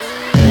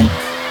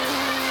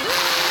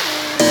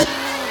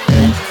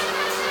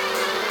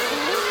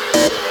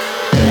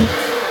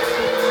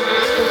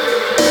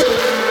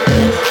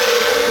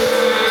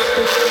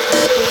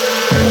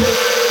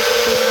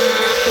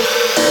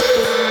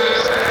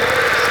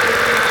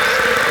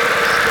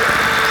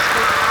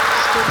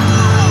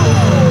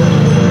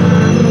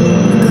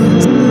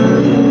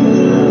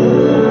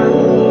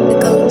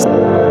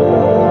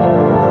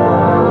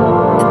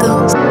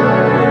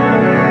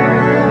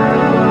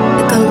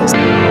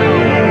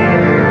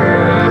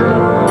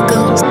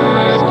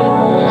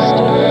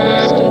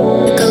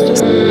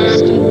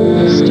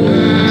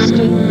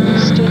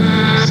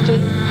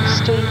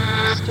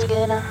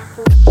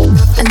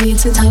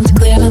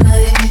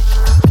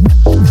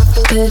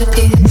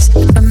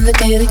the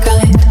daily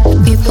grind.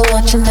 People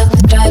watching at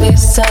the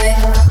driver's side.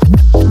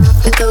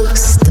 The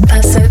ghost, the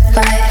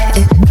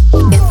passerby.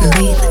 Getting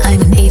late,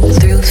 I'm eating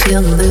through,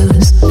 feeling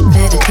loose.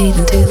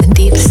 Meditating to the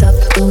deep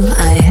sub-boom.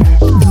 I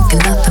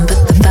thinking nothing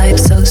but the vibe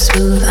so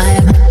smooth. I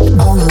am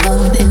all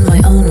alone in my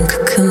own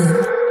cocoon.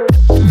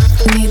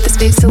 Need the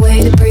space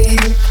away to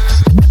breathe.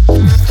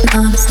 An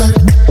honest look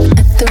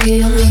at the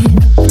real me.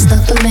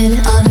 Stop a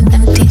minute on an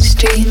empty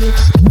street.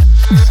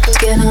 Let's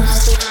get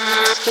off.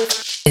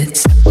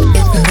 It's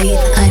getting late,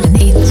 I'm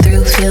eating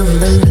through, feeling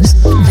loose.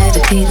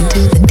 Meditating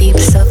to the deep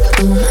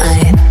sub-boom.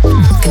 I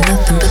thinking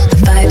nothing but the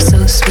vibe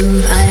so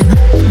smooth.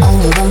 I'm all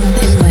alone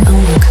in my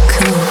own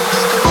cocoon.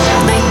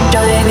 Night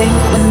driving,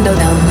 window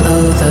down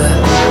low. The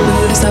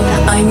mood is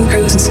out, I'm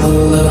cruising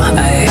solo.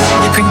 I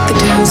crank the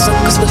tunes,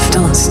 look swift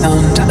on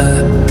stone. To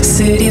the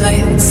city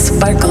lights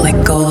sparkle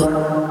like gold.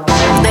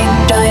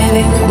 Night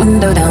driving,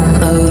 window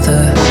down low.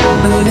 The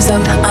moon is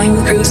out,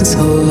 I'm cruising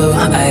solo.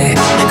 I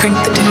crank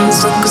the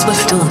tunes, look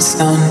swift on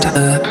stone. To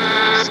the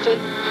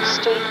street,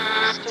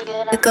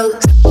 the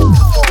ghost.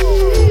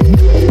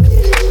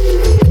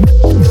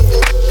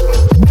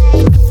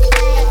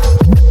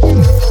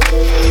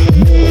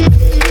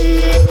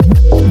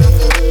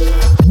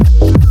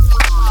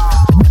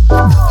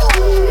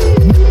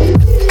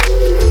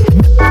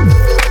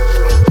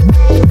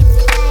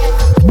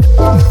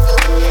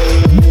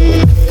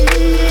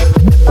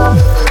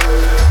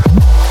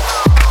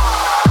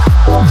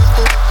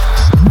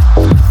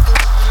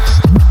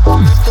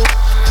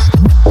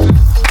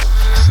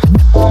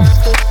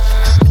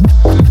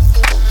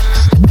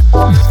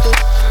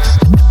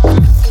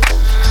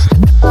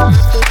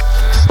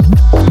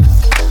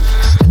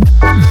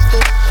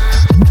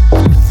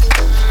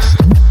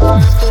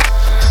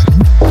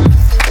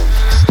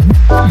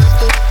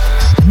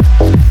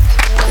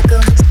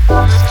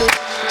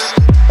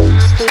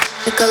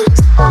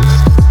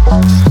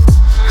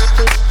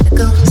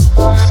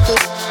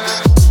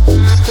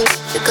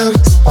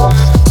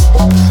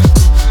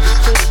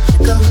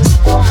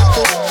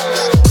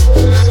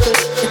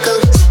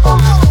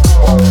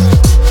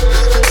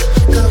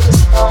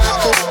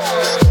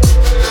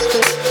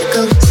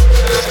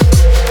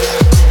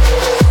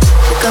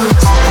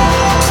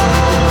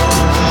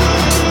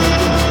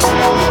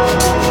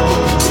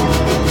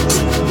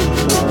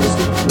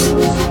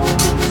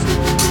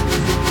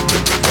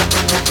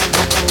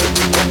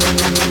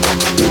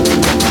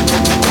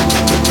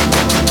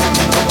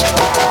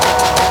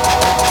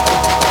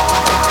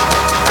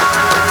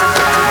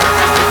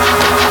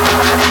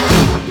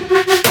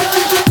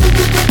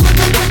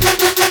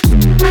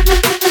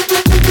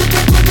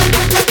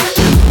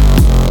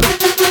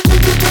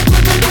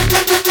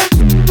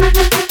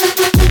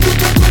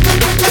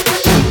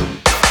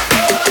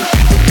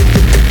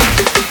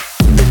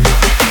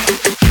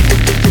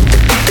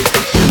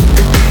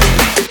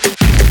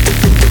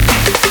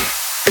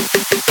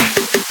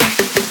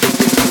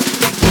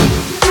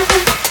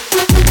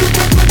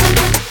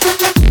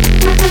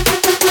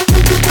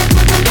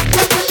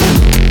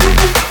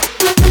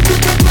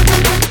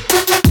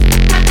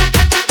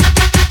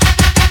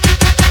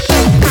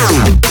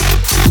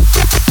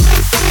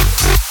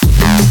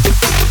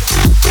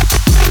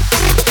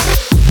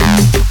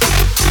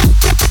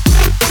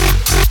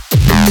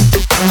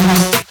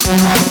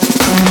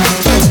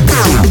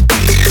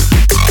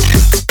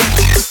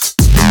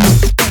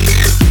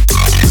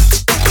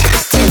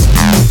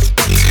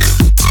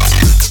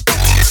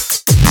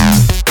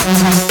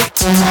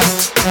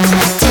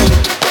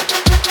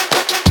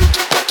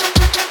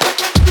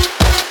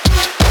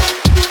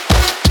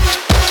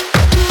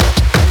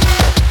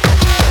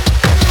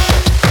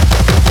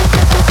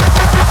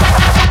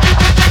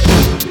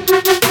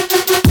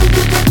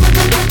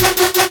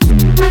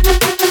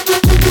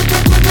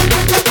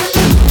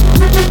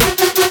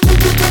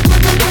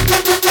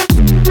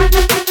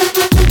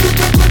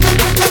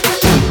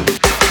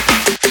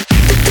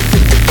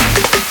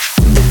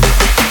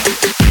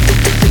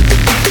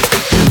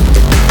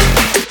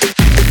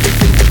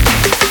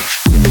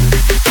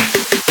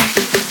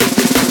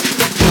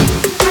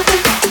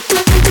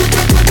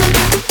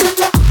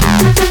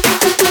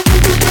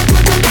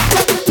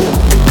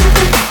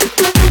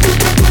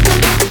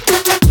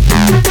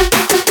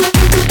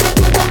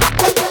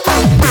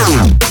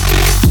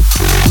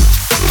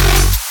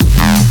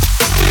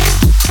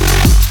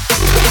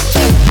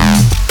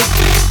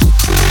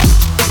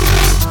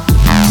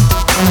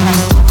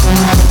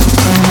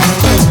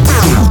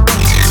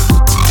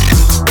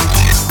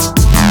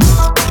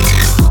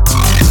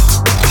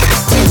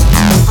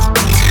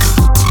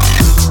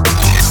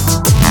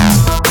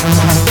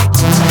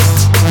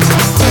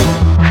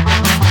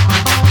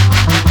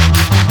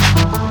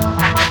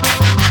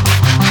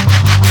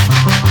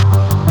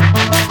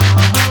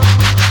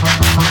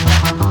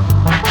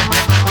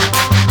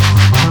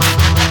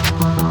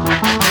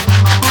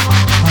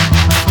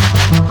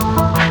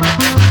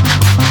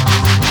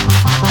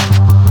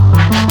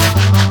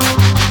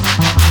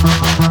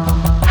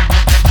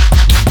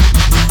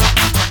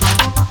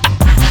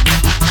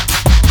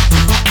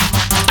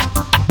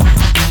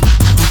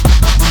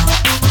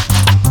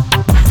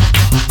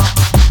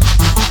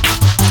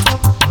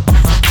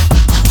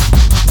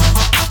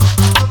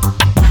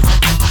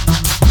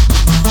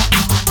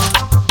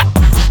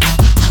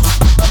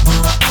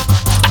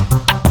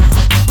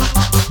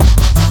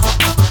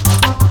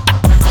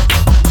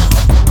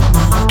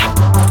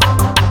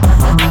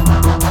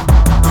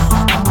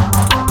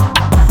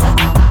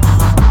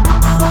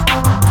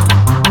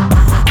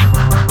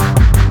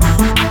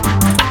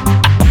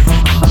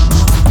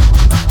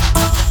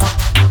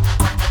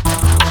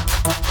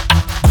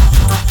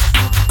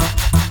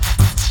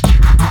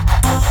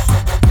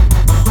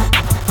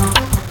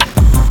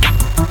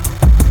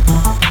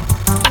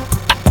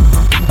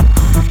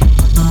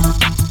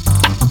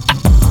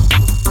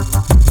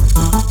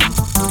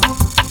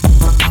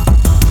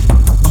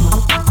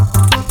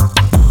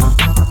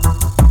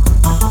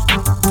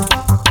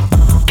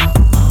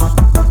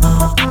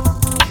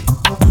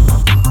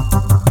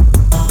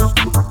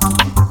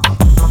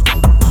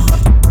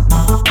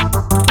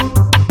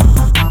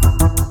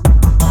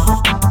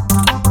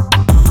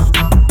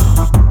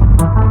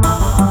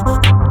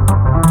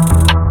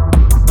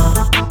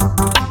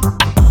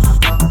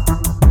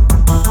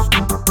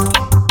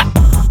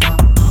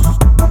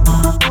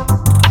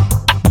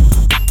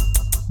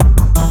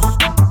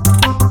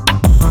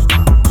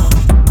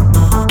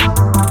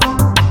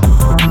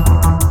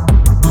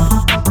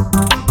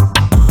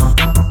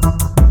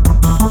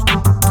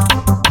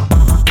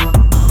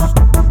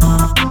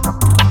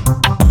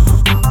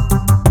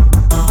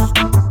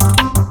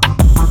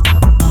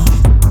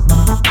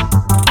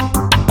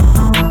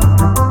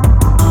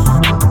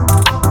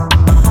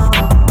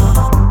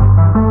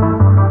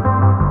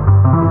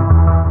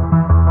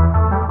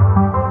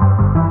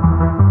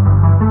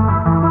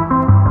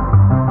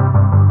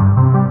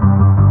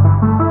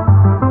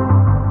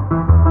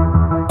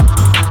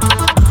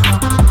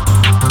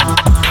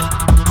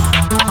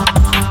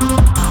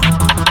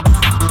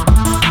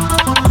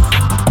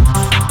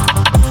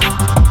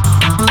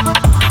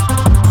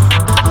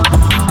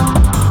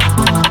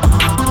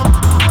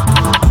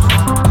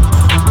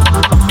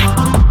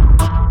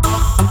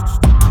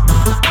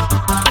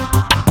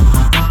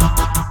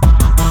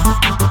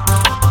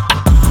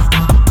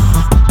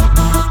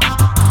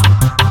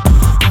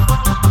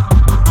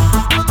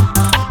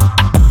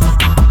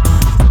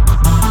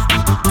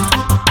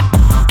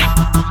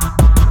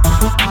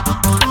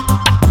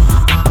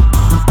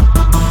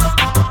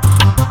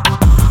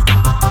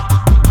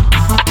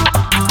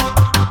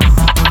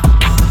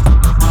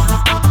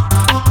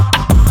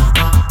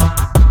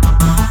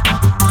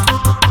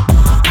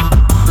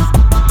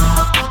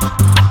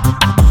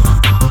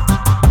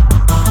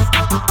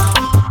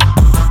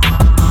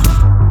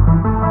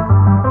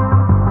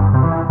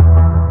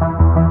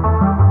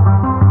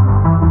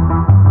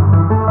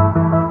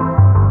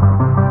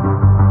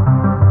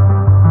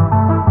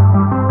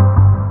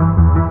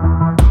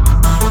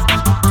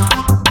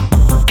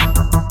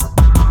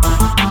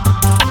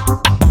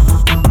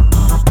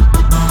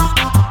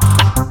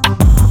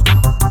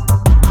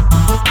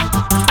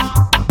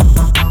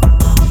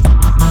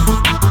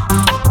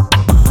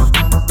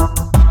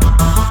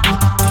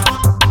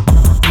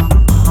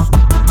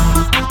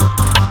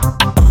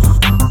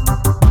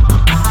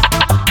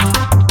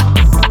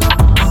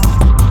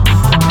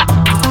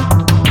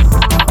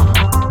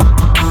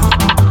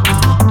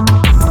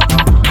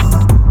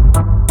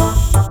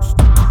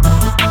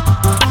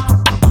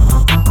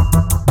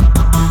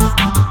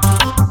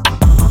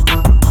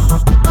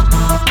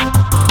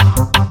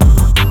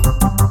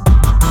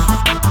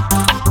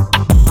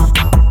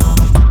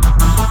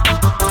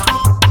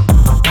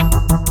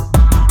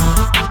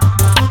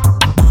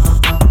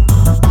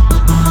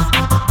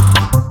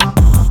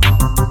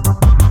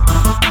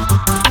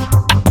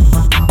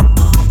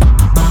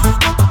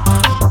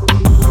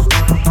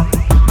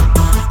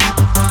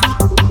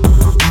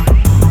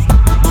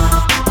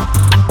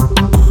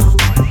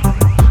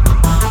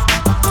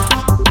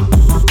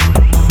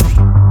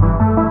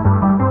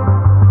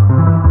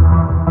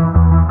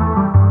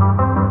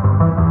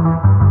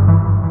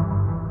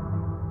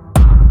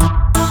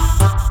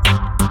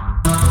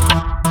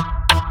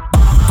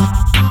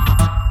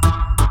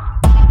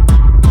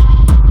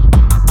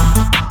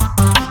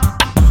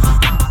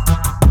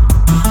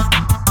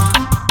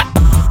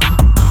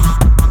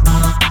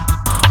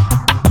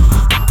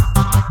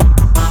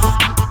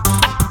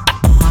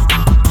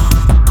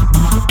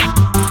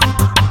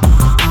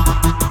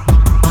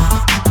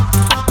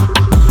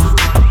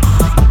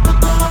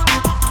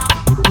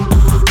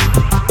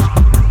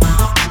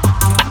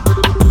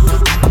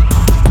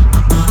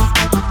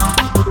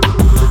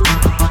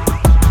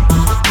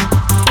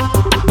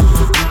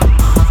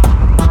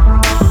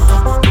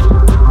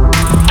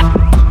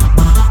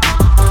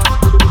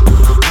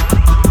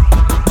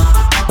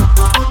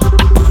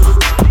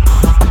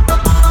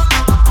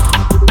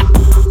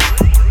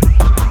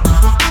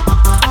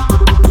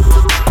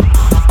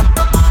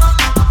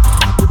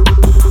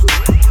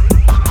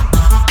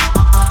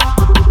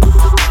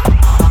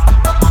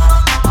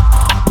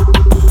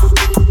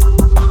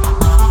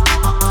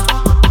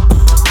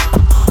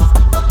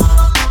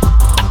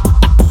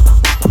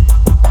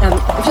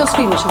 you're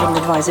squeamish, I wouldn't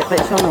advise it, but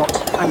if you're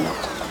not, I'm not,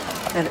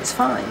 then it's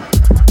fine.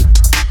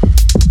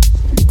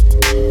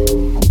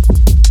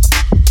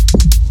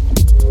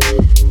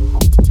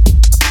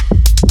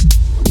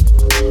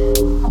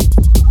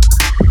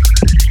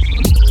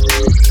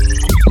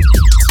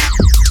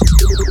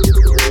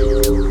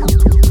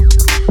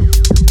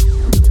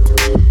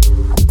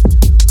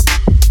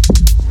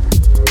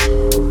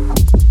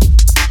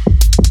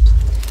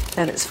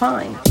 Then it's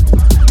fine.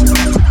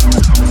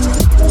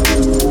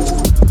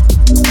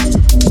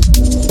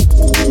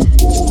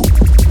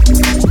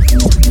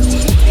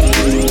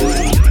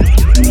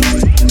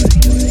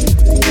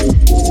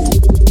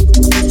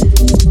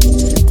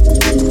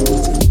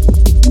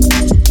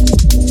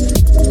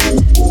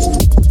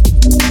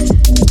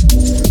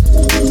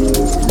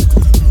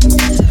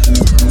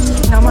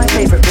 Now my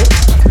favorite bit.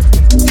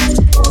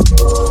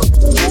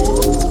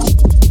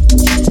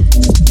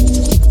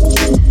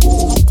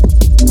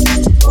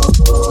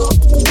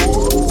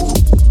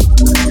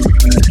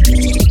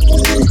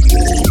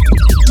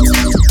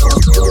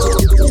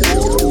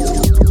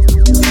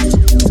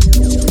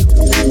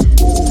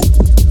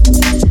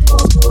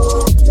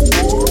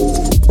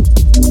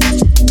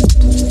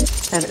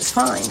 And it's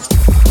fine.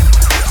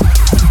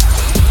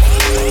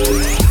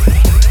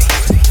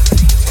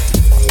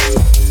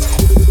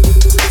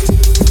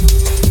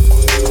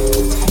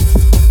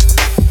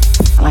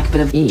 I like a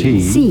bit of E.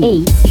 C.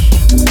 H.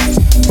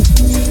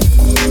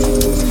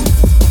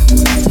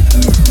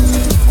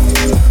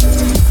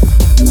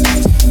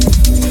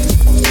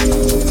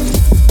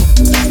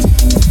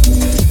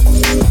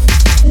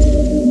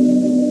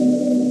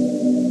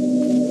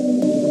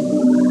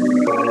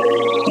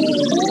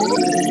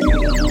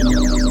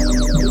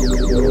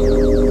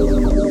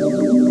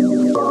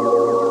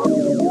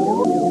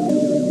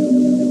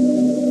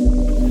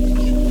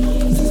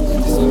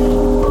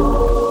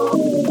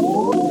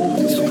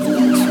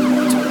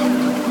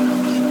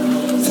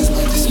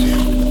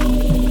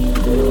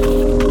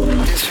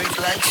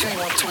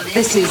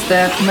 This is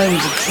the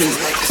moment of truth.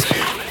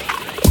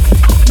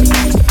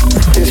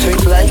 This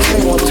sweet light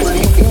you want to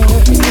leave in your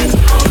beginning.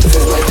 This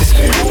is like the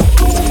spirit.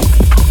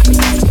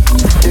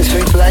 This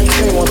sweet light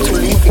you want to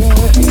leave in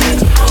your beginning.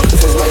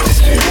 This is like the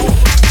spirit.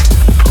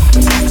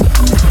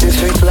 This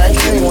sweet light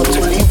you want to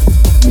leave in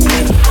your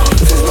beginning.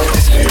 This is like the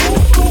spirit.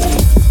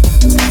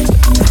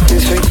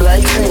 This sweet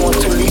light you want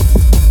to leave in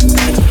your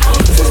beginning.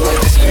 This is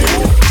like the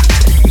spirit.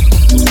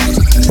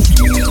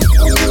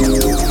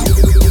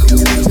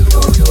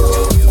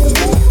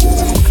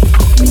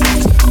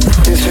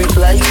 This sweet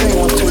light you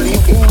want to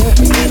leave in your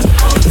beginning.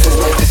 This is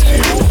like the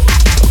spirit.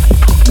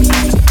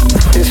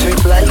 This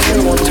sweet light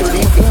you want to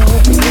leave in your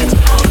beginning.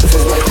 This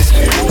is like the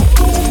spirit.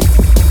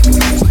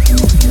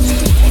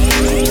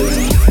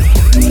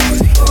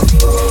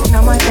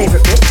 Now my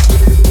favorite bit.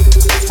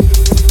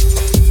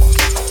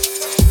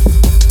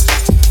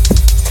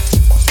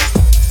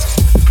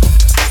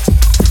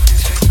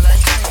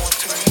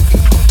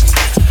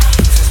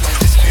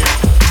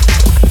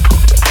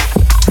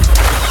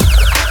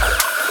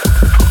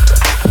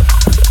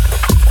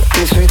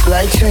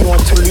 Light you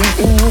want to leave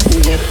in your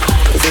beginning.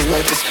 This is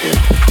like the spirit.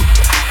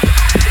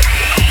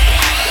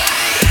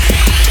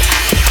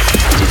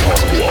 Is it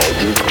possible I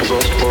did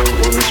possessed by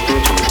Holy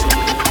Spirit?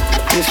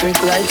 This sweet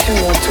light you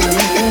want to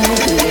leave in your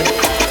beginning.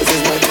 This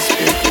is like the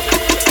spirit.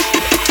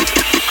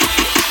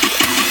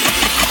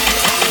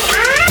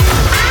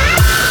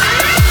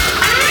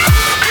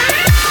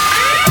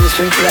 This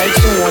sweet light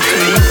you want to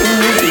leave in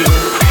your beginning.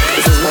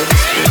 This is like the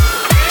spirit.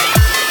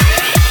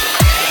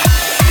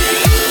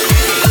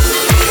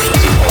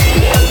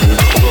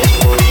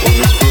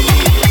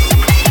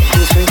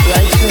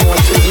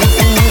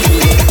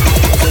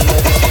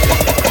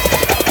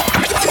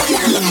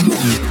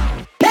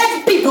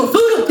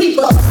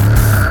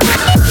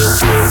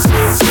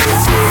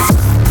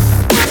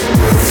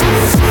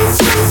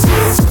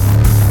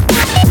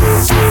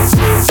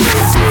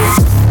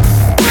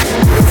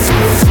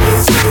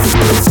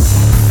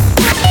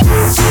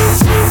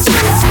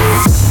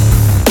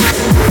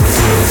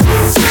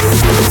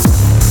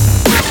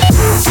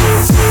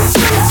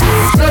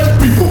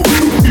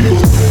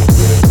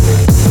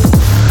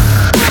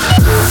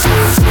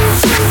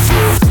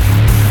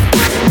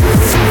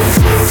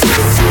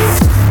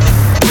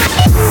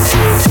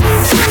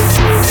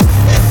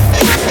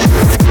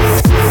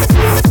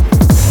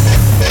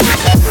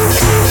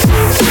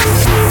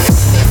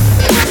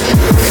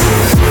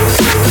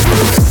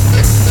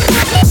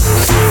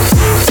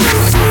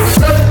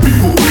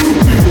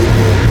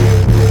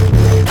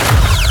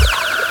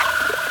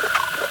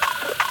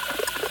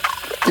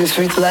 This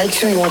sweet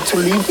light you want to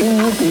leave in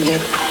your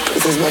beginning.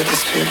 This is like the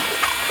spirit.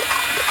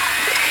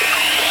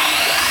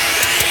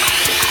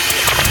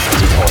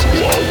 Is it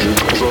possible I did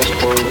possessed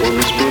by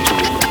Holy Spirit?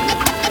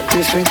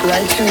 This sweet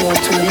light you want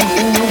to leave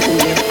in your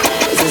beginning.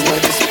 This is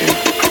like the spirit.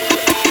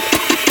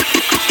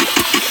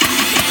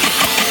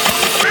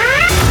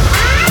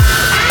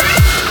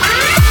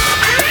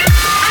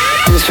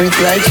 This sweet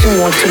light you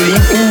want to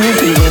leave in your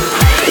beginning.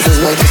 This is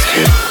like the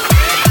spirit.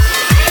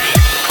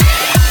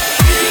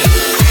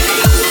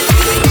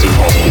 Is it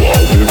possible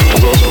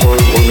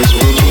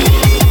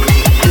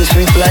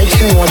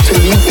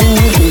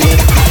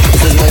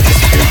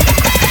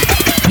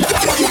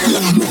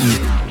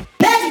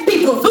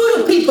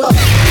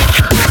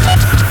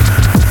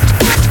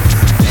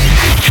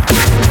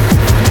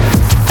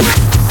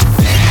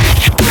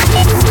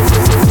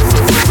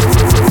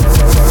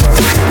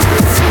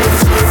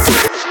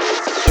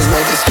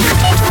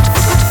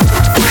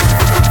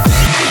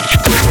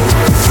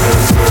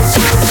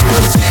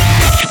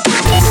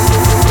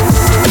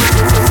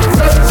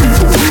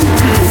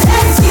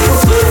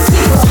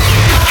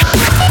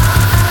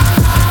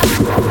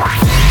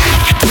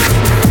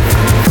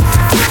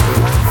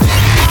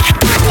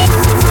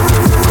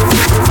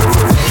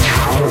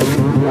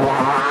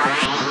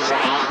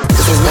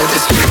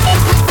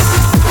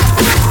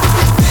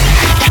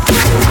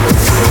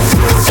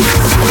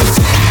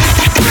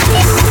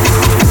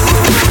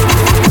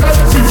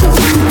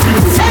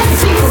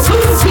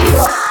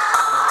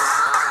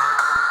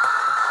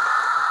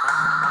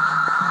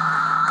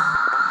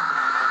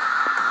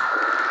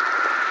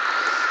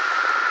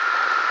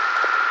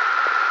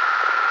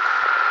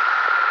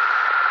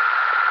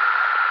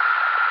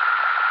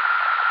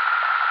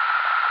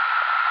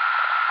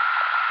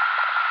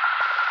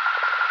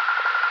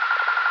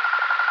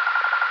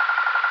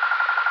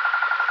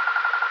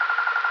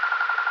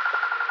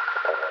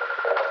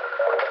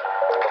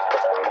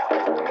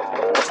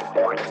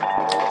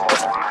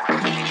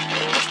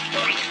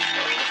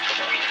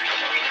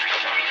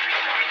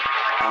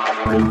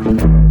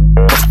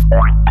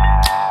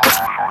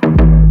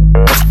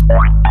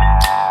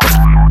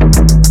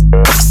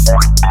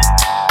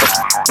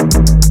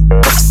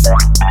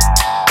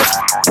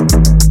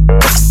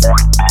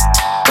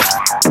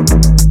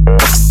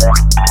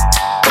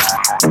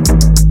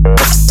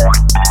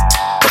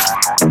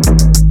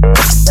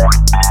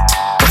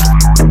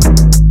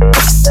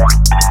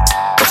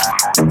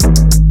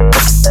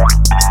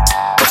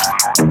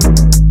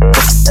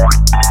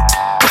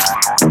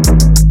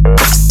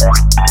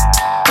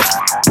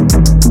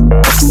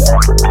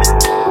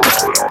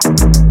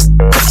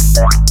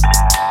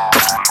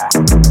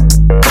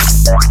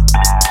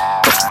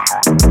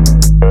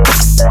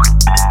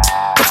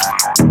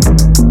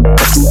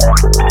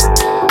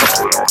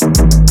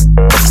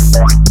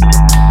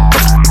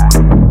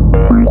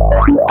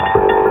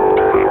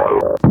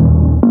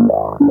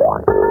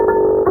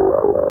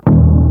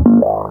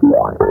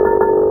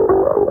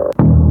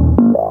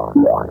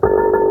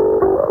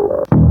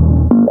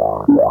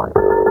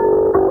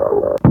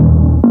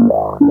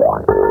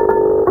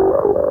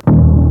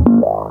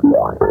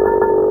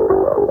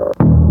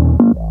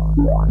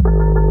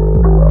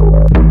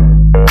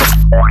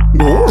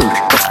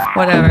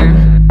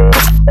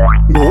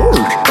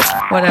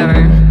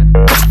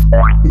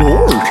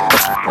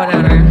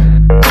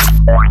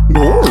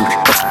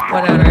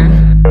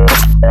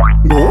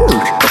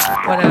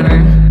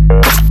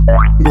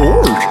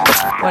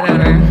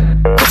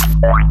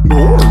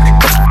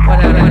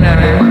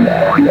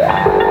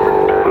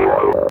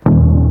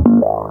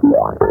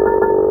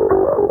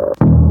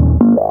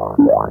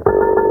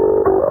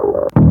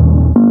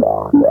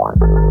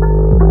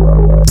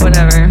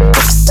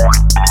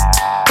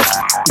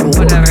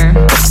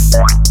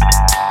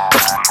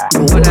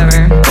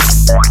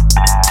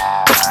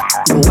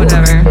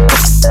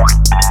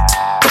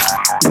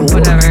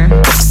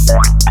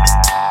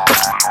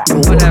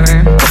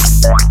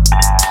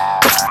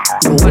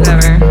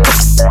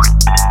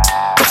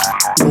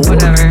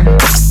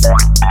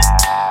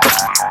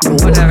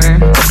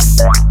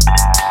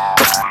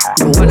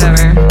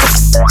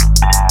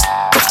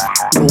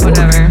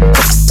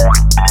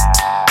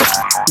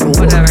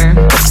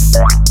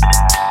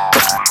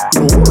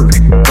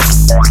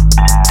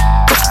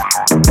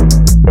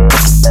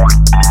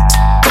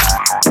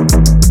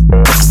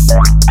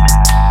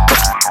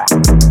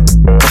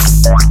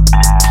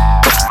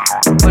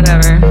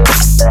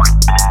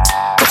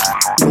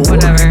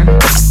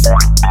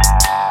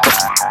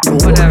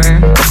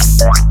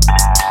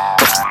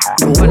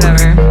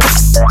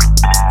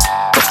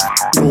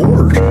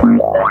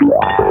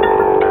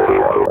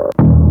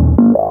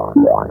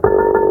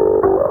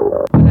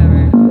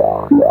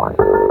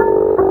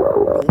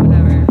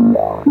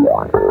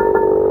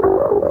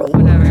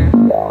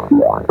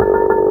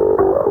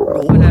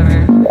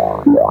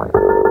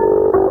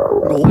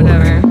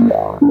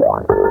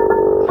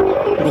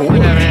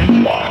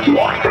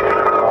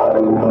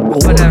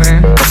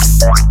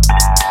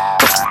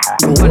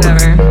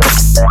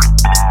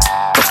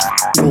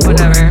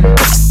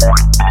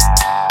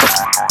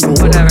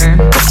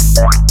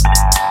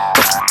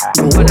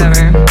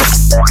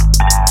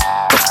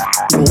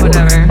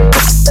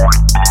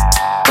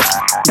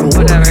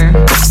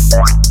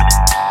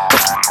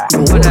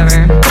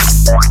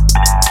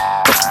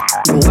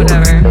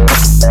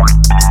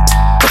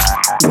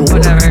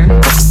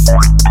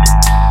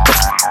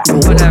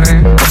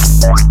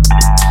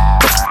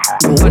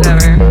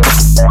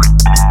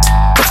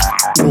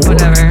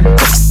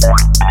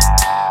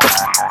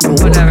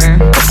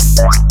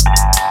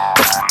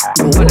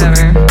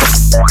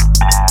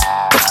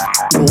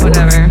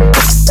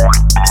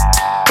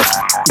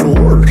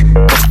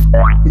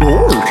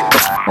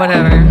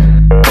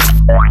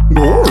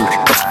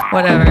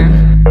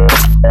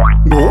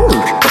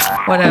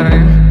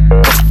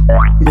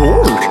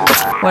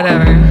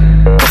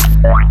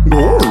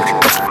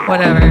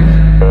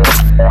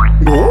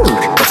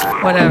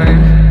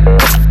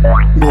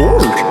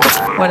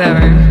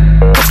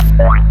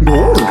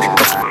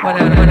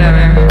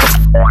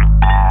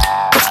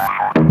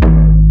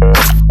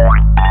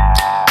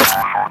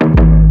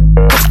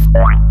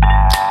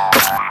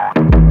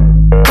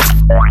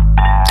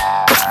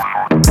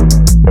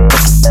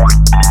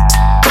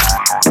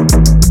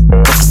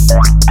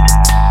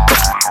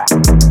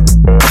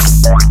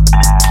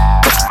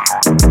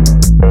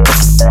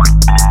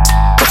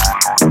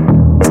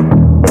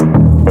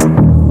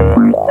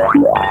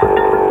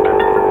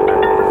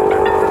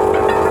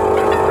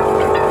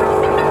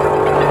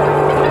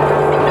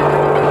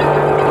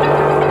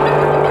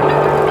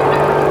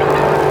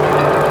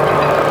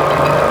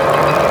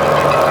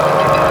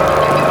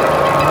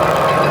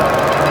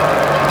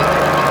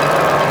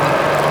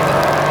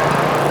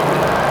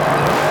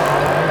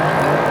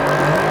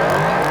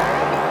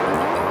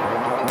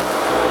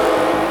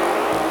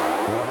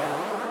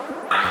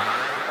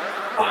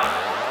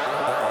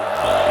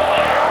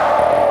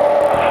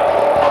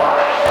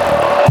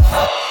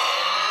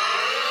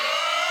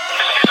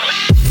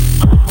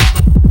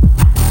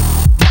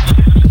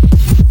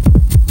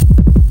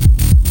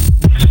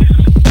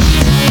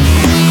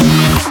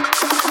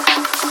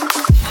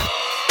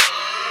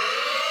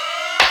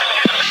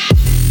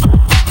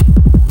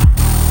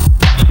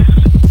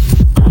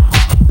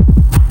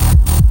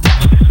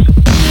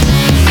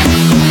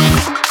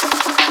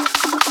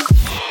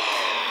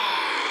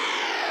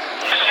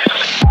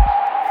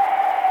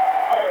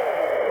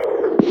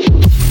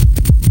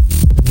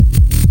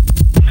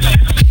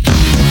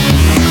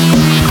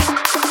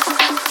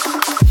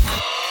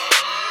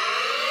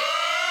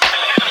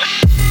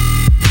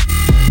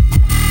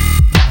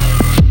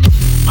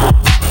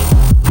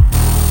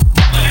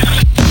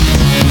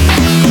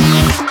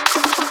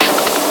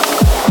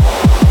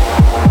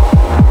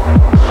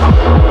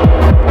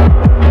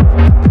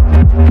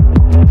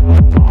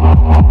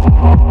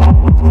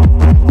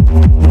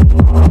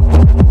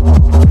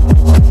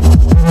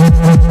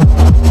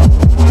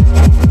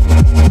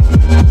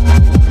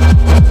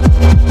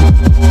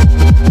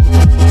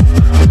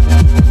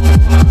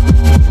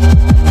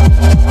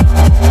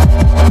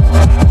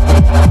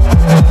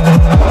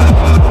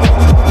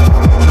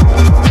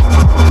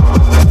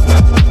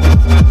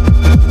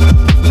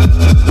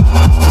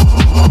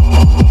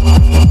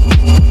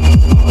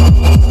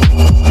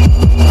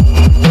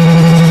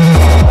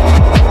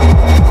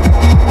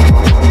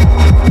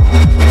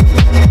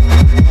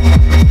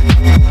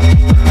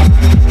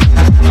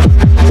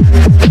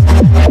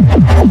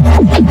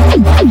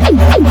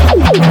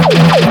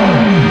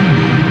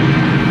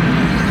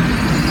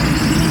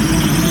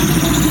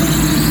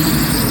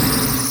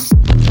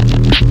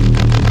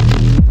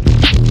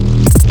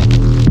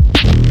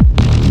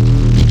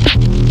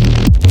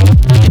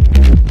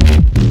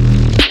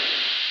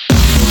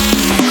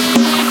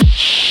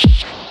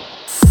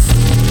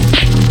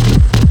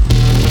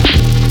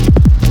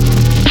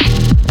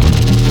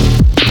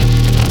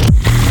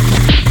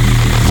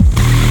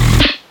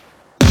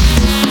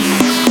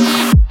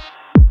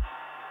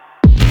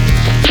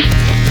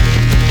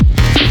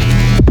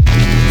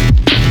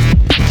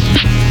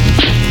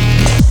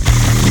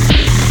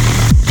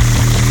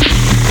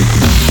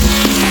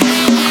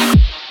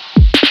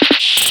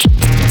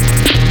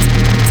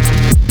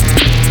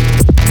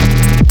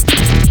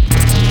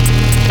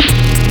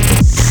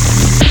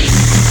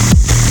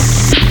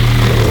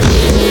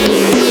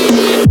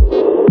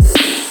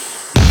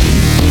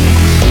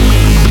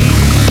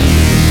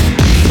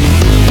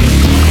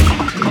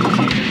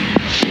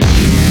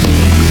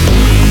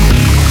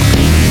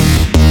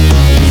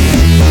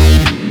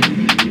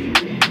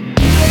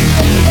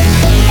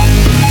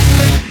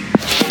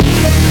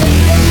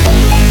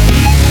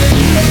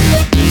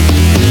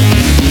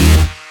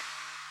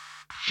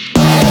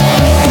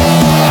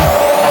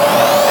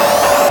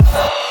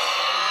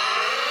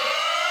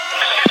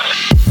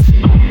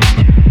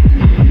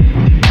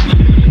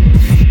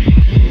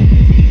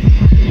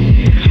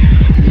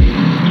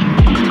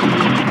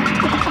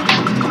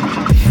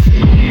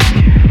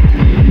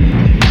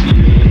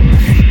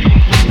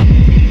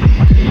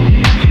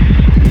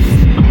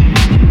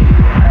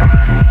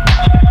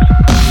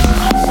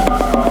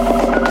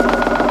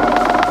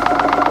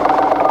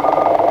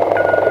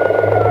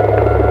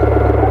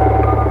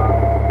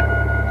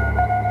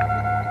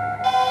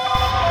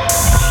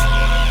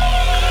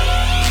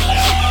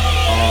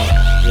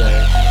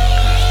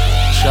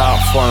Shout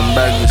out foreign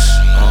beggars.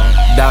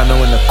 Down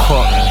there in the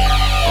court.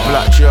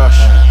 Black Josh.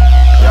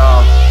 Yeah.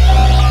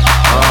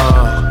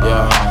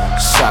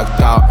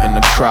 Sacked out in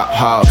the trap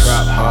house.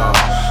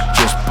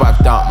 Just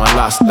backed out my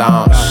last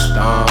dance.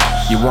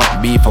 You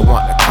want beef, I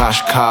want the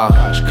cash cow.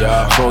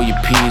 Throw your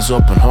peas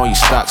up and hold your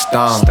stacks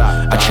down.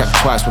 I checked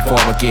twice before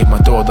I gave my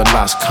door the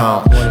last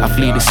count. I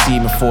flee the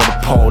scene before the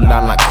pole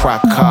land like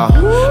crack car.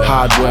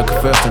 Hard work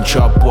first and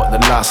job, but the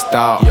last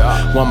out.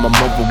 When my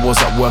mother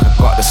was at work, I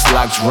got the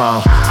slags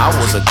round. I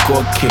was a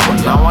good kid,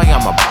 but now I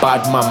am a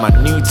bad man. My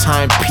new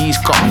timepiece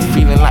got me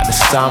feeling like the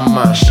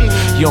Sandman.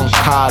 Young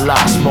Carla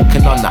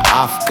smoking on the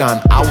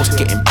Afghan. I was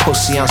getting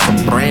pussy and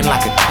some brain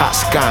like a CAT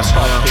scan.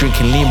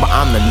 Drinking lean, but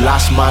I'm the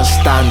last man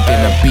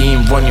standing. I've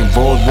been running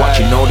road,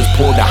 watching all this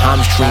pull the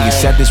hamstring. He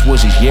said this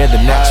was his year,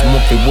 the next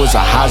month it was a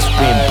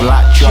has-been.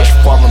 Black Josh,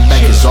 foreign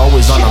bank is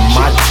always on a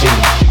mad team.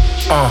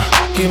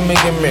 Give me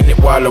a minute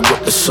while I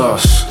whip the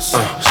sauce.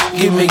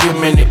 Give me a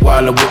minute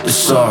while I whip the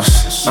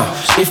sauce.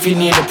 If you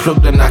need a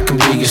plug, then I can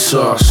be your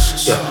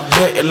sauce.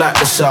 Dirty like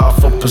the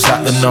south, uppers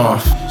at the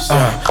north.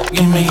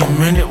 Give me a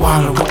minute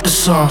while I whip the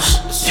sauce.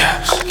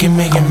 Give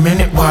me a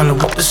minute while I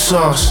whip the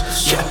sauce.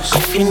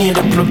 If you need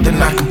a plug,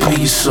 then I can be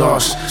your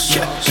sauce.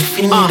 If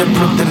you need a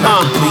plug, then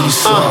I can be your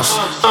sauce.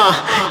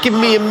 Give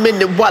me a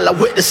minute while I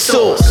whip the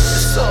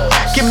sauce.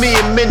 Give me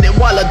a minute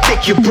while I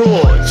dick your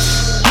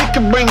broads. You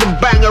can bring the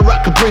banger,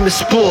 I can bring the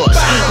sports.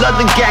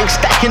 London gang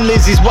stacking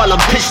Lizzies while I'm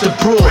pitched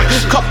abroad.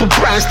 Couple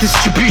brands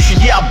distribution,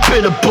 yeah, I've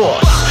been a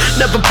boss.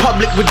 Never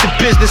public with the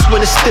business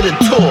when it's still in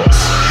talks.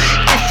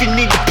 If you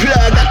need the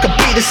plug, I could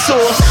be the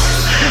source.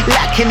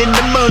 Lacking in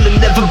the moon and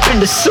never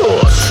been the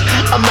source.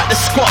 I'm at the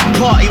squat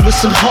party with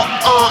some hot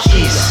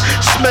aunties.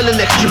 Smelling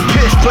extra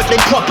piss, but they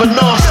proper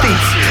nasty.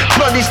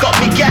 Blondie's got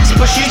me gassed,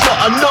 but she's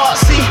not a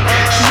Nazi.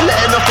 She's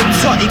letting off a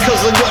totty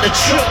cause I got a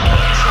trip.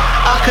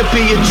 I could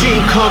be a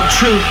dream come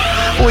true.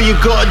 All you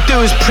gotta do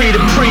is pre the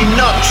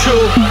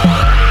prenuptial.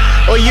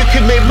 Or you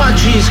can make my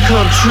dreams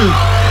come true.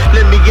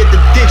 Let me get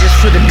the digits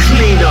for the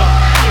cleanup.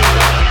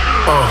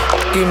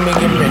 Give me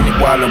a minute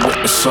while I whip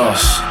the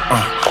sauce.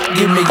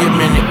 Give me a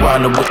minute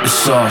while I whip the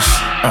sauce.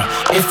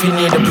 If you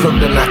need a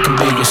plug, then I can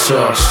be your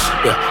sauce.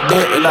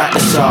 Dirty like the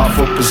south,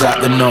 uppers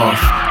at the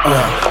north.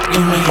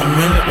 Give me a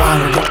minute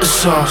while I whip the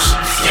sauce.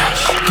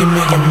 Give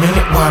me a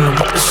minute while I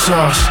whip the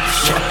sauce.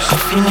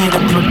 If you need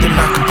a plug, then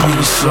I can be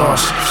your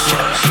sauce.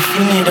 If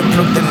you need a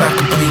plug, then I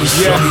can be your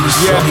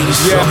sauce.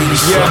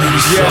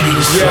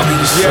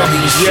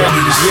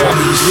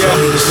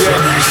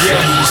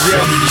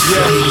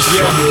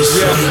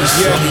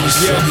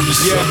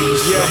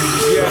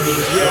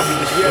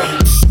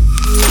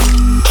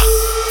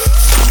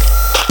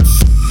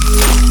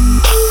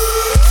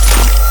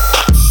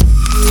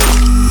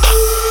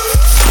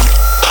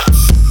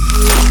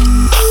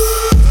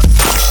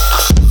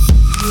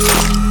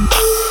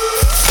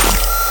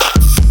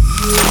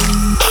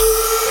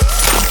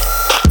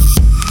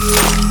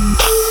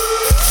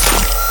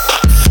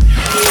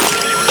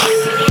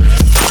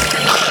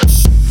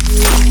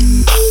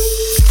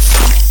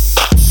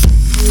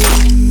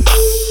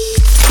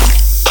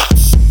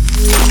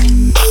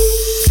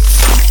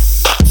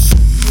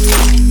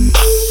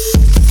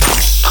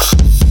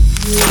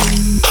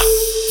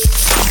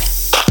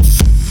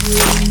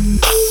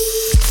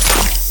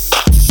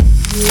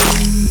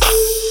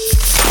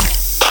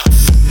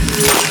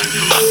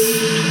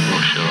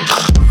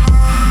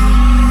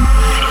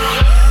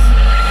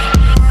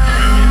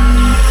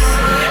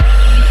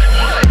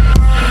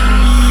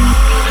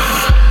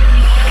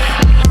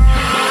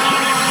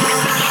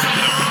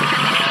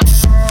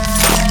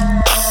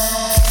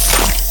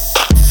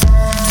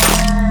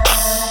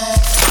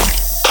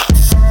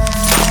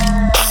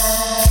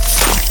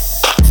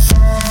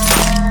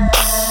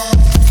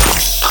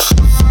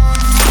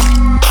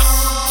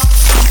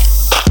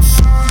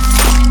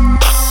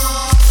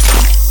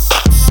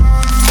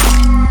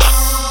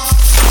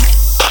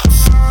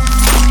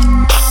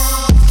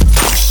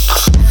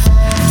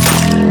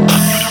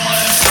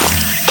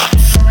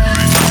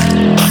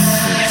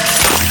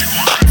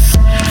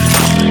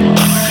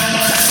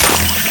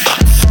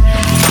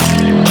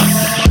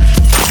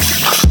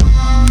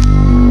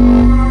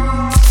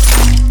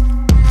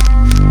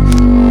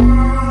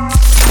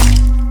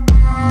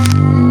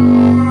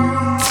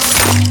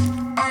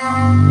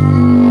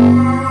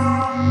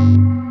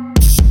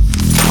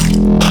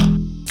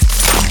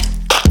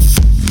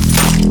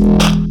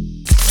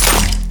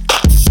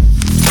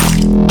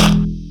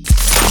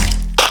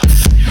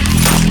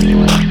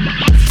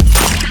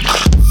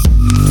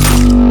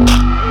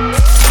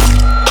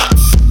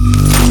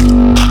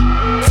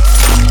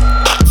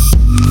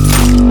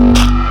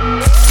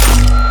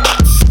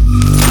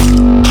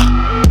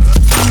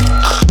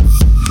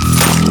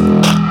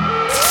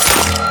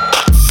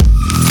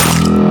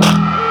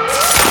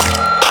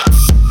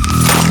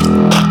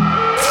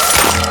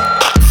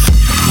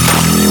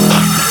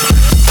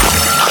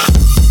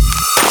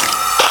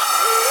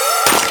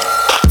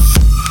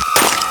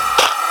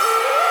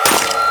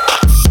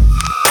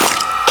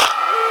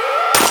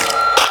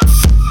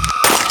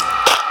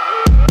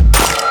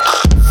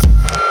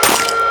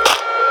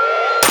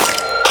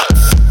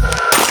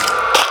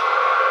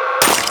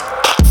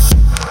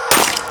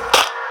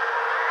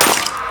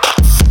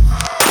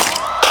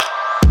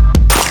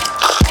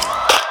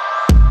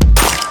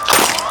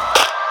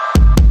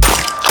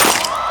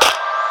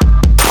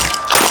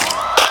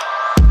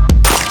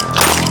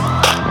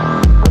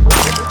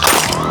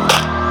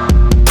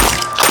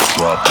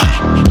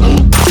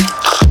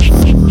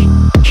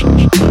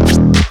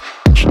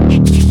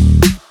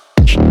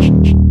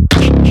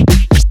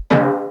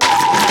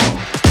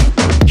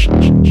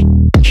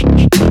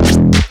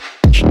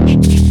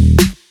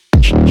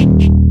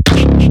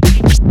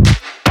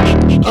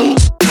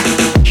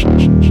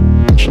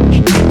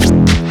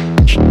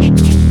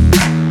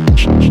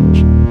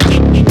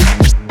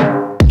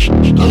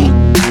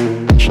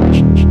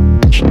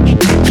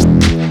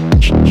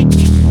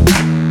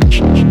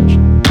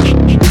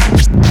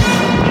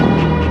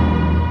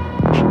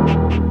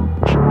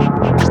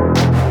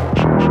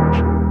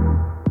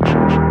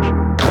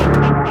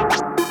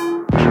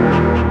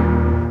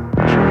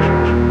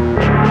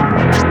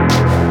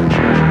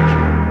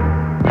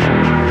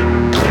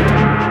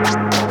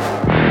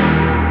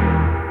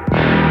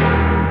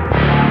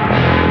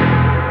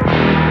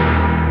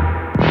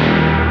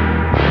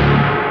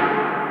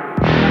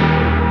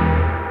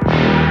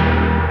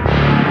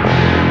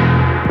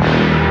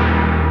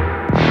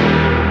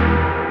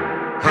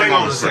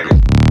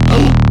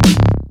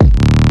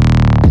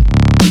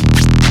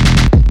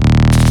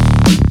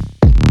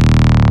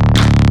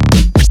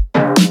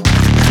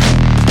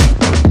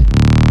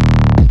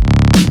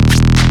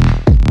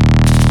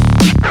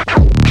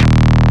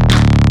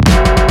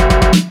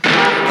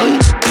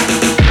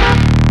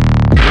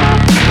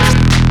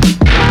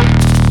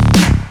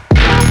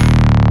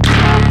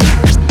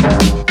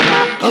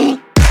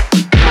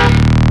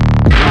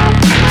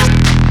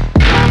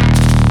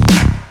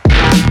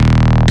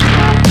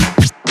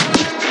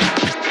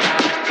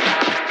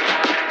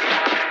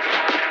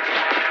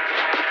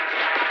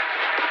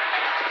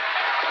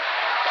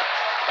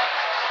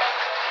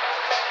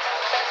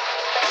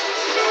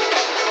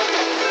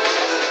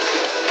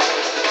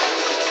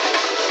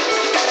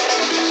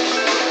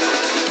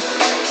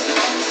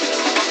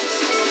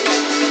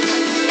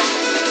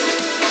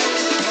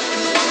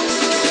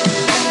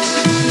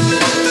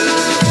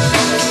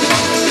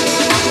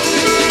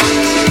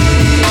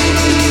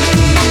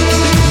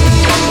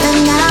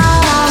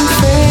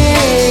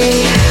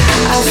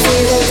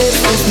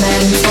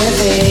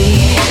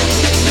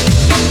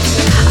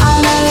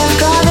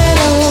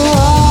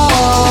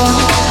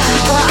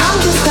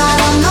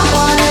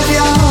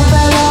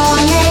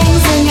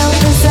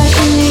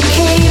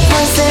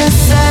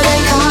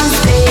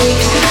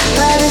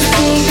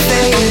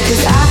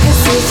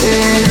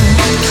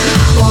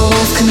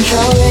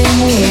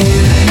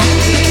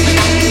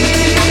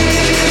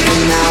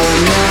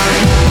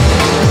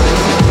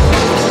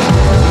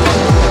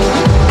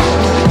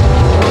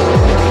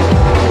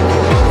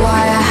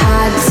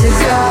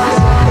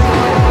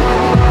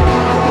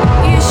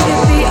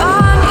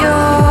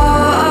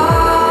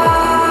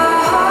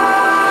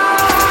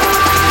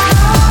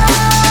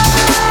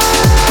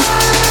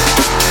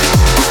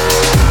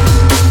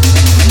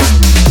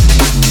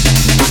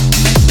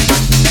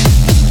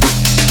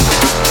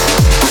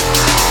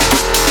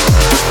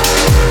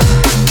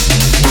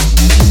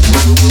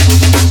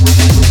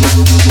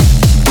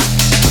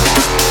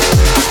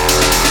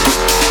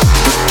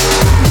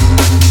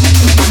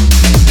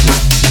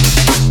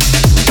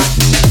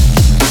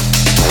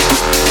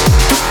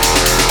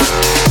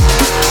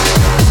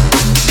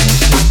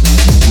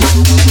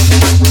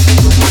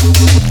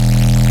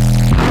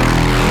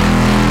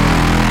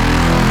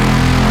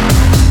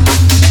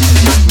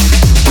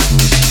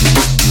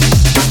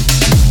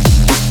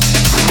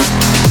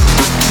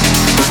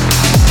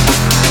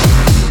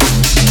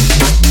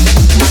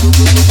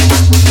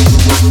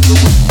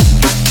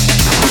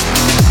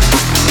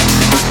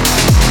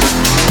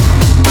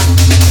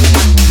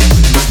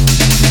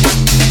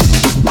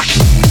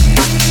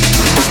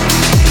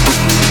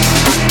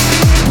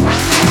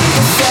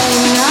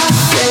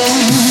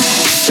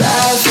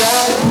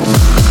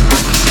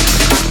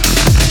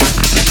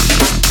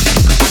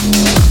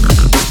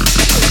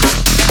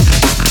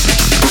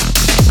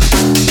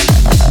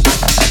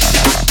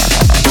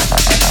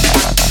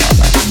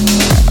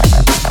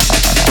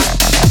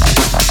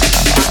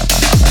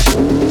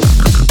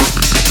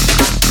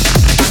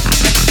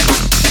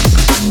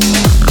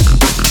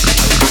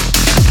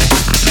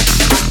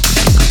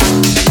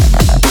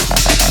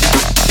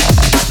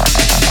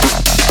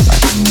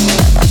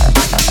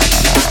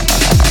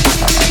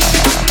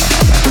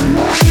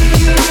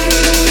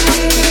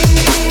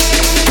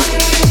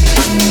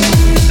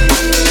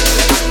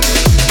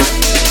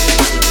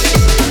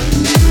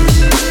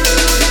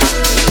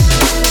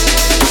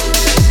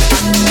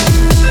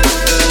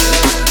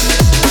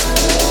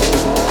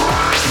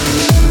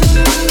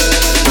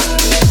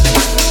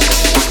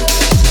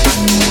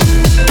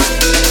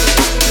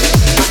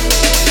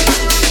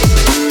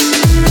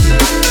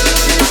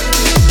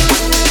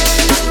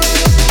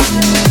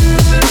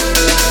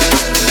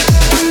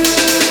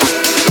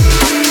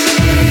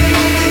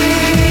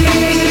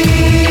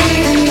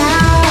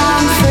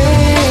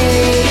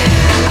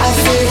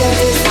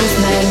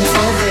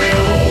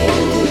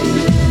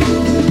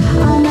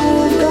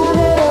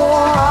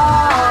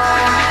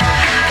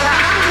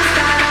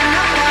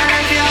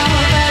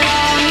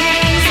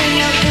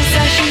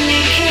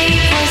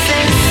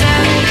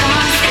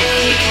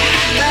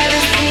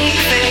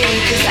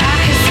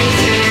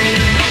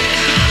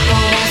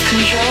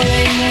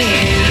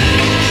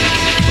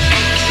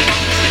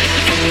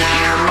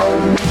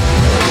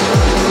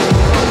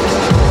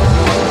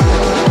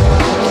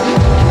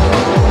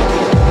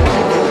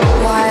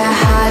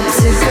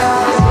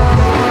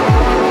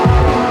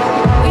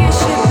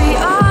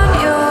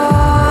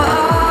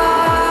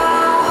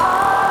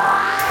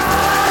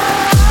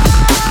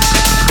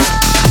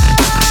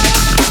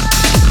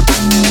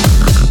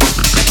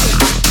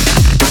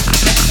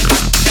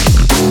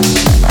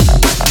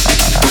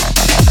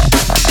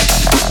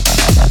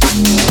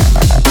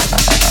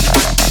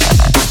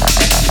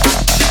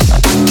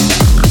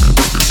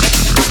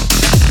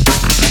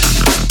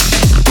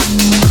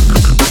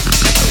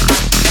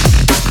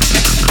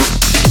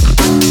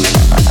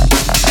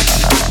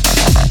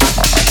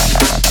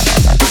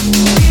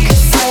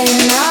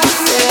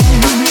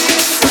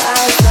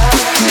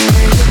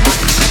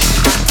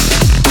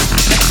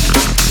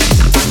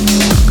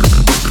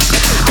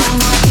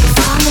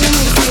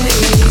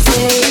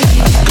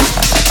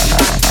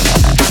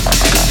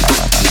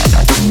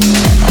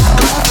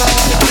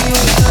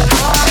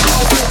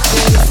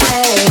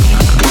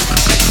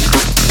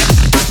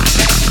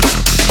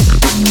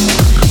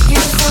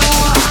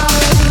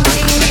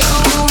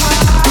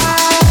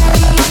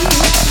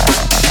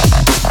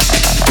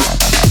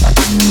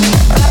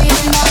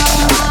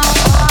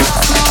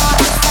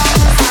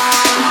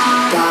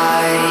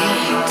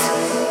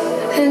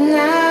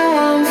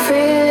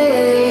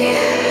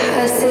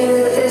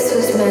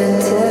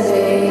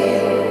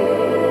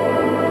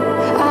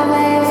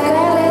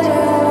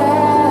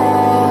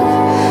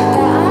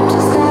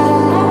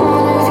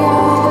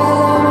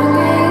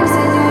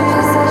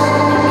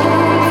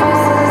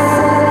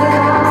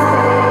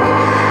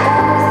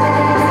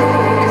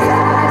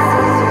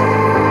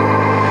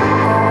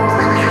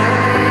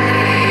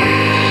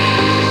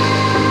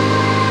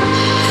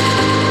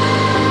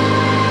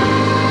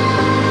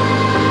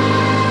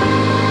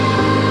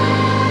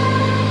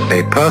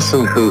 A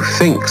person who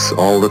thinks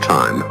all the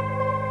time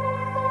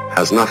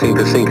has nothing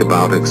to think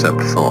about except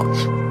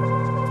thoughts.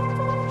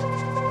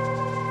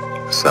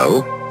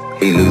 So,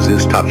 he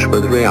loses touch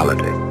with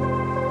reality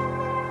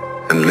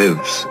and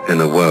lives in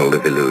a world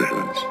of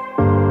illusions.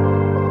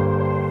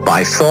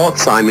 By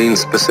thoughts, I mean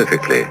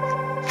specifically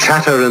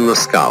chatter in the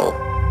skull,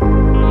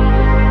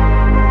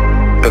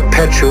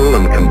 perpetual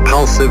and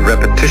compulsive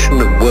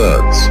repetition of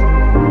words,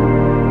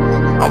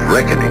 of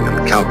reckoning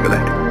and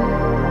calculating.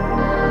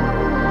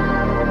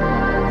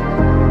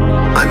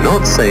 I'm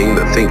not saying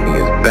that thinking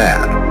is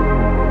bad.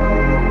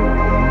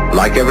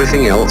 Like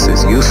everything else,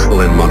 it's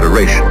useful in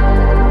moderation.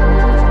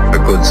 A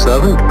good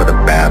servant, but a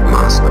bad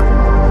master.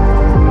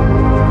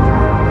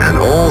 And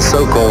all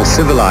so-called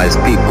civilized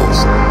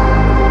peoples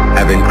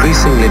have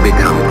increasingly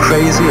become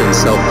crazy and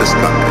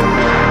self-destructive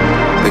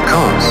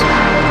because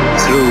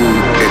through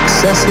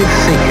excessive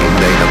thinking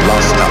they have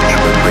lost touch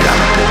with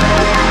reality.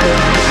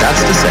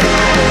 That's to say,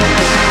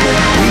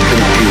 we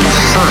confuse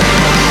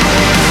science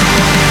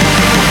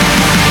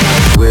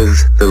with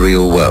the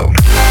real world.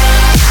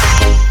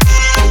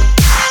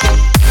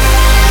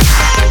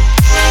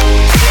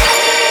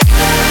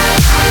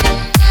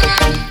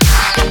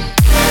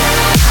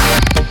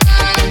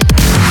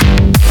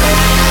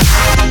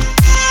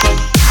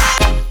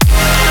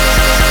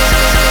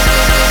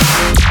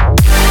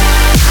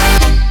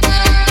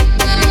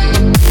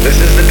 This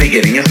is the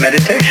beginning of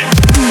meditation.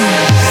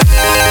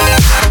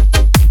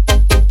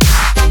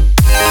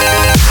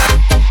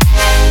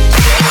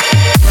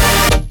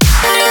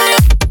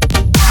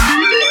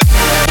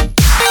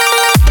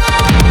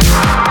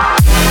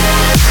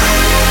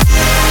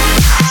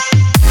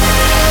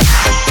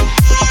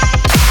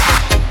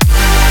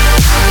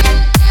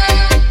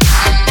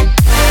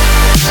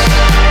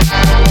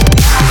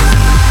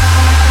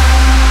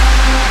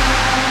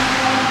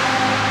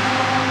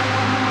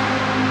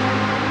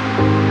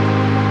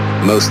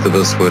 Most of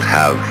us would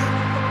have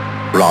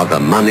rather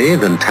money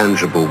than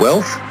tangible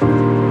wealth,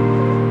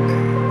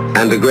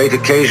 and a great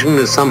occasion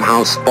is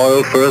somehow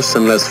spoiled for us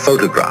unless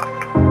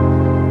photographed.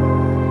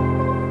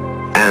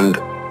 And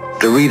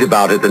to read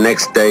about it the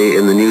next day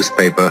in the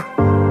newspaper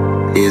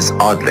is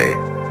oddly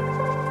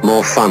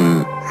more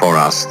fun for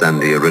us than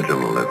the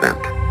original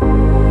event.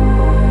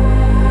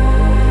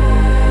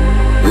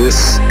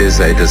 This is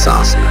a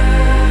disaster.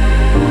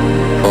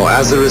 For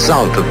as a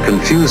result of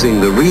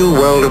confusing the real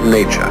world of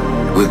nature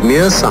with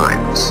mere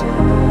signs,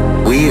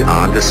 we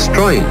are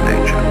destroying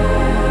nature.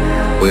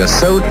 We are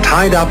so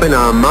tied up in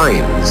our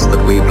minds that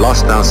we've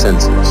lost our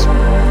senses.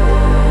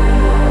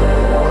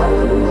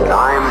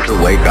 Time to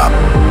wake up.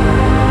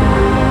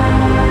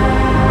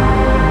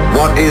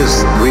 What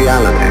is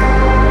reality?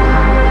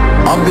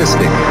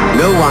 Obviously,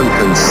 no one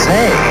can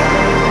say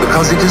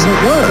because it isn't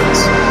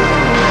words.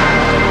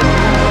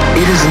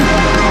 It isn't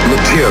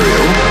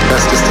material,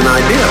 that's just an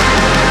idea.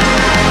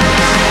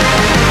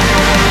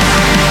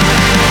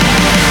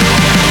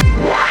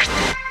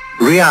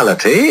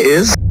 Reality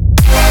is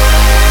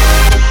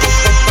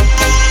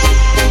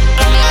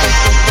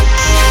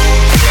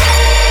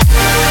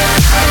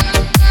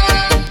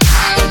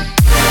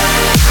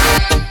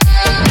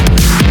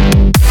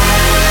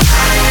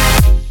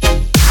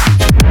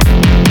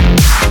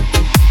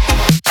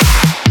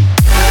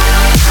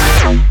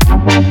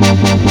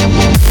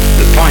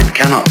the point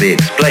cannot be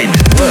explained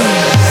in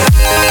words.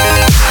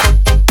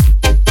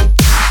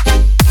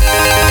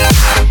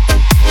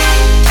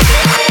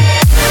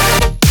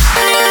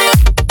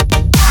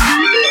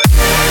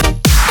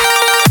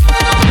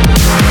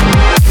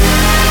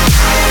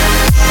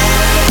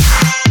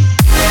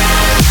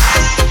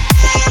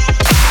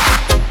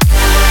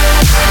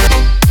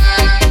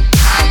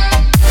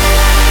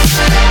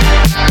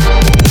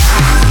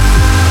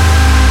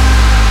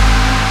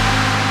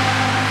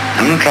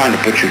 I'm not trying to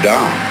put you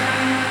down.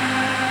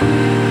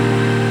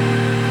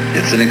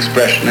 It's an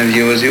expression of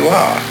you as you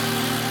are.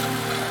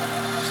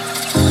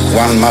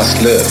 One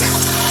must live.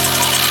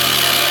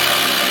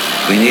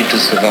 We need to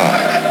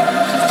survive,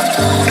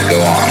 to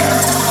go on.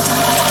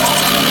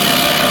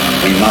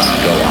 We must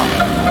go on.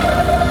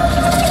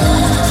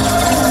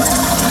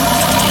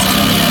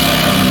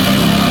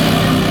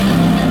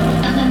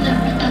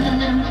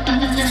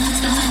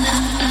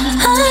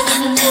 I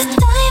got two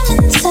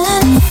diamonds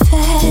and a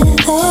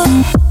feather.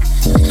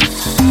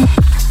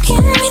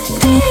 Give me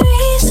 3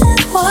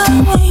 reasons why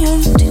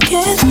we're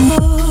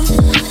together.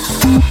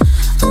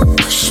 I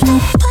push my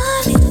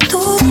body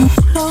to the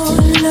floor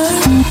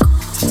like,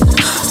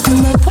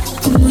 'cause I put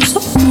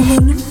myself on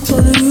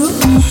anybody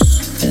else.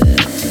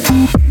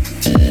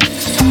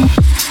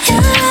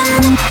 You're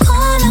in the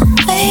corner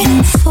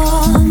waiting for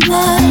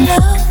my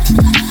love.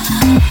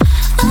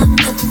 I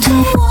put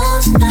 2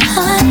 walls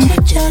behind you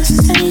just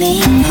to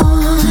lean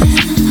on.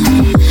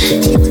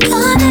 You're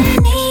gonna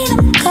need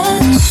 'em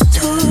 'cause it's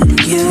to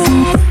you.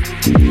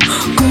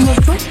 'Cause I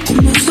broke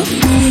myself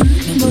on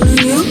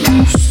anybody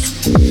else.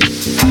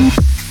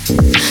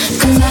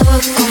 'Cause I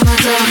broke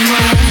myself on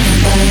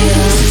anybody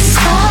else.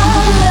 Oh,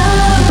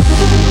 love.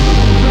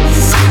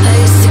 I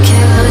used to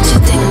care what you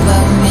think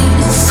about me.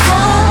 Oh,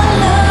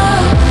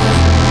 love.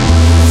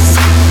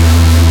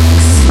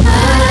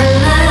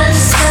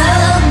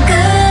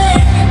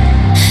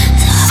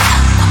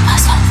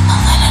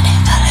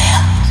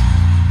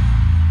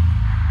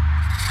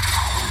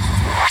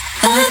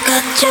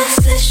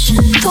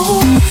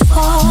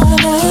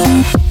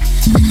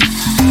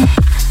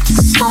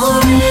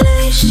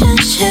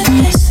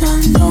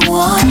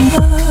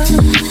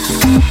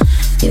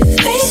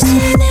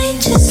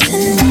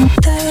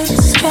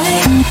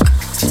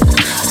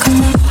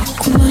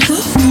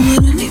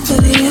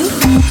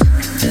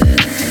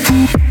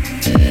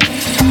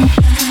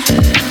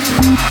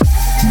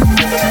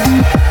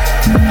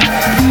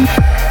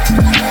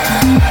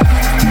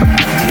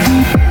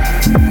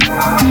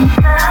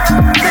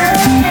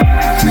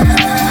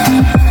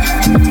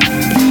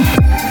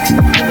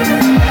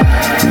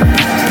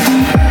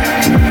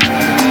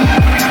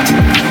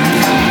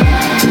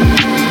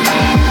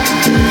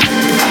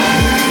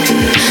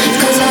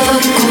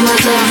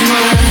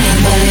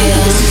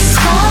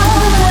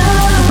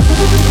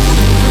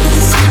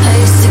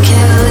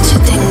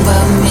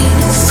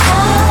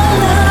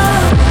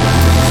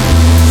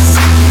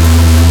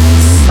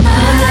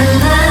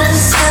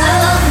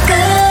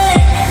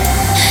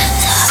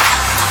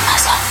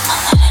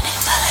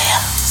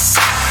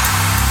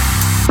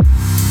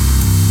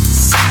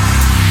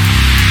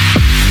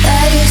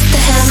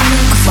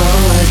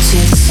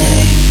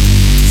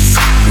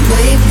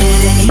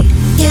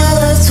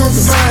 to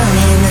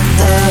burn the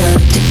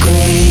third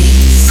degree.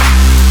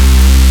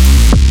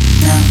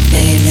 Now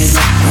baby,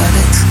 look what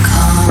it's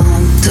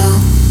come to.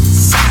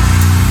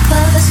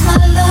 'Cause my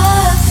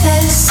love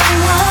is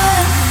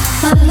someone,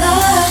 my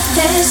love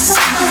is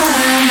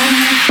someone.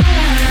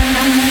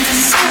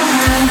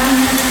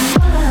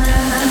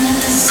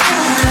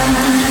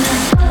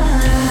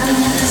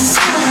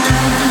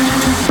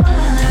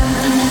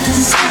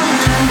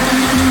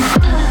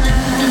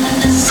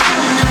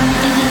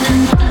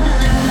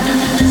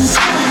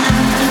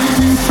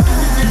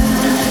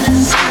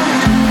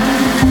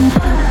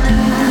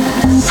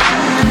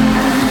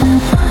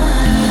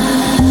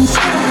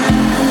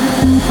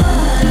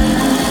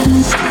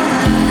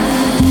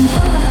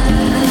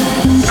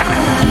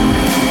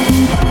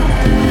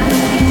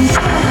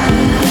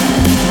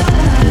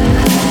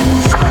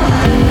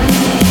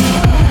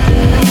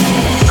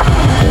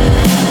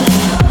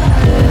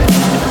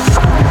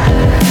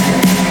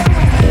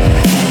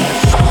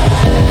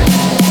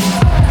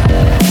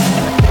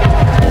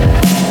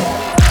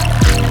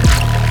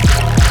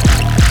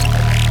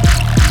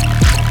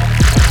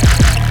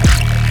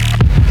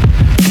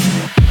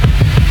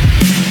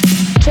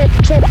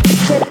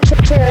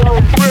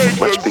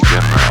 Let's begin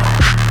now.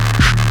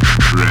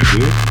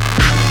 Ready?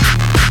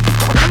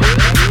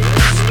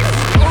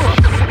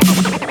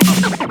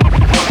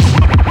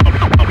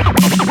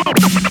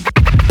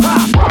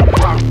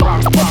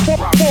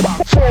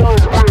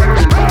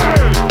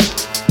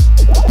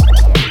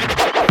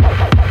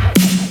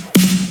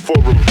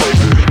 Forum,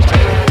 baby.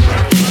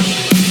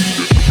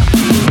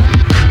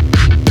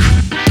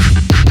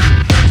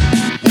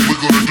 What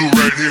we're gonna do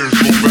right here is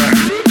go back.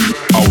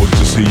 I was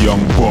just a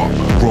young buck,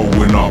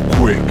 growing up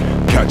quick.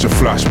 Catch a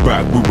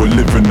flashback, we were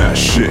living that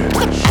shit.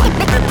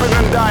 Dipping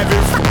and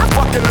diving,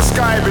 fucking the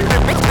sky,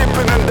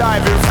 dipping and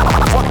diving,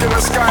 fucking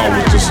the sky. I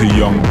was just a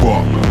young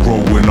buck,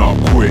 growing up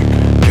quick.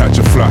 Catch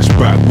a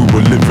flashback, we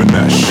were living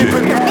that shit.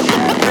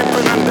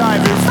 Dipping and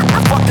diving,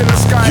 fucking the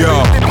sky,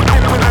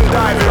 dipping and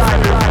diving.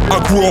 I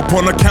grew up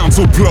on a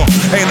council block,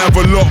 ain't have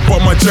a lot,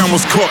 but my jam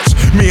was clutch.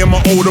 Me and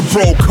my older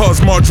bro,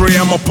 cuz Marjorie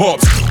and my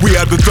pops. We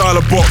had the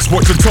dialer box,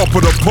 watching top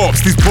of the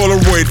pops. These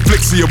Polaroid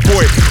flicks of your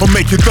boy, will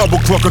make you double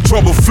clock a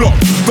trouble flop.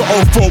 The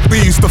old folk, we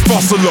used to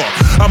fuss a lot.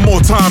 And more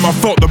time, I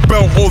felt the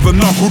belt or the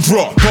knuckle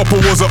drop. Papa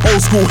was an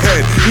old school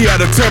head, he had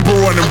a temper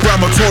on him.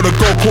 Grandma told her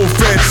go call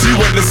fed, she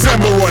went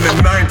December on him.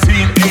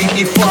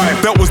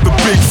 1985, that was the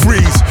big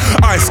freeze.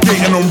 Ice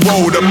skating on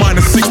road at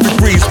 -6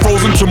 degrees,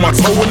 frozen to my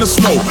toe in the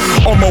snow.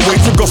 On my way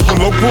to Gospel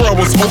Oak, where I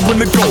was hoping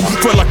to go.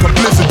 Felt like a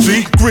blizzard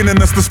G,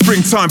 grinning as the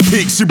springtime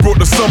peaks. She brought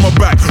the summer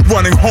back,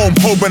 running home,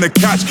 hoping to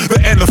catch the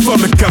end of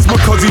Thundercats. My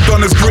cousin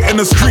done his grit in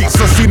the streets.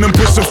 I seen him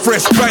push a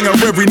fresh banger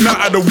every night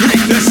of the week.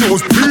 That shit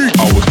was peak.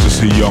 I was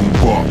just a young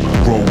buck,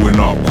 growing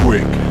up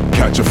quick.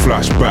 Catch a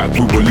flashback,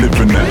 we were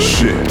living that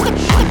shit.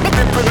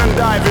 Dipping and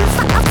diving,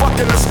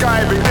 fucking the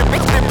sky,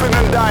 dipping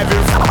and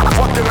diving,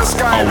 fucking the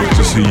sky. I was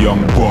just a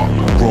young buck,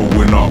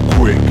 growing up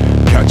quick.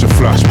 Catch a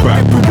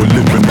flashback, we were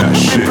living that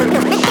shit.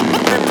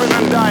 Dipping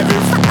and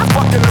diving,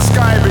 fucking the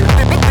sky,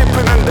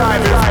 dipping and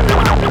diving.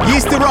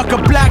 Used to rock a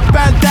black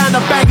bandana,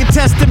 bagging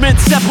testament,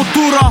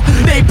 sepultura,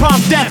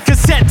 napalm death,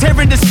 cassette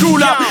tearing the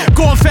school up.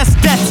 Gore fest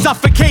death,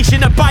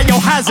 suffocation, a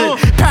biohazard.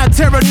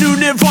 Pantera, new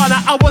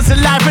Nirvana, I was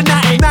alive in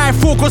that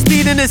 9-4 was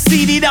needing a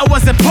CD that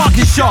was a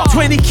parking shot.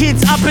 20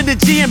 kids up in the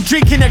GM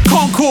drinking at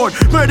Concord.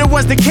 Murder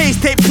was the case,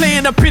 tape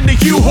playing up in the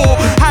U-Haul.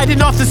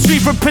 Hiding off the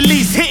street from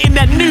police, hitting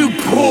that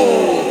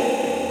Newport.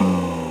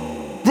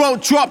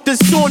 Road dropped and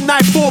saw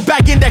 9-4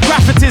 back in their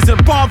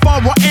graphitism. Bar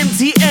or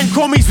MTN,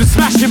 Commies were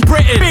smashing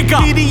Britain. Bigger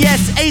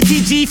DDS,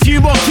 ATG, few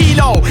more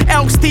kilo.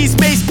 Elks, D's,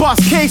 Mace, Boss,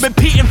 Case, and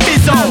Pete and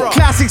Fizzo.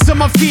 Classics on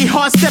my feet,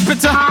 hard stepping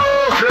to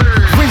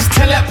Rings,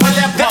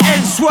 the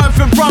end, swerve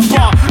and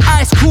rumbar.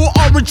 Ice cool,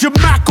 orange and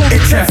Macco.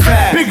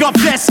 Big up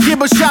that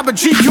skimmer, shabba,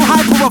 GQ,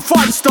 hyper, a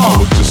fun star. I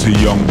was just a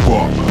young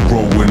buck,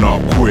 growing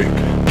up quick.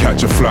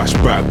 Catch a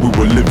flashback, we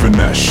were living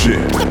that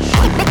shit.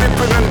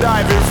 Dipping and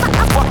diving,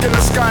 fucking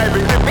the sky,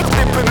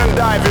 dipping and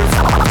diving,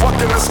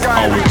 fucking the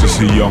sky. I was just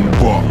a young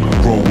buck,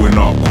 growing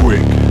up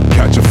quick.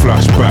 Catch a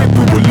flashback,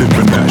 we were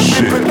living that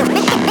shit.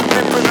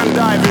 Dipping and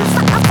diving,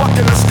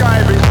 fucking the sky,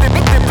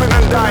 dipping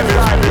and diving.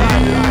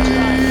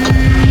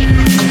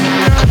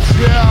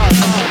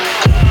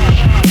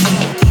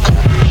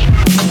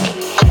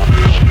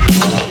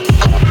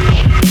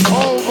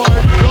 Oh my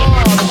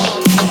gosh!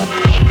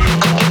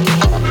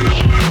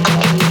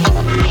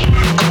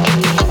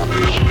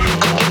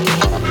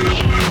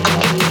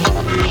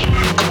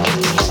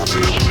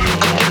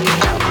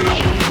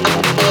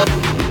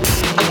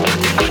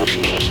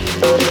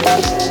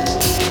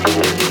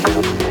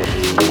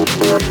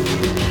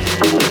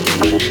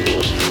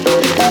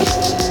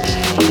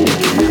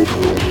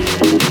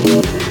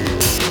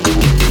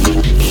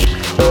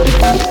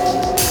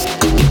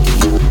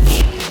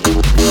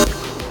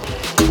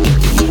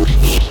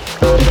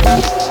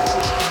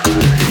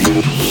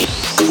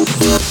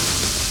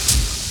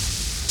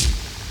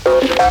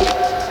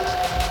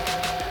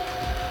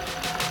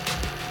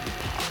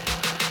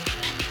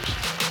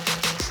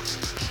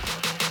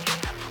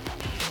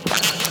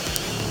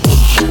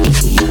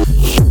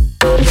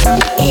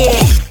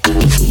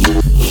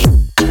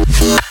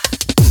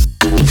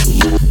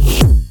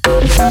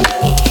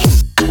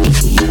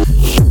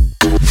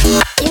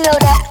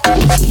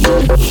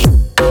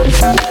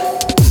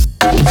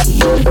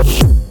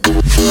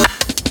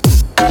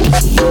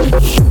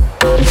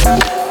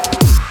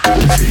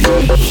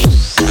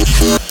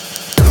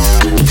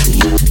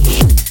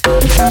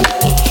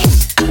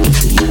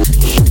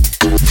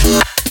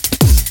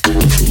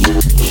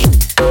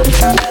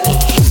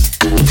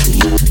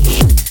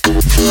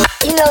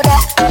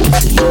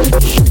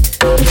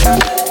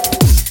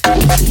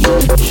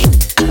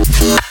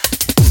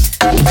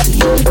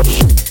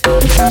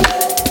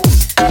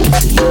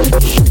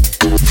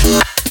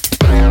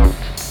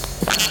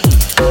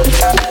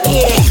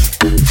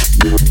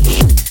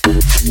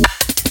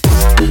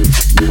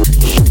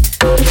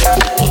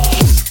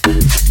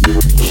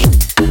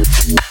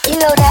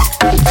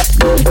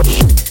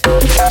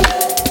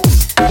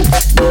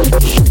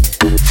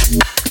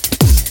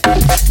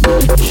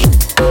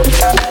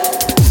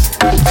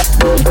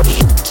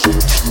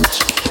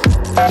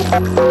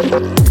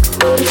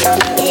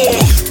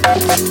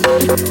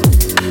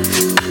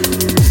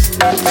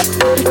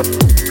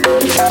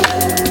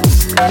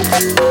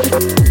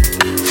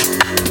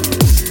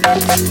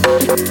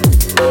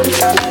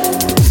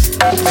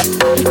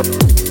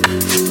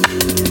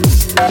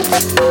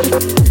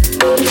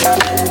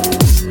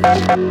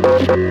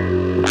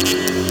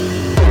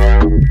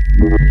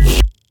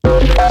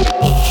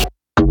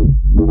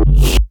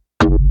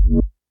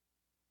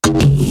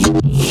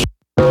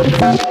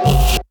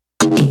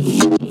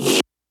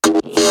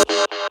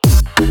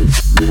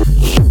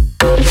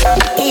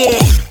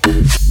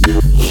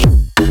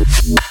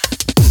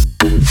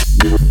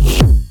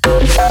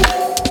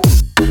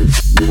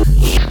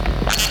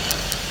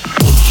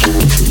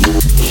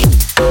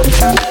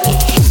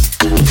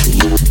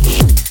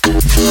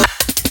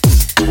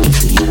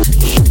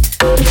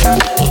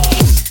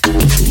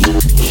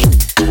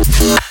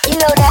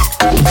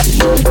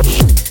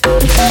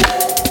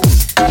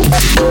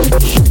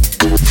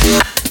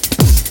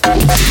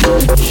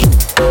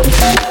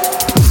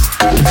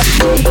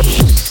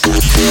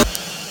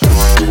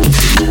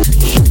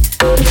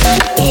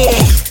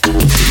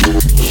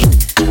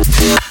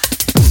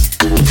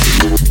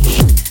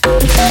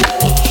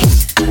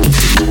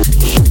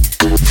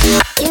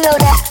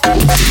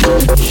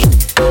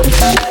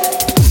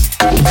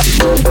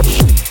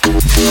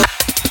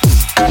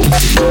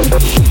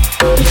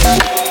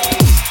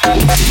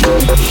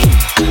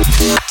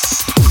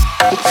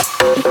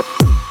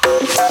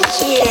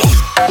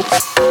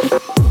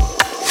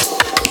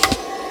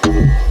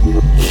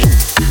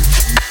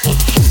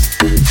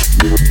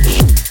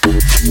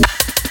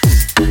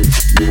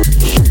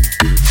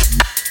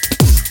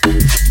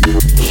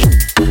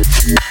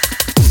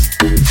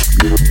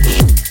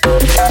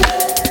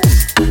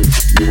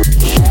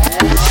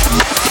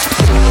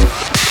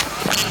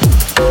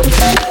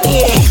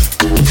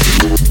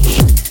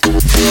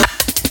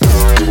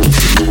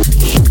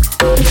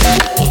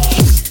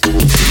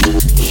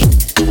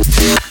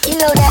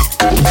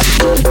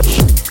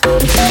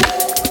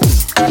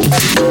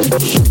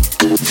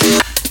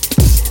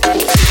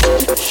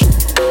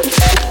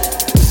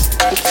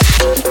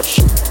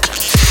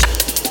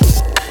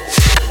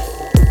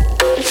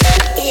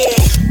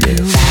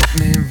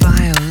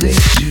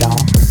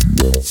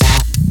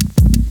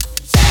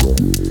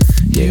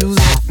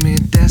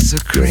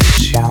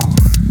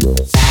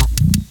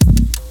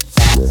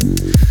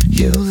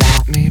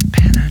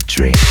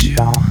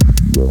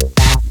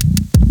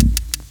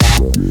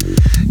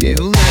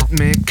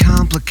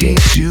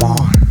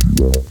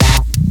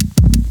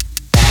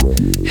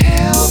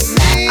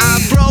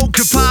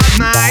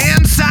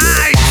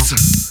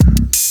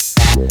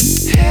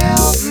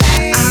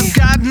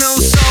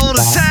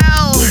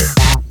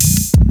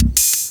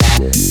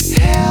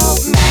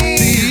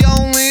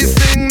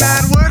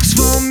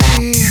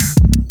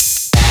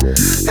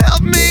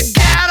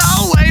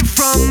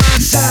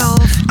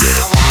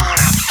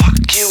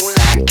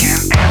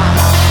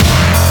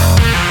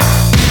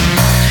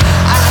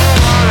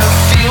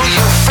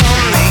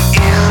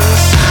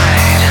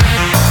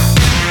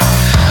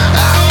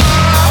 I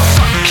wanna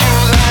fuck you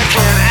like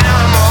an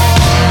animal.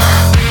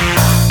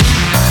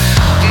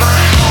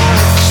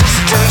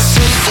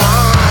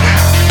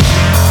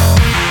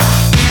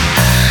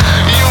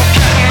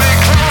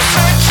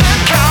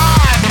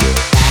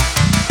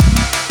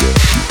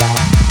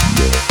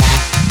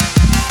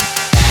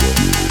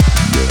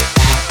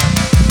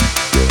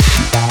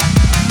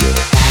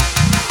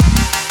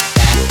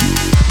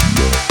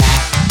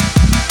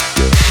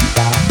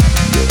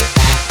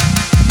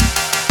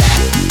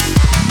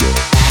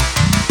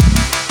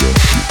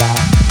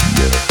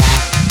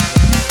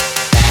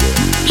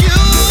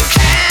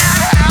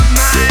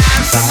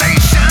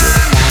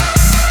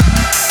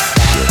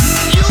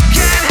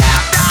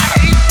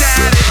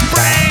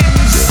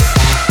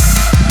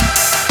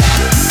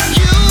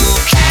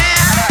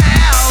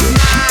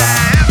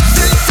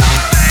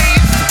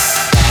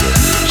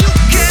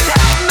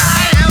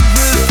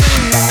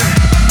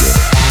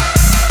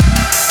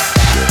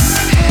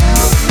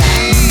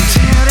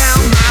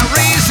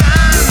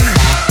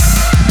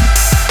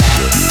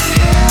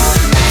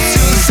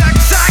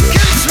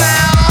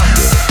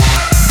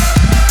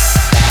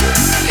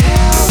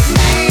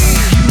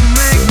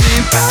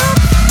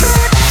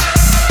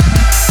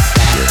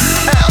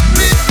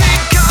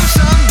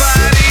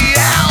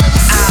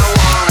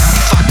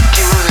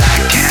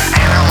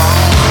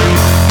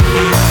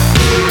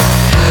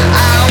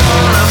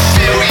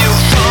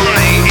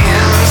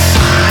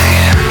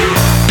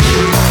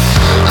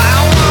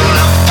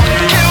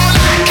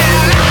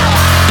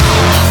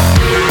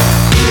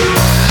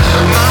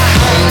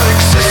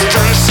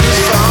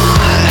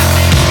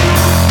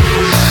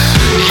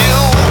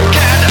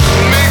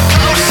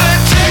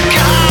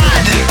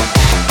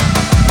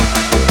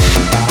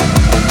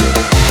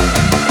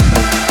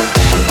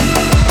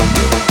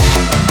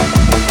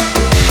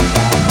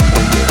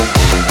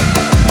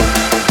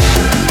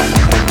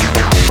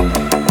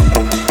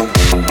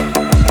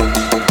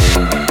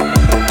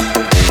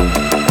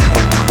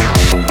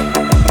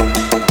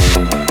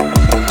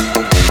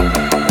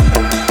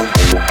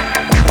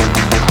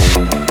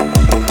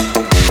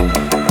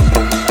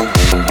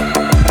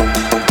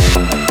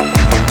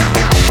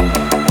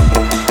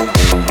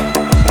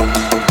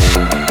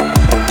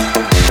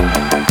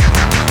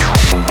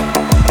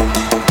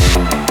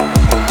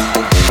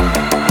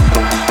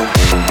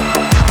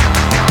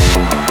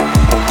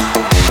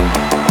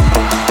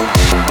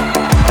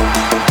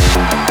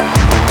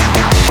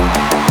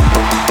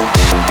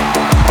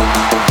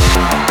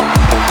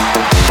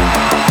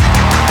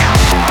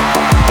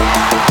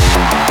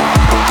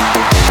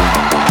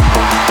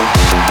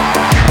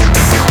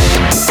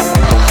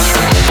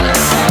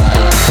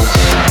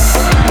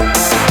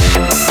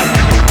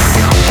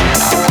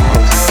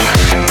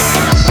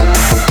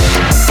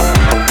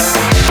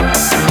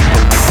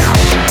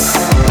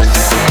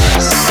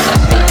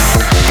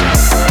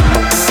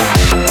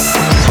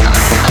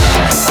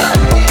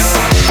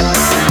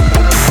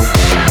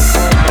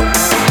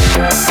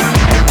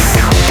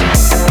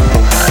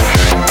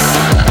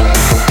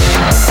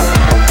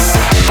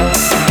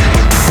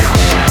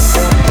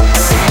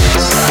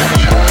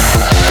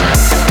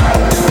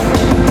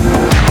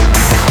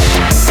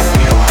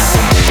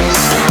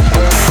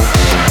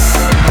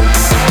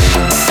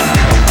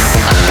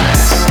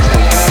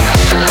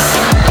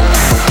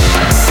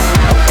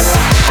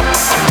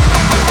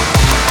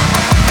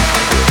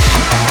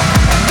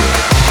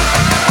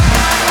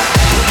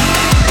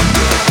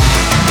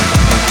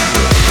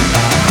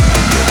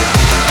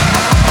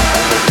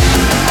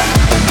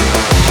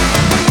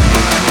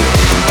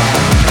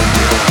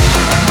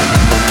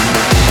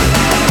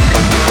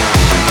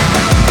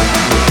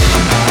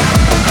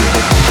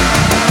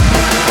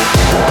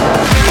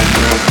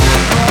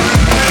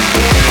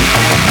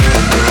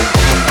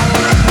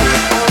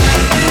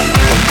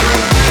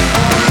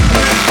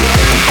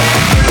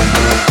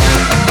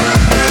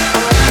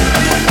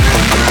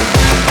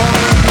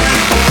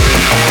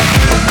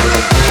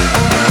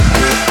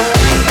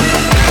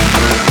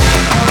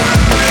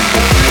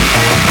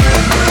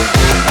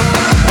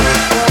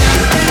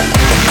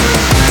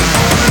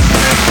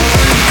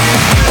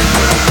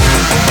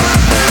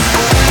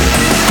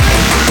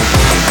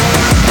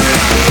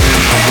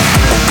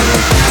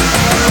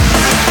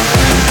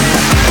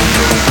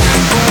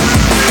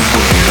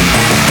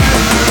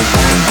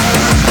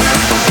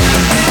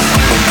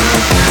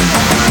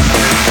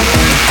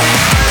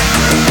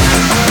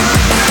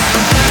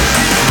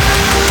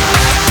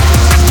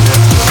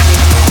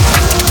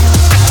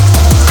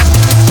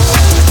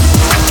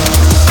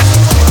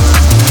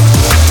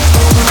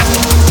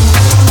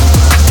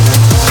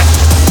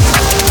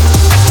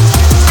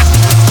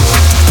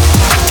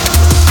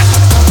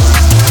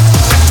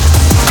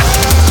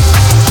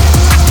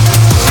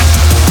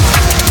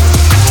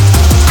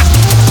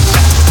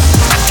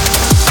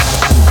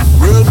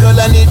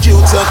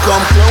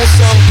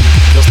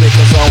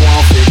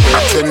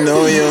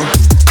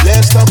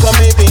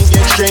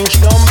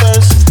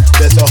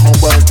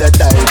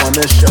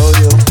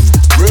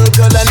 Rude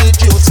girl, I need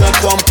you to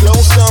come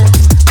closer.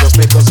 Just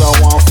because I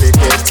want to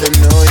get to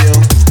know you.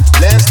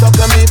 Let's talk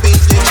and maybe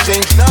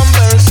exchange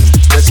numbers.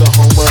 There's a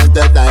whole world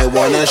that I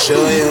wanna show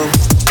you.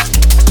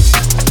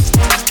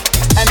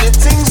 And if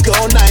things go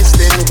nice,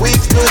 then we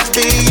could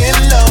be in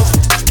love.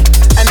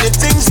 And if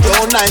things go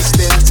nice,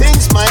 then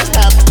things might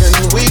happen.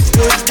 We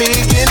could be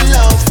in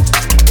love.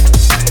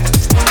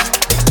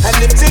 And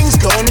if things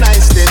go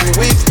nice, then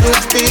we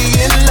could be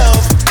in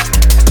love.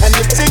 And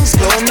if things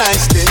go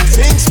nice, then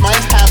things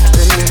might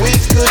happen. We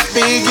could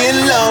be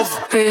in love.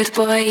 Rude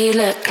boy, you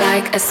look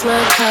like a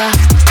smoker.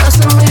 Got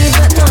some weed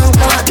but don't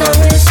got no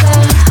mister.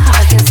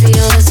 I can see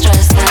all the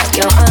stress that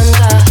you're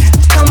under.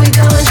 Can we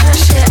go and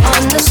trash it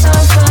on the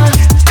sofa?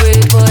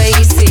 Rude boy,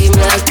 you seem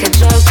like a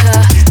joker.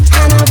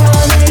 Can I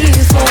bother you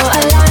for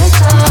a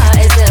lighter?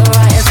 Is it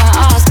alright if I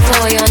ask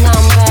for your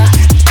number?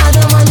 I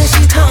don't mind if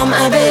you come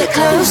a bit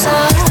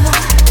closer.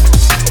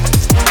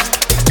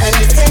 And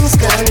if things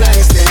go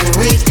nice, then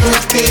we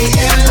could be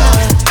in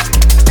love.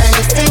 And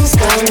if things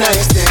go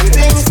nice, then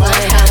things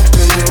might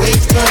happen. We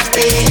could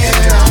be in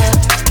love.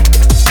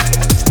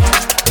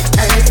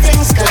 And if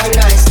things go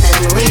nice, then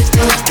we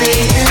could be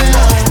in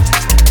love.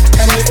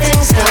 And if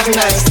things go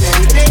nice, then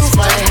things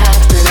might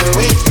happen.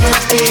 We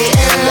could be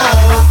in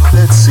love.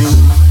 Let's see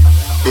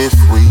if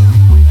we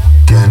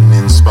can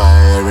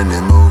inspire an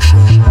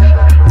emotion.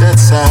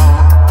 That's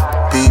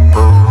how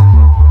people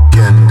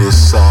can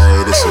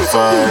decide to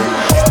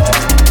survive.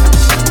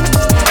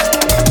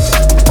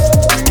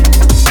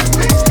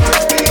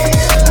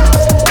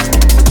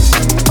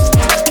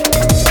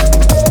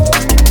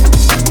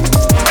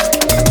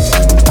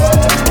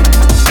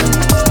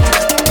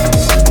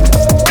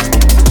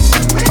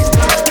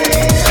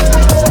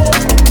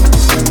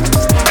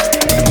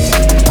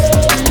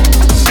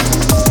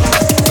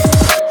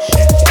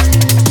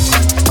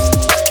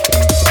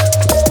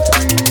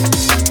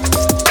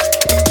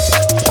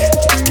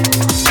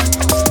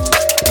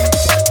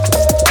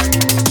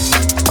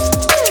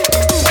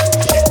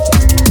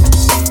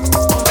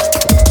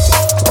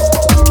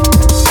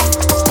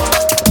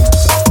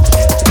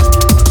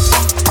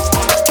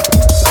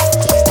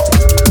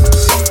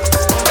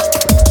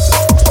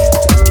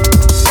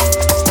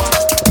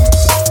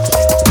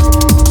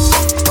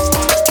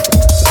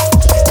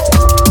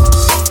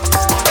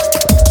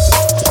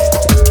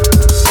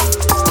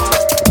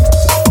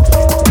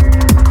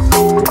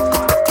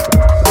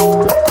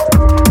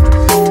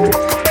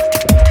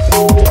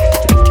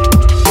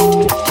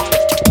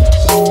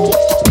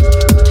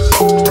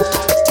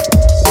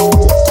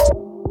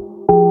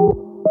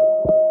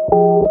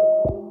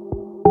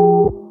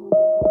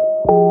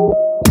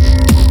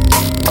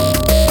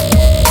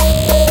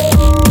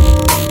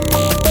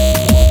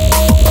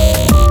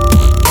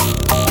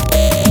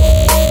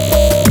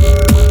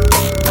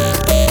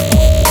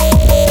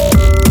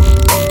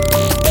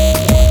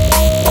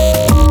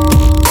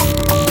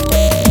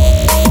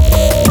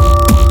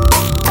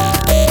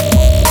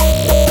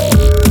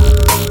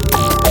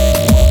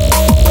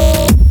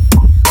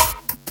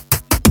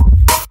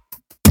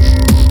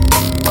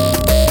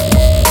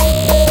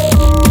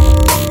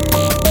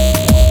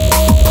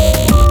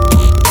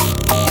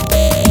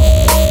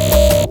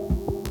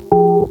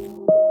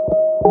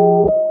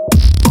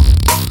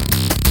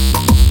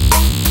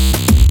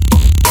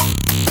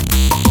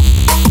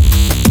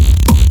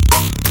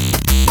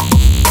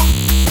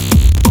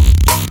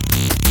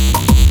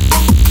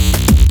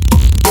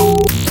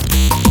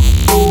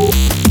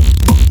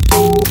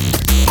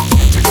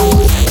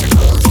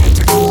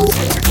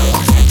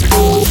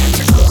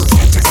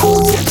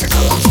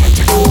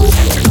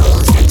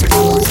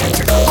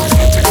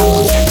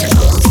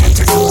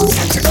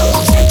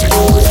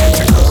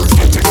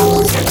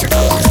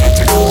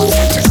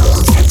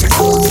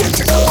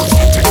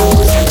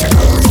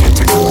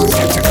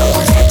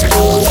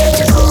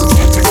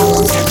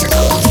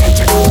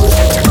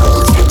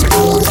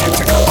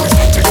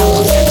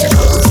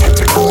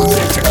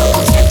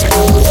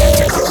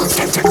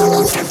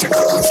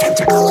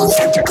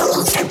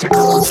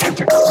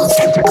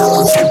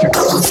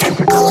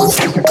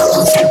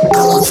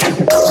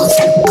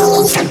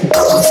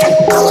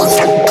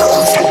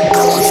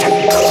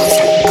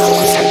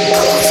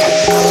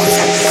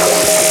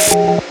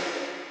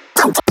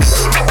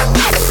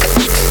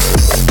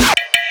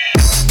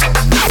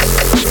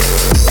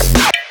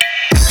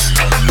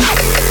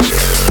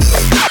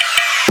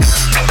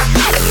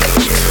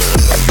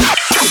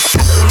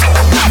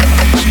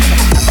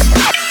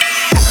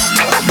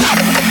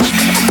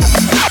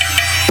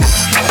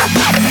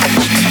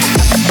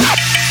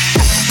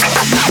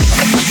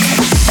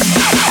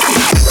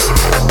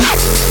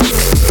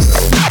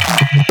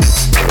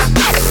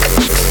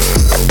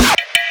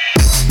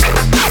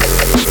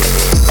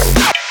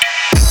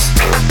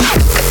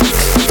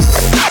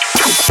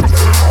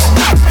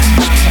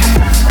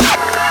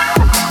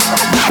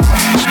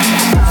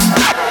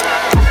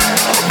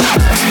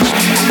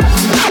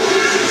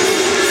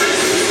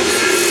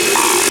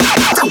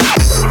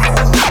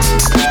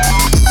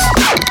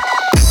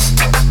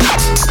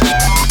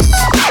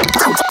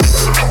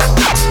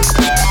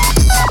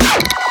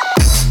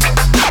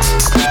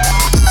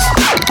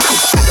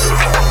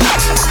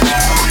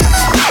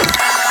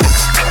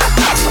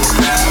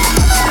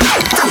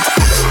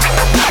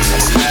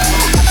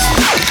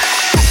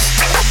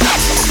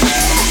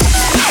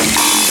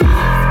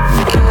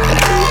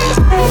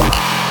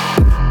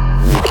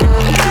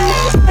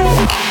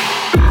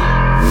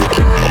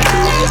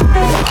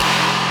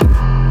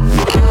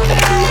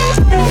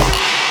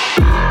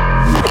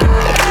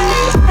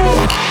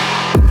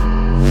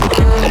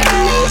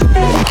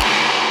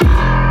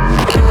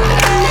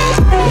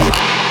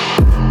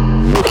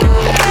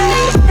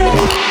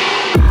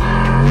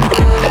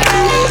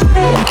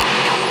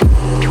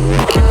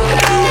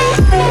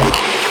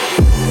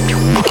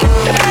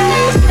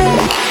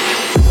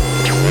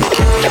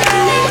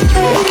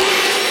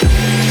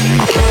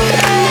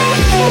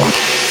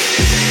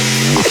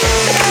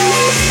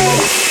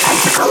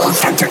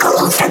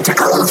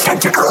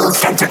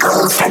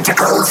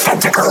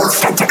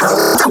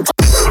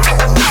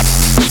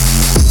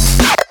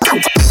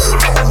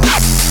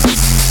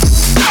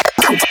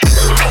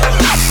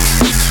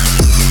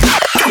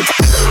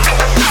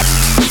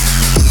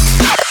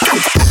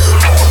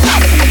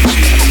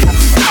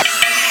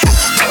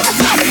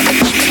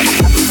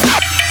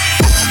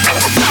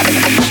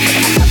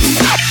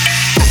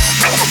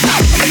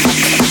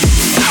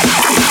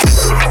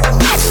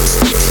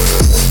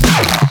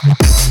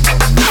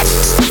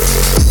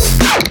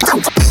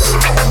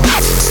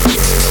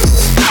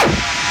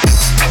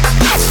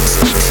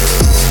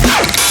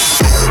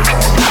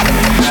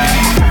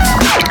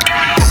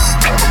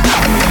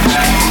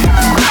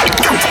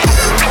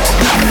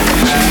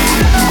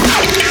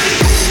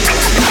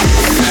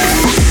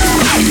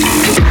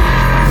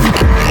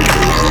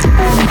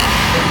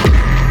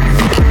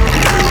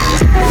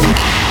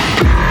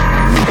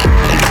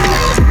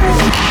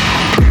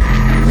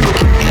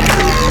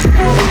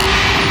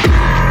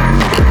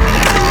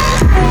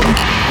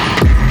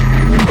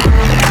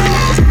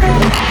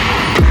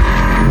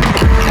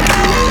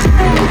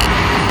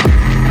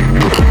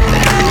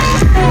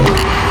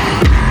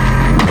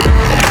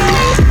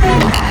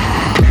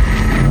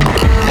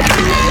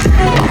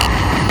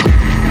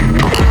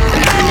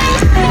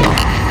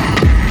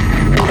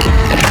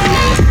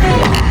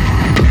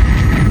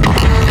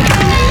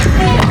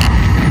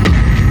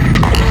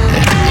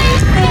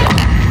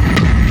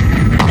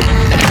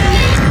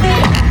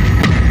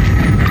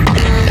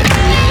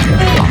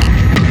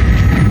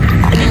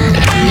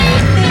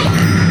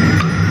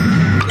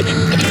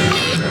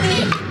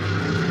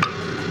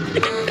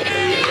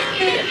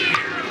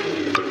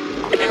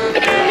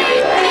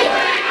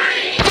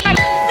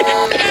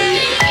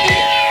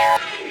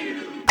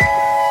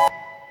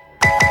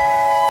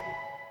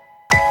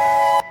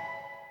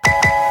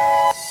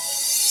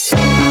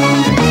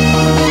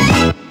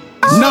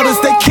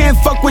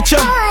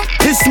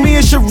 It's me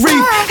and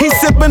Sharif. He's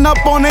sipping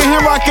up on the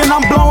hand rock and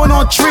I'm blowing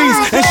on trees.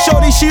 And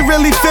shorty, she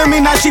really feel me,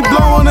 now she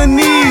blowing her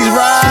knees.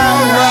 Right.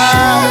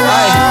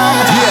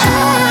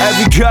 Yeah.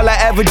 Every girl I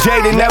ever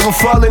dated never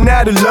falling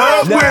out of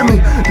love with me.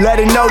 Let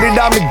her know that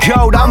I'm the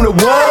GOAT, I'm the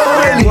one,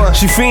 really.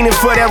 She fiending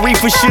for that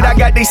reefer shit, I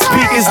got they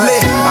speakers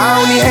lit. I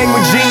only hang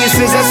with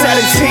geniuses, that's how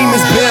the team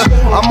is built.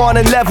 I'm on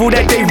a level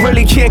that they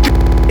really can't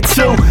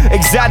to.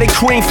 Exotic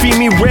queen, feed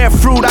me rare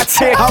fruit, I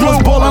tear through. I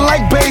was ballin'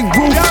 like Babe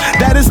Ruth,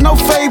 that is no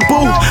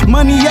fable.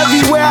 Money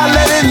everywhere, I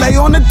let it lay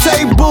on the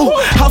table.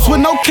 House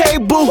with no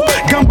cable,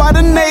 gun by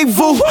the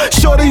navel.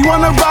 Shorty, you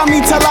wanna rob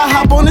me till I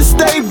hop on the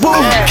stable.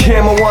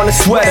 Camel on a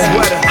sweater,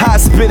 hot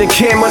spit a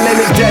camel in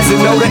the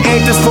desert. Know the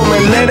anchors from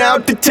Atlanta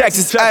out to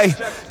Texas, ayy.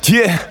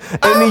 Yeah,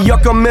 in New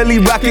York I'm Millie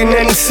rockin'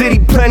 any city,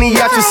 plenty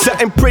out to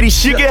something pretty.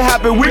 Shit can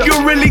happen, we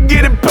can really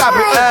get it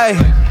poppin',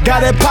 ayy.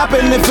 Got it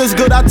poppin', if it's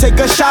good, I'll take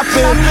her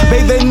shopping.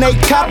 Baby,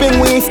 Nate copping,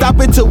 we ain't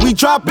stopping till we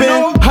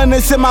droppin'.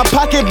 Hundreds in my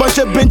pocket, bunch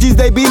of Benjis,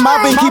 they be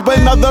mobbing. Keep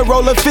another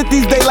roll of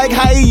 50s, they like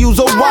how he use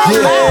a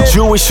wallet. Yeah.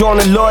 Jewish on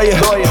the lawyer,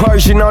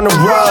 Persian on the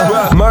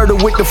rug. Murder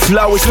with the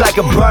flow, it's like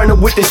a burner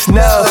with the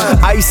snub.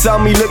 Ice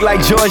on me look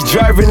like George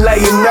Gervin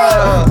laying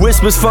up.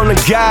 Whispers from the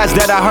guys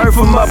that I heard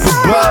from up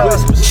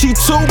above. She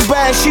too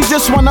bad, she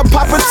just wanna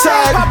pop a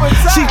tag.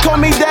 She call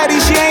me daddy,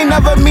 she ain't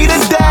never meet a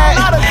dad.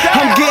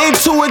 I'm getting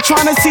to it,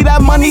 tryna see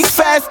that money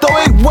fast. Throw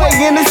it way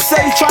in the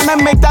safe, tryna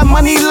make that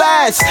money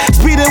last.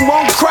 Speeding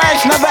won't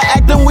crash, never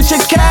acting with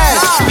your cash.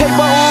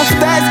 Paper on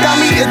stats, got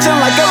me itching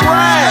like a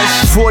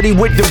rash. 40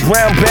 with the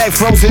brown bag,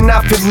 frozen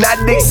off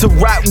hypnotics. A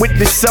rock with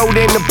the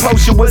soda and the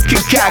potion was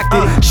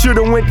concocted.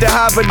 Should've went to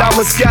Harvard, I'm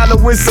a scholar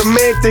with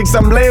semantics.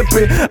 I'm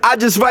lamping, I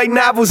just write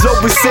novels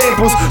over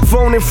samples.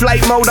 Phone in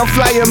flight mode, I'm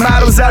flying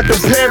models out to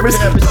Paris.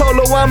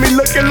 Polo on me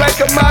looking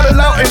like a model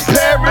out in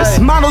Paris.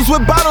 Models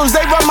with bottles,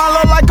 they run my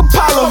low like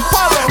Apollo.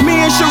 Me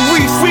and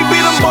Sharif, we be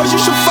them boys you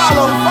should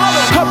follow.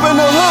 Up in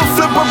the hood,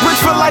 flip a brick,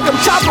 feel like I'm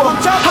Chapo.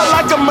 I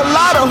like a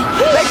mulatto,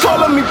 they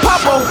calling me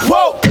Papo.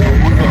 Whoa.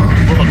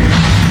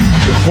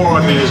 The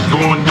party is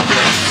going down,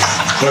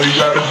 so you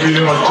gotta be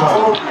on top.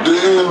 Oh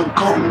damn,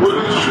 come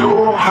with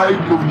your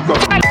hype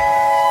about.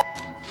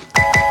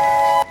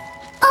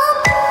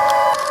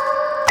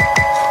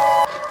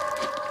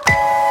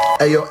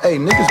 Hey yo, hey,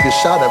 niggas get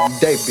shot every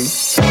day, B.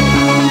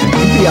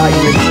 You be out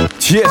here.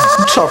 Yeah,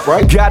 you tough,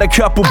 right? Got a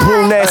couple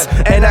brunettes,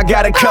 and I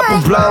got a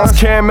couple blondes.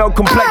 Caramel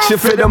complexion,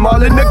 fit them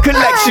all in the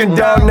collection,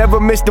 dog. Never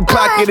miss the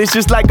pocket, it's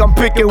just like I'm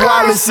picking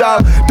Wallace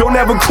off. Don't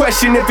ever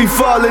question if he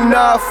falling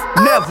off,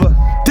 never.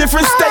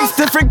 Different states,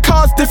 different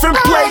cars, different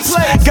plates.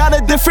 Got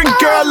a different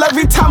girl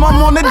every time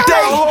I'm on a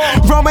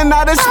date. Roaming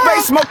out of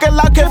space, smoking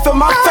loud can feel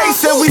my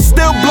face. And we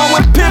still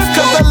blowing piff,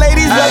 cause the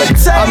ladies let it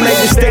take. I made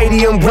the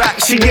stadium rock,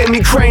 she gave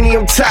me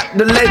cranium top.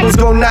 The labels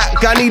gon'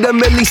 knock, I need a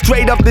milli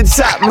straight up the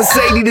top.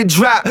 Mercedes to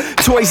drop,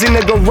 toys in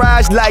the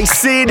garage like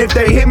Sid. If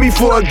they hit me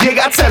for a gig,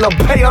 I tell them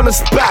pay on the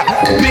spot,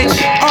 bitch.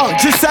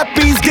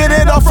 Giuseppe's get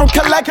it off from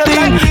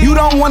collecting. You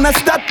don't wanna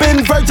step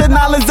in, Virgin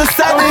Islands the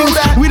settings.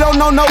 We don't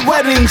know no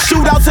weddings,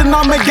 shootouts and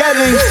Armageddon.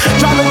 forgetting.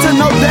 Driving to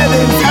no dead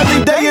ends,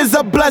 every day is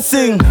a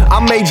blessing. I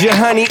made your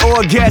honey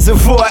orgasm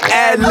for an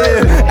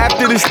ad-lib.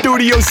 After the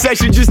studio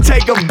session, just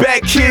take a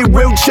back kid.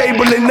 Will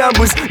Chamberlain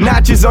numbers,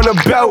 notches on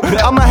the belt.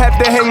 I'ma have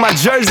to hang my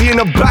jersey in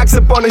a box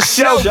up on the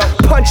shelf.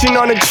 Punching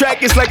on the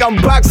track, it's like I'm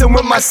boxing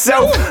with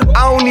myself.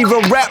 I don't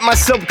even rap my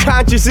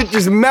subconscious, it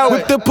just melt.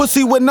 With the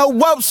pussy with no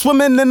whelp,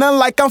 swimming in her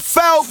like I'm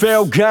felt.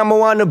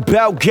 Ferragamo on the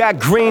belt, got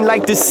green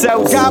like the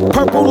Celtics. Got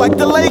purple like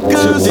the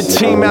Lakers. Took the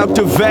team out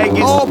to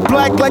Vegas. All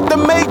black like the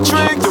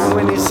Matrix. The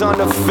winners on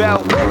the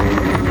felt.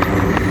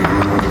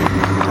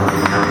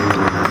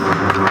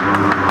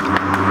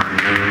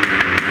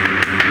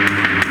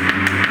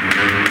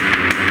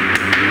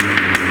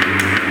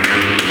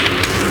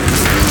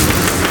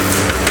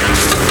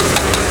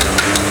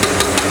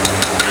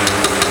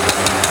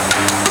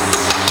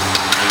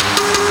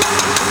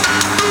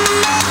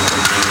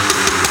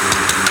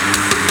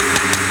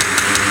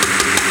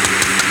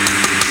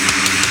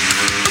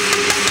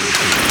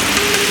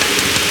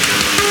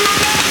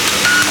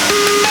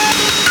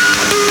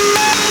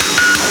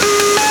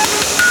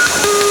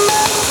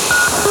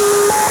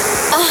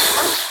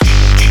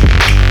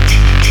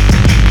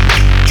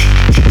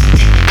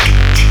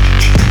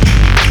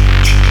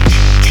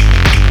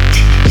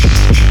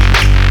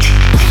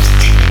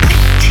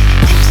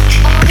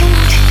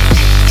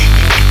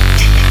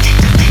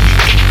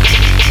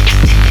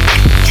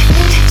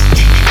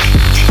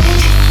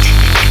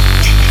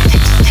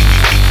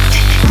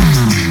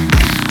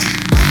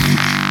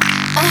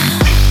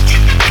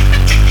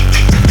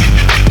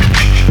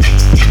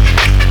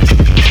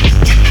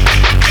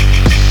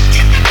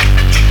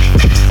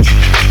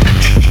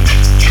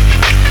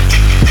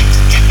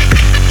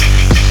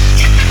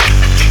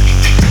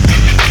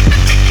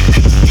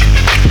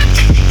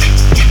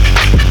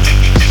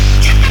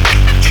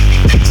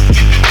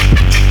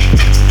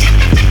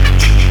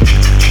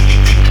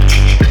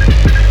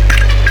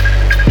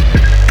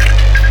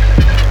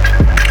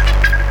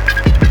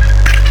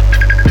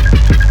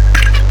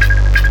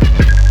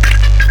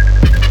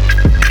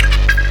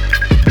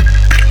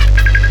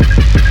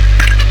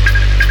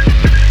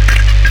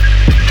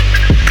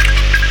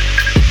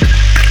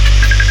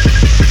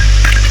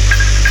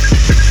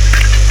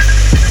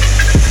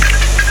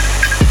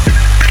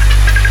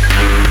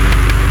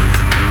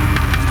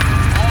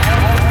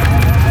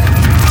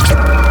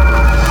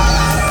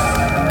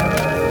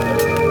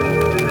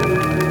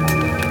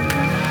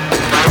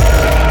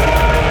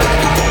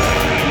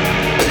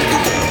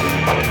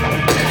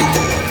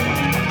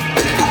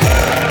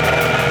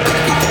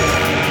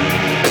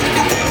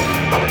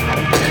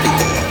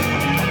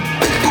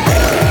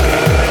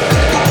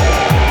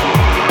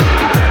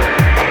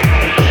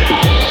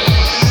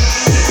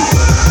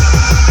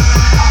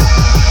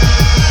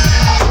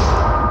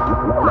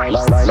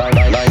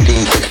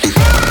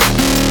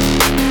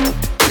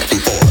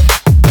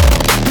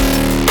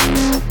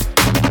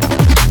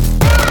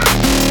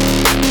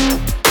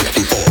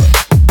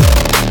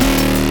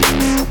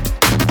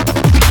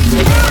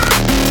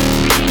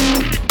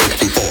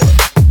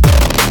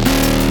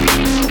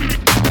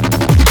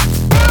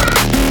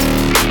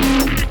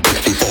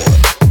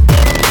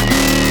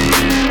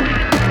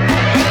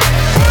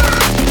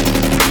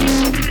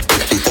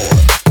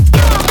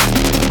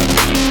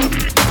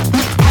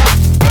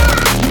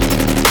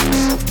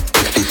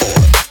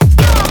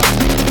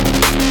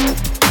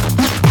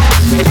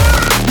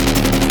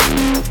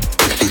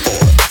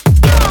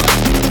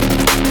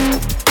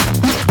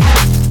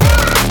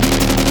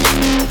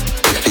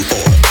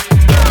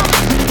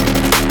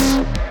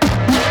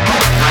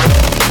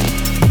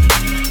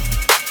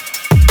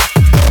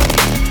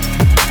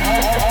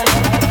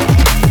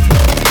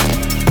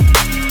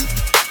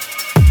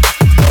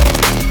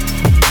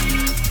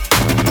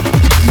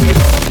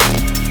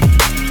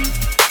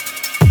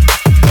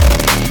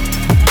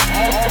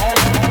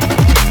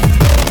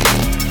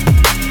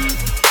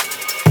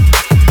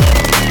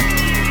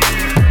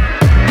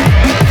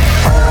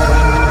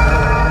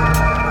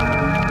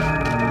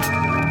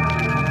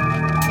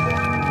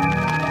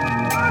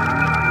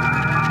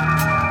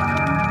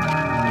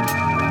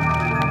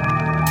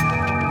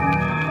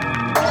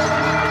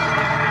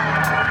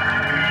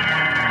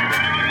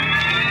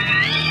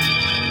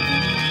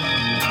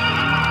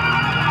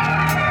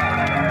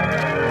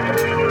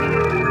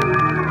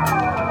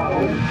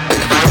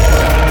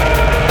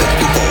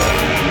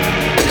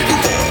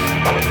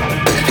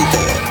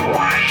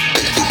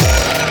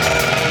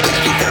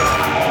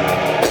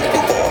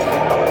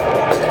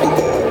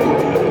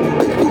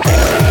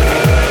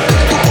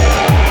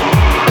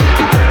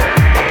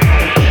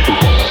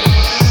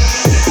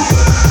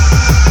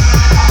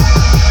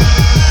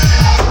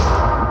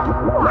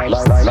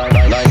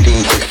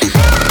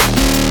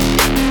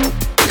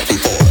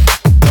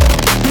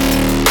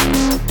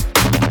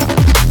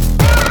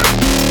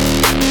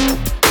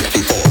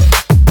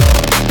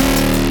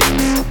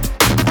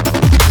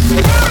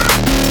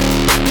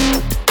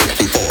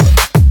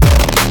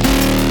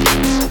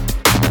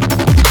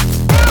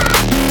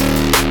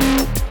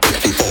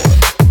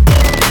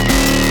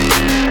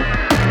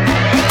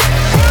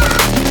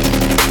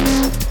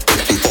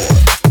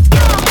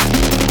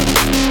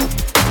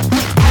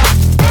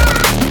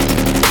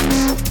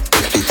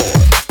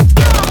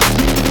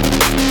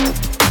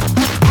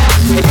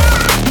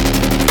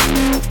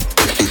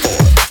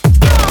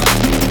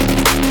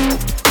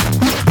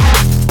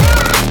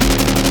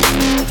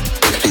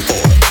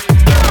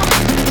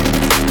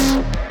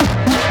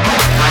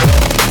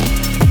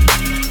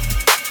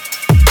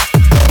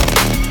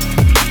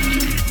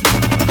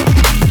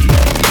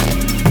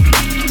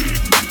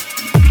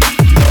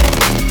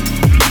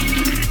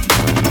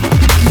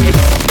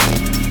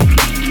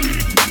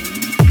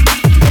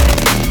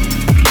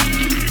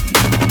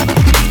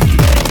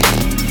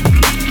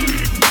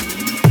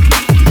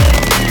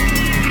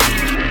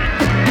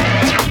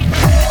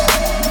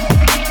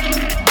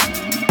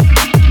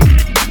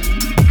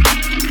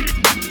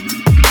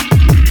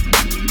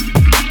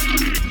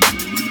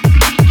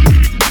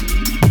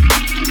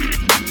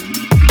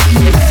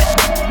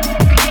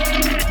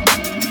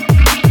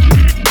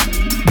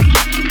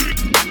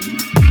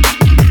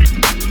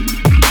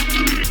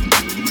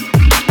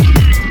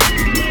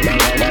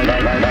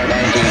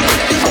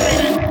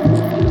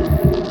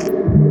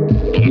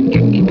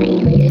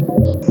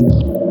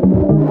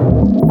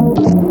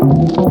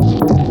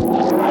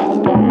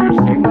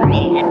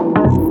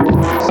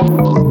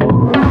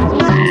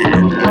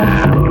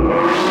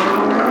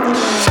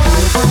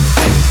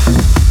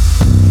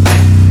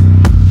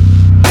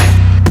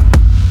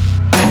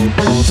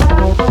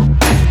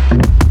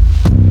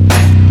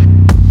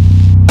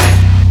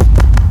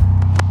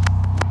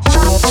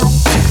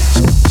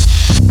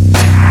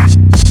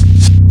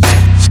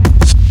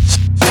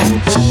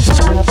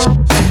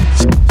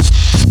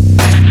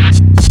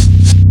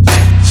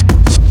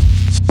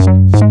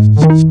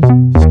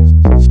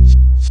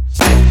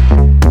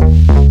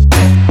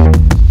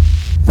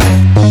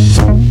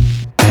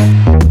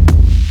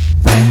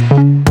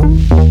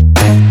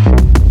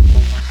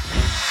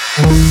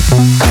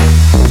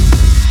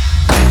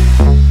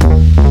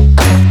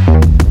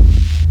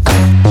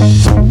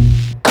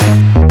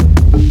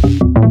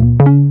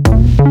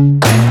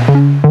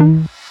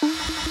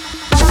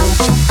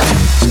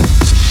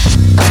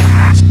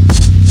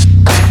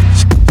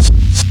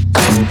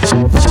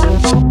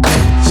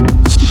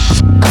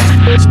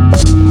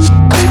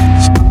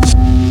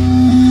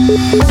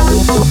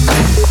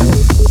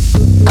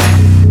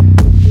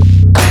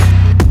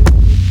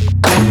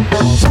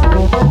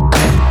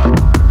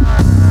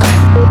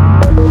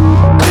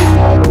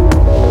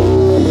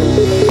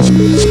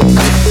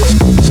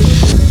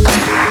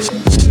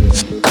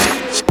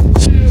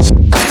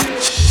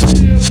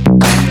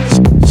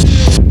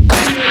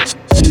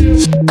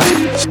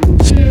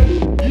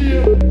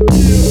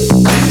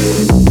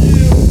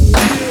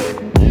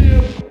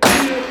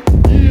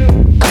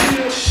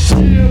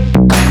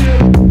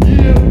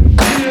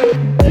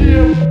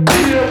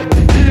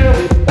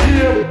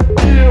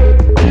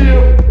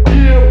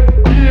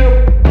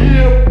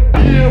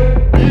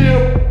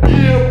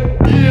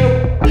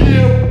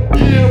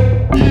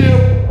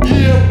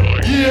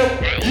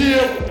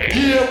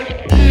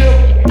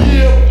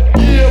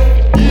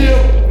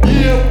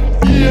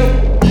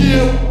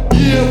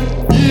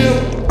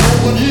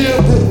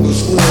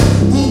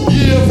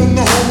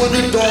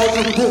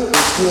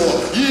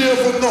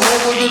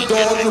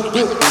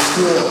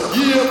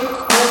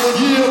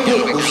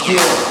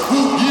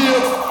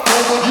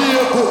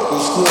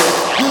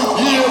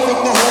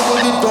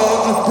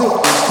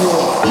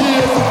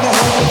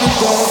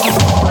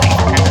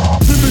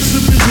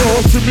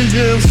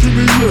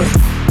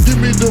 Give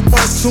me the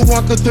mic so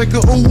I can take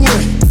it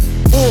away.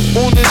 Off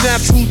on the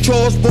natural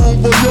Charles Bon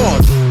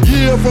Voyage.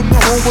 Yeah, from the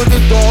home of the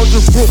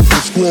Dodgers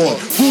Brooklyn squad.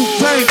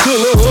 Wu-Tang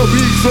Killer,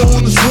 beats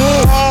on the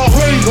sword.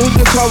 Rain on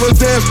your power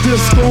dance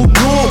disco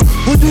door.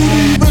 When you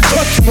didn't even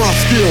touch my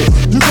skill,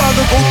 you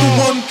gotta go to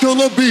one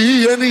killer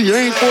B, and he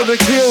ain't for the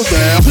kill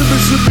now. Shimmy,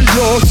 shimmy,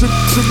 y'all,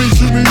 shimmy,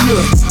 shimmy,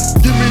 yeah.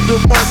 Give me the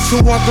mic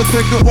so I can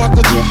take it, I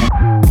can do it.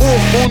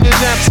 Off on the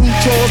natural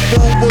Charles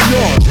Bon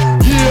Voyage.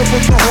 Yeah,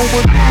 from the home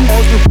of the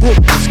Dodgers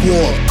Brooklyn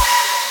squad.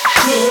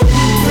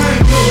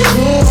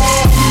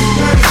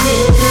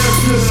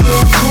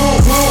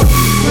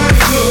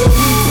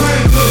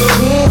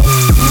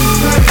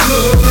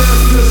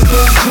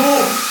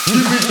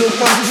 Give me the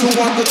mic so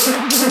I can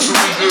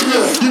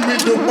give me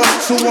the mic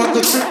so I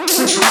can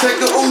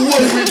take it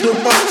away. Give me the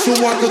mic so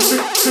I can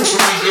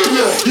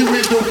give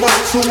me the mic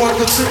so I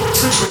can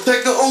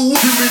take it away.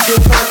 Give me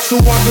the mic so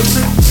I can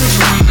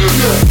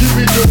give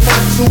me the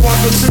mic so I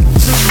can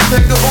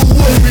take it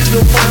away. Give me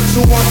the mic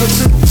so I can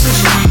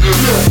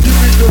give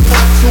me the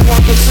mic so I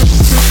can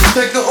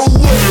take it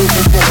away.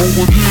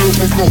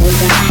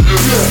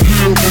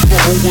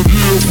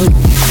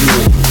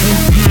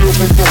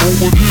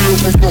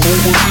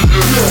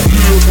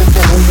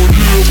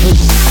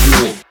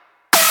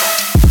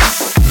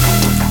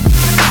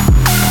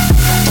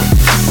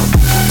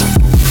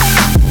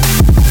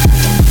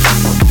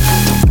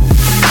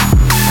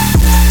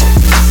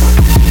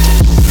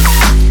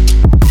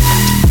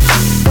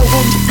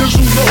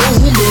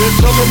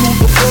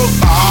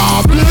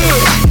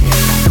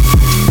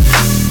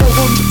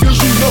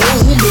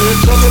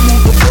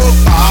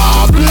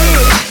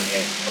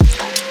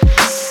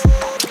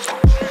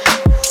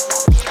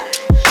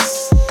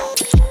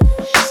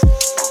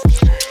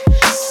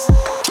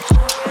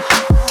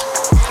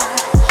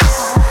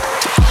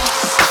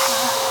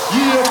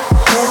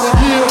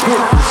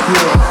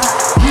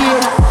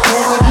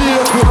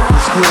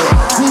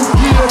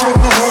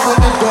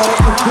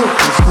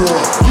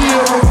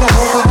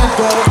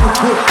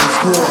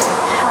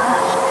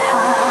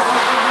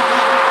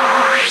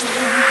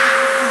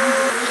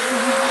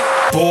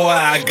 Boy,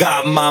 I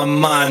got my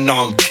mind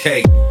on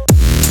cake.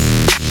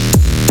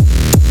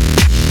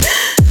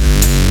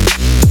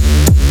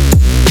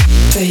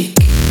 Fake.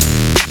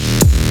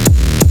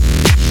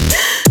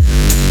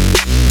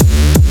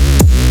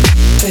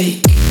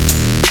 Fake.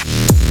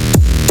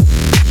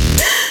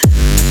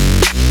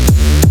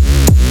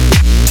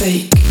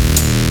 Fake.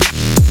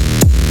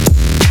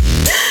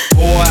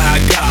 Boy, I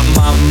got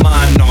my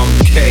mind on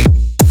cake.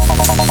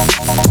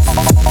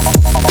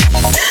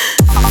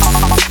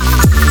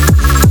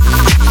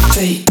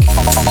 Fake.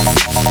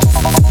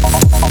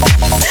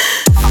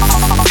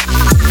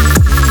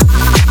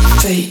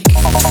 Fake.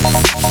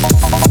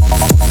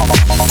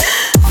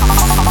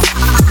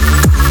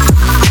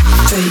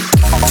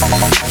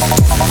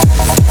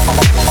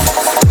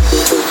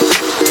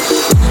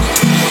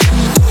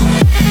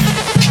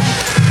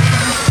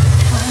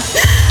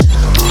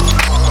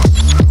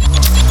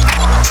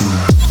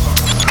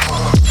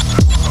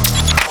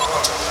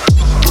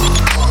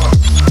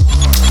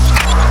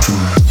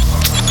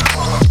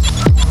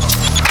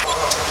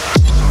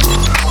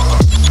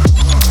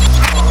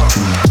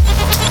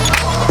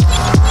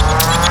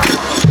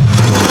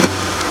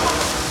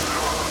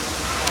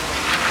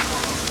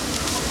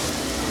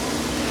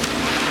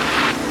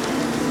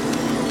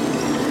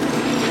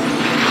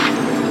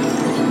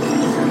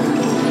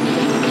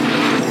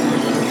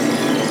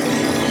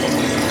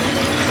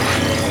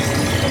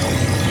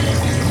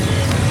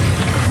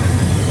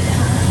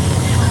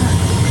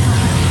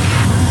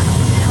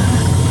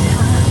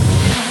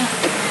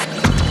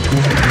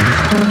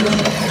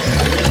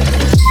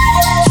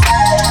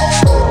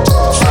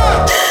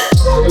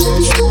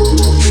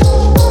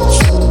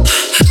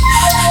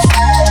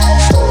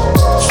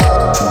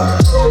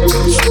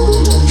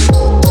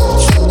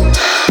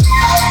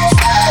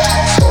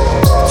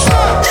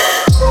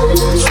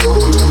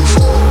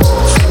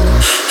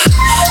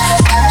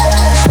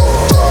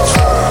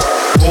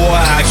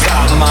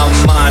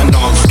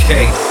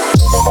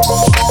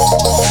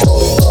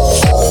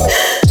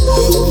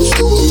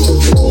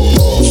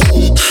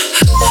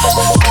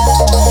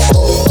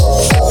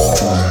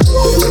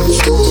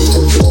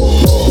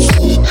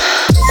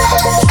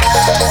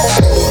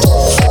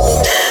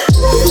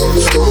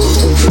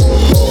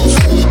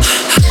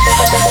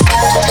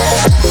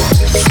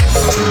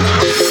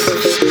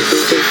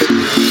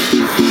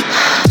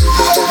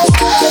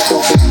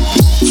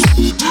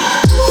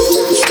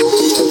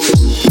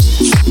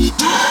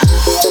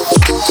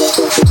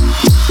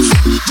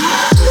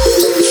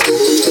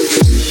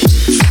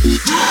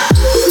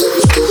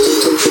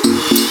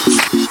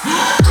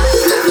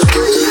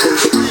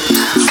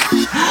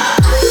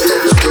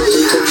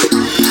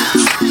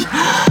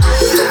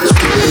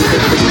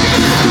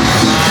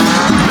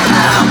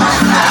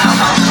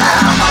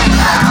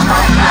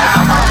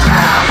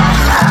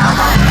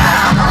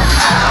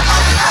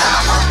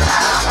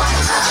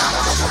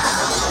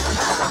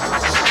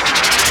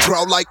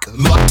 like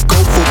go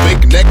for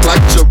big neck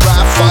like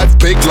giraffe. 5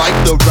 big like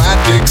the rat,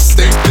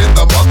 extinct in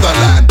the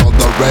motherland. On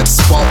the red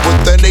spot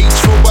with an H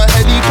for a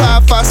heady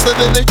path. Faster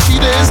than a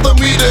cheetah is the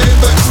meter in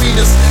the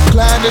greenest.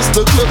 Clan is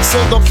the clip,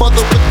 so the father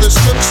with the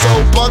strip. So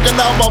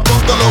bugging out my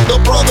bungalow, the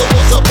brother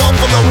was a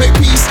buffalo. Hey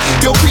peace,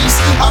 yo peace,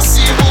 I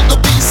see him on the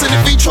beast. And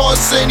if he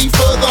tries any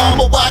further,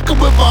 I'ma whack him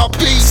with my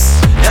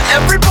piece. Now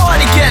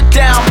everybody get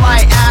down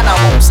like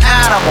animals,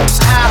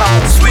 animals,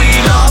 animals. We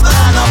love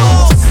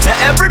animals.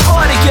 Now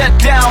everybody get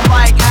down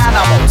like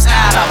animals,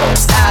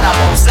 animals,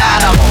 animals,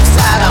 animals,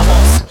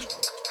 animals.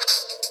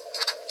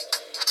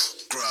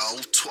 Growl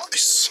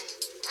twice.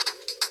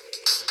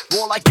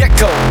 More like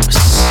echoes,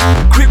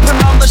 creeping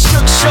on the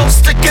shook show,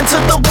 sticking to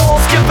the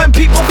walls, giving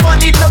people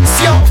funny looks,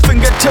 yo.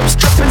 Fingertips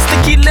dripping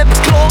sticky lip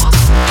gloss.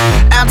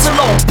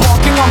 Antelope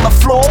barking on the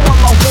floor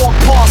while I walk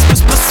past,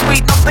 whisper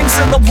sweet nothings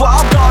in the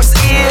wild dog's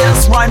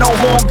ears. Rhino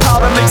horn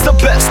powder makes the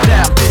best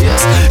damn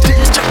beers.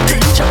 Danger,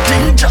 danger,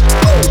 danger,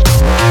 ooh.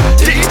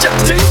 Danger,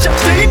 danger,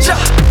 danger.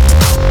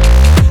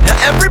 Now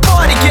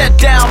everybody get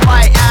down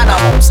like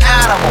animals,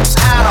 animals,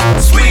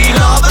 animals. We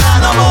love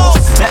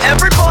animals. Now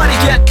everybody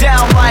get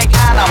down like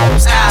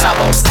animals,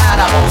 animals,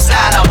 animals,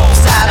 animals,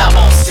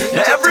 animals.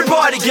 Now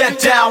everybody get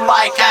down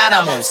like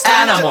animals,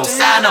 animals,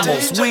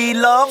 animals. We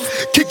love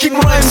kicking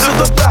rhymes in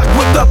the back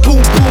with that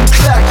boom boom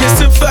clack.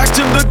 Yes, in fact,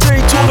 in the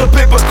day, toilet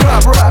paper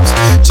crap raps.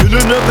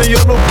 Chillin' at the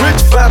yellow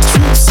bridge, fat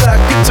truth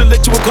sack.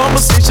 Intellectual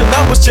conversation,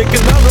 I was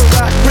checking out a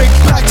rack. Break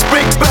backs,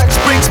 break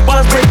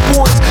spines, break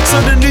points.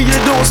 Suddenly you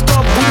don't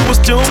stop, we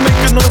was still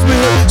making noise. We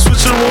heard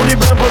switcheroni,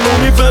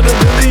 bambaloni,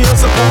 federally, and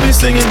Saponi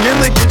singing in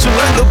the kitchen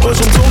like the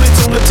bush from Tony,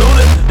 Tony,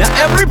 Tony. now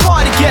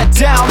everybody get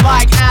down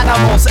like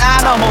animals,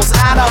 animals,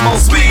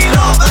 animals. We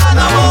love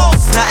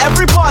animals. Now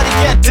everybody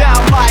get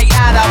down like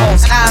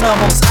animals,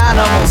 animals,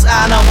 animals,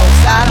 animals,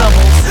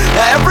 animals.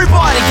 Now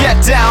everybody get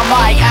down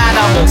like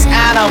animals,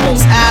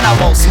 animals,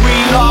 animals. We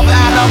love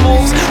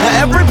animals.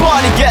 Now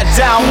everybody get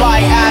down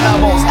like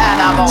animals,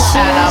 animals,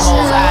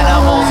 animals,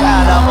 animals,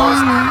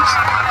 animals.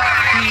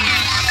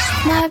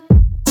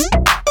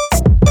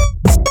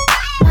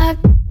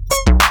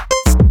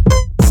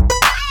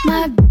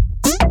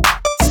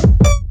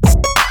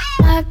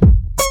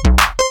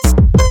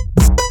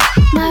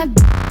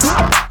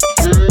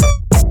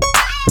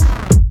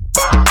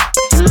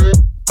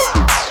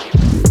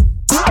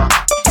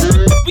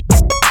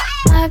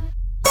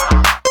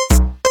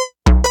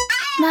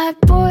 My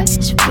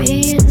boy's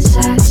being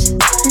sus,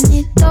 and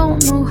he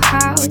don't know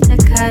how to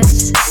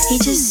cuss. He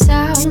just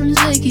sounds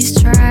like he's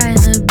trying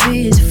to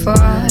be his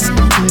father.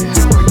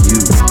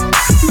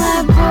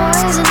 My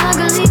boy's an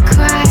ugly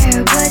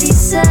crier, but he's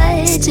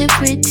such a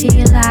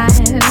pretty liar.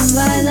 And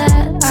by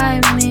that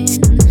I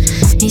mean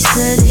he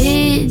said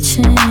he'd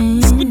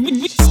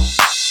change.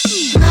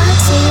 My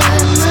boy,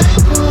 my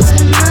boy,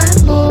 my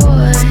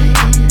boy,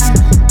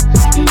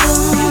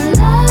 don't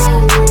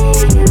love me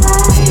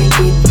like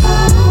he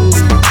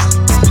promised.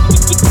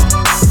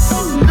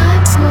 My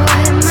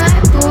boy, my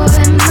boy,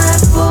 my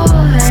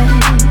boy,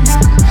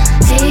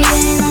 he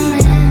ain't a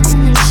man,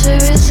 and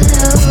sure as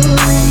hell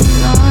ain't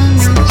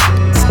honest.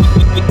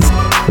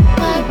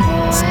 My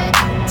boy,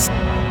 my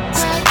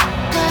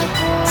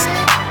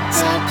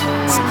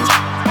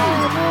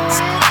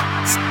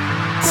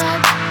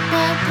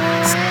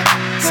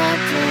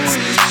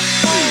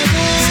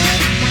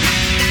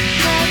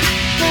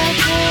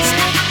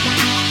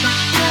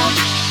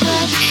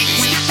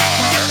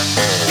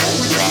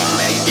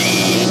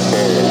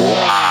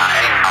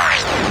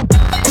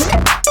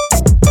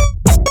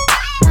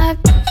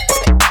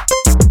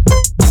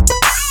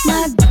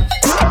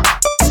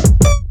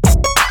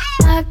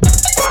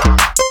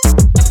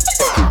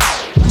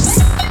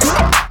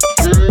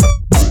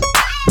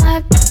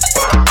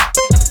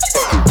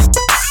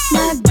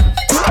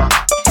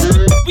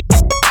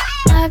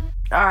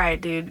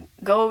Alright, dude,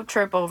 go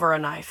trip over a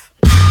knife.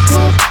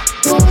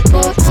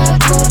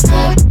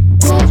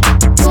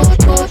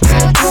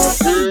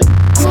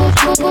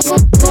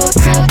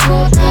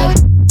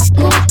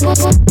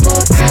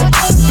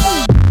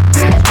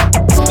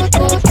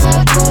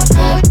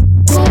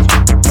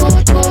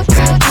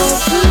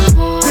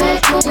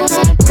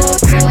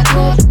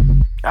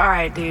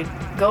 Alright, dude,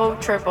 go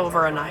trip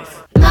over a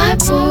knife. My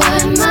boy,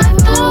 my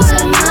boy,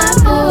 my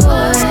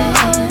boy,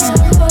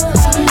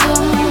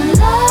 don't love me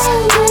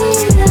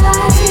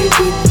like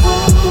he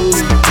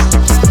promised.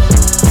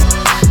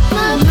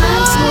 My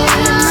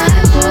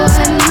boy,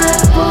 my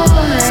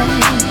boy,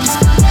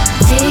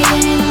 he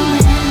ain't a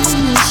man,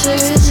 and sure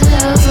as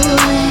hell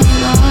ain't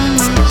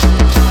honest.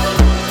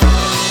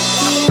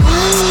 He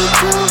want me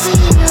to be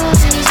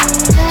yours,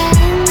 and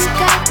then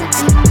got to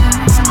be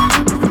mine.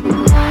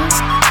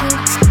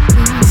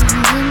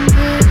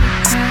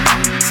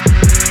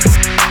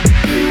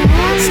 You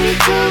want me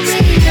to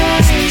be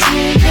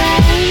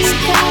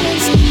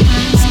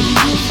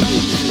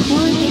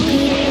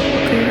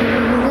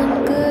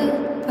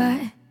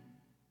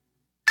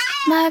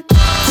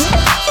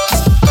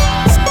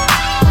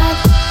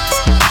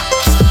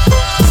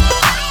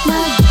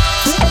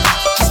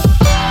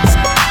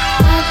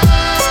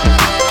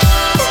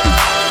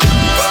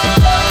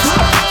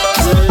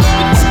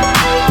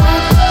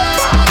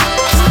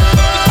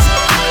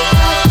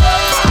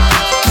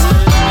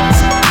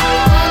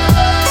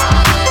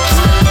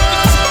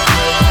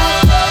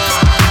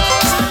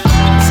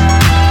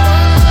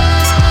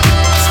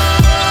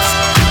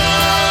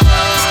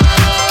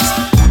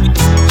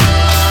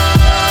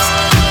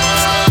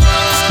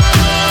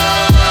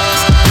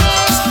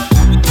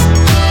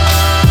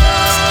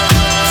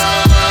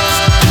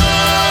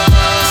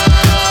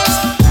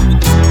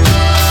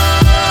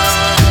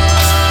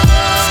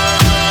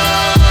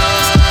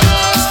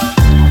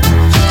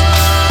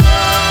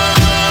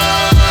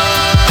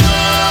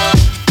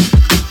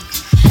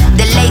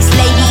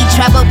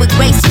it with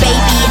grace,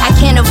 baby. I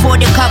can't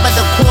afford to cover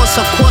the course,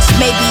 of course,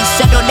 maybe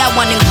settle that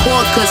one in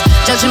court. Cause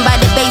judging by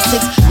the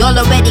basics, y'all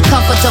already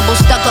comfortable,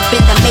 stuck up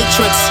in the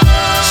matrix.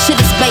 Shit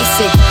is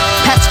basic,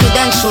 past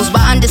credentials,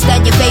 but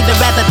understand your favorite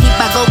rapper, peep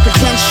my gold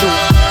potential.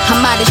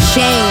 I'm out of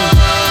shame,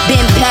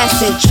 been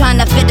passive, trying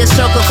to fit the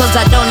circle cause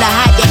I don't know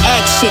how to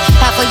act shit.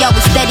 Half of y'all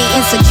was steady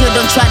insecure,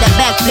 don't try to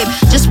backflip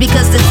just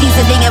because the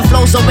seasoning and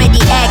flow's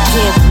already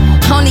active.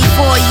 Only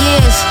 4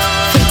 years,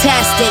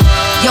 fantastic,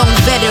 young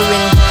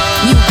veteran,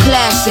 new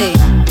classic.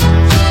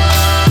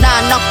 Now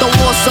I knock the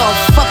walls off,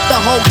 fuck the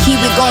whole key,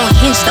 we gon'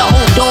 hinge the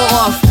whole door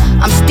off.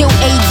 I'm still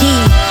AD,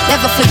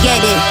 never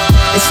forget it.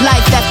 It's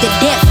life after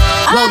death,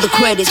 roll the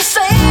credits.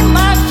 I hate to say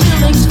my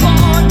feelings for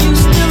you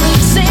still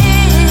exist.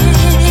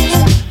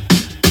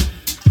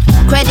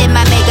 Credit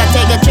my maker,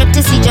 take a trip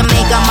to see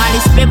Jamaica.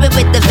 Molly spirit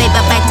with the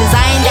vapor, back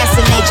design, that's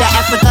the nature.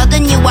 Africa, the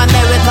new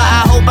America,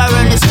 I hope I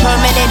earn this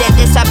permanent. At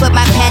this I put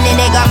my pen in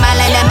it, got my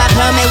land and my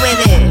permit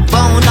with it.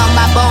 Bone on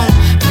my bone,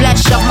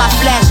 flesh off my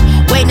flesh.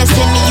 Witness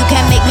in me, you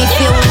can't make me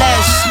feel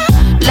less.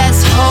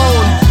 Let's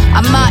hold,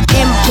 I'm not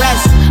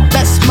impressed.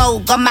 Best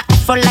mode, got my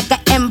afro like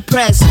an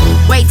empress.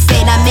 Great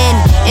state I'm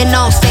in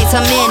all states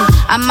I'm in.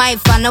 I might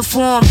find a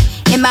form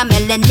in my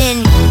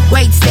melanin.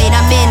 Great state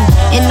I'm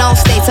in all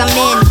states I'm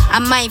in. I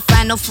might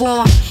find a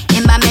form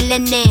in my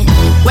melanin.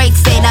 Great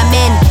state I'm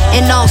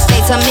in all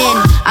states I'm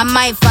in. I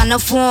might find a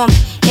form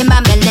in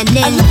my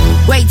melanin.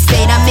 Great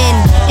state I'm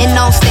in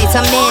all states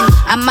I'm in.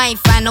 I might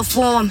find a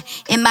form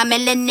in my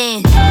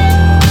melanin.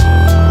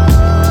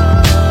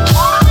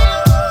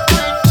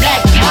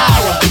 Black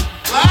power.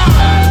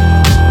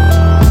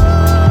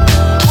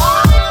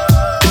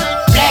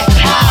 Black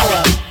power.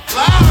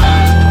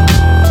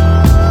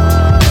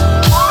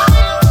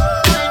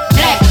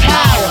 Black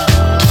power.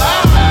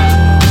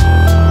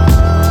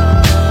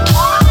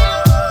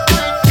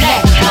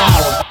 Black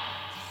power.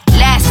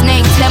 Last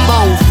name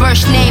Tembo,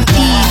 first name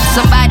Eve.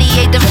 Somebody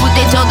ate the food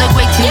they told the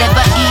great to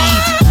never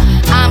eat.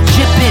 I'm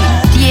dripping,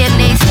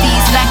 DNA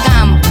steez like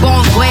I'm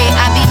born gray.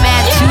 I be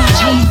mad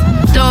 2G.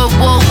 Third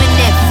war in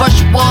it,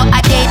 first war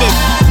I dated.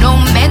 No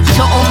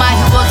mentor, all my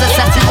heroes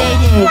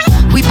assassinated.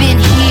 We been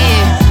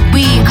here,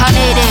 we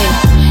incarnated.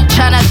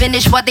 Tryna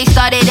finish what they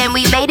started and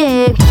we made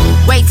it.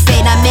 Great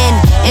state I'm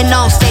in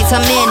all states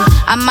I'm in.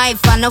 I might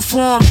find a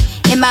form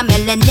in my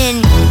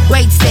melanin.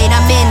 Great state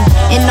I'm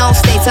in all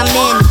states I'm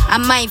in. I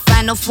might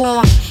find a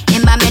form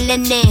in my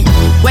melanin.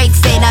 Great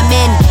state I'm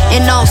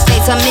in all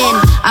states I'm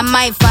in. I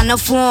might find a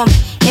form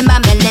in my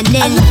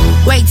melanin.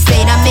 Great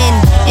state I'm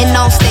in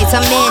all states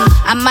I'm in.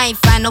 I might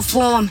find a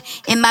form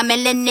in my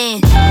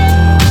melanin.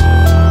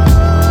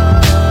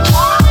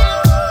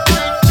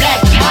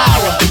 Black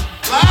power.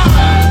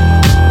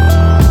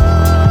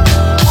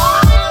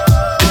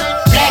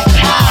 Black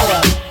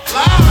power.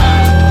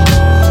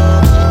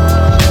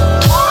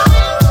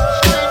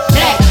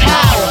 Black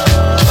power.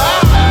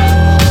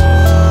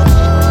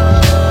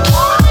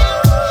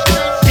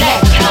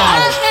 Black power.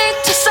 I hate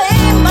to say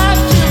my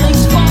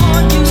feelings for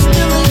you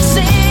still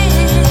exist,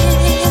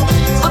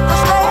 but the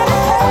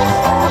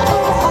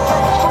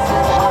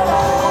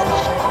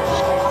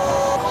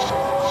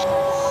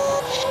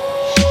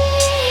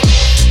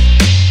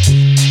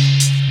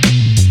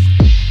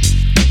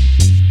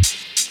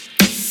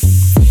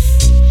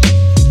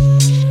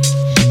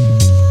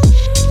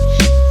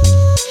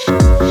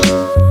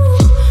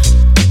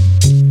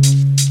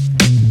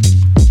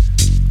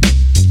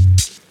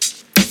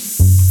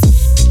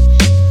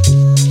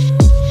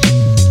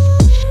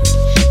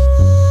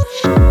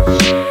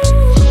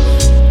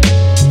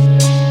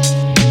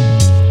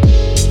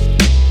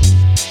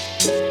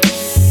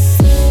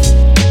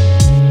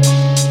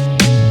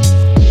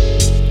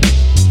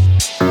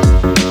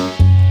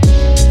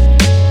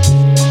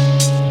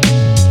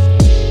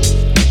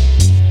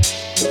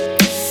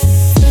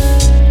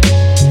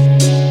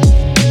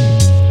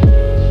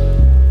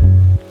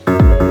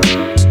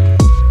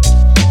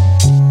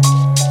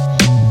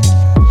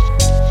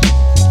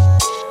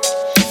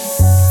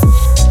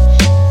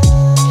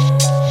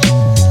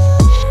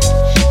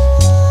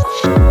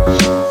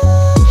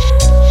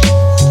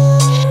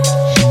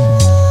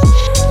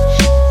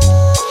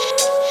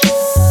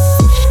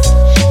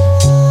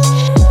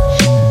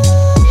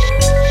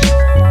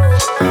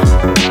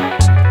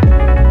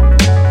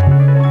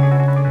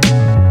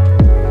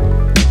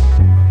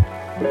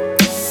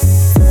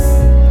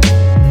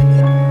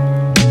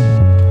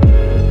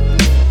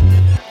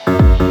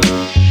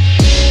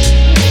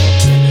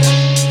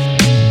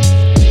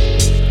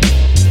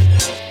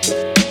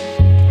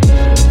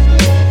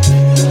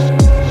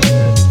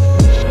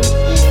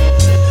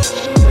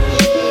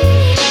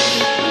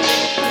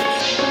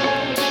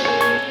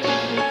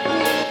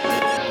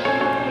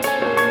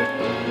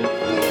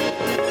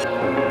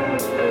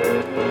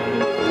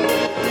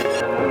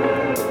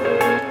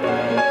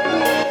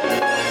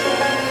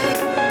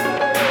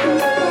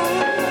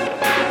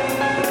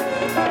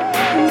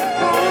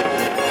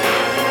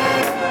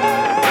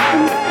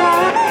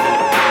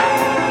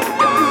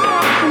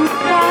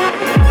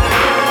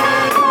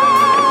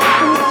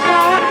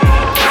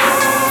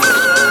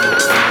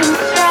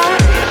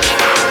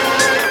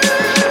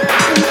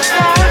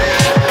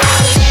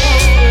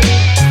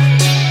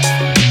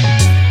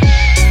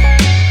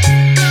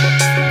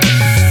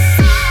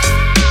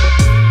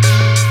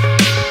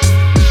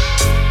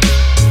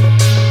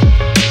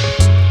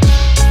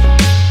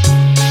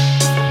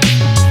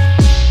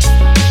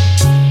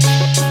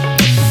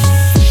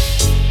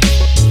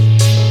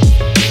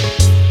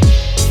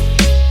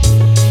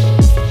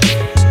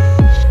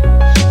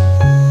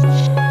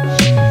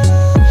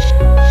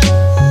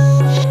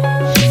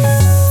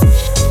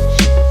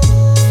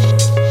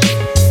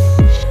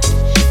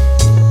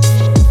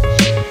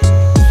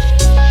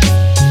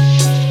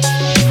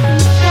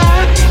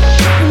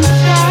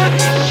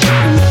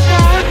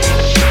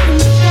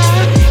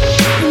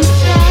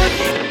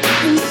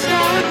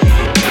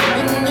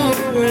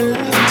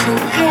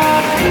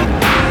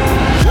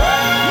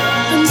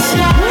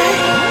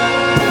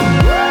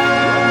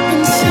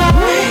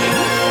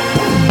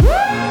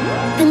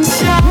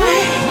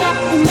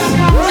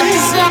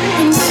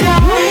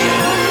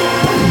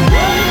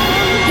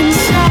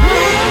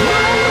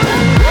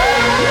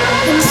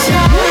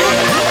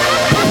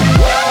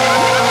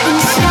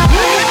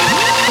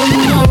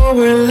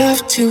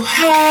to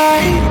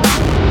hide.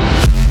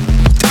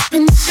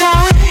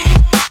 Inside,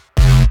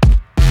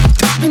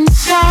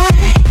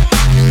 inside,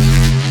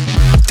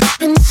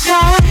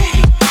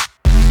 inside.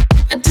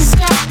 I just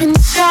got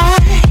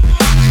inside,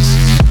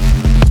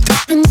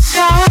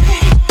 inside,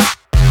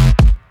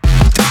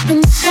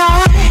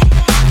 inside,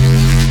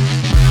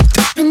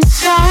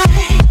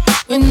 inside.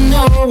 With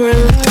nowhere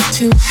left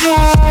to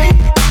hide.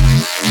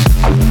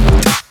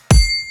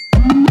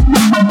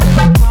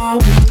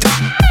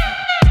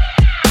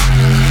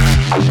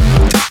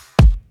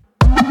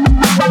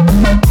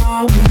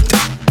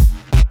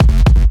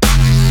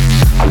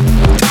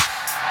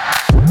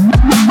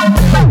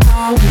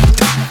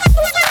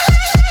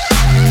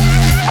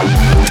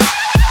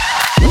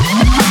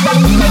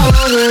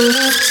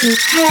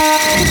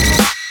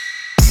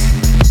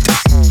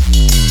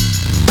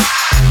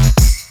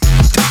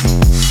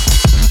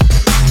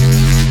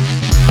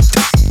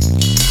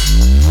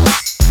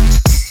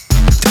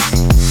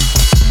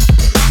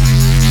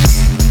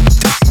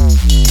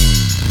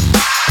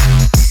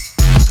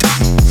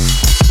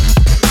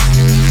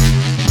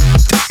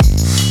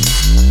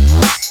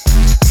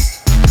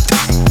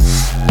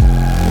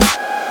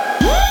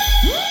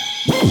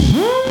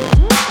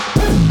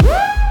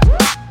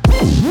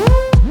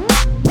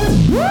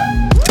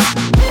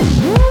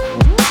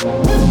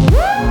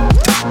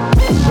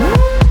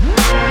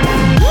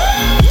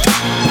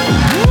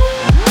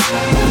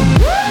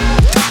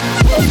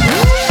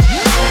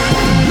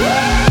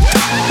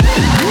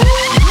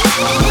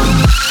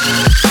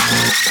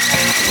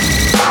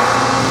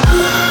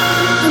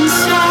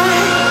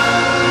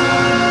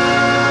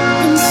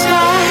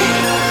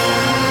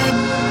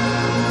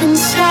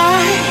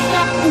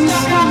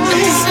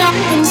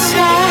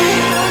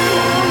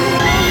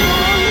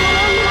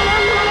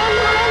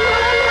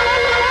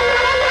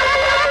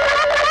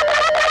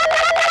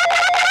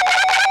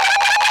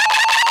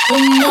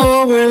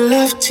 Nowhere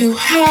left to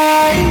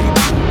hide.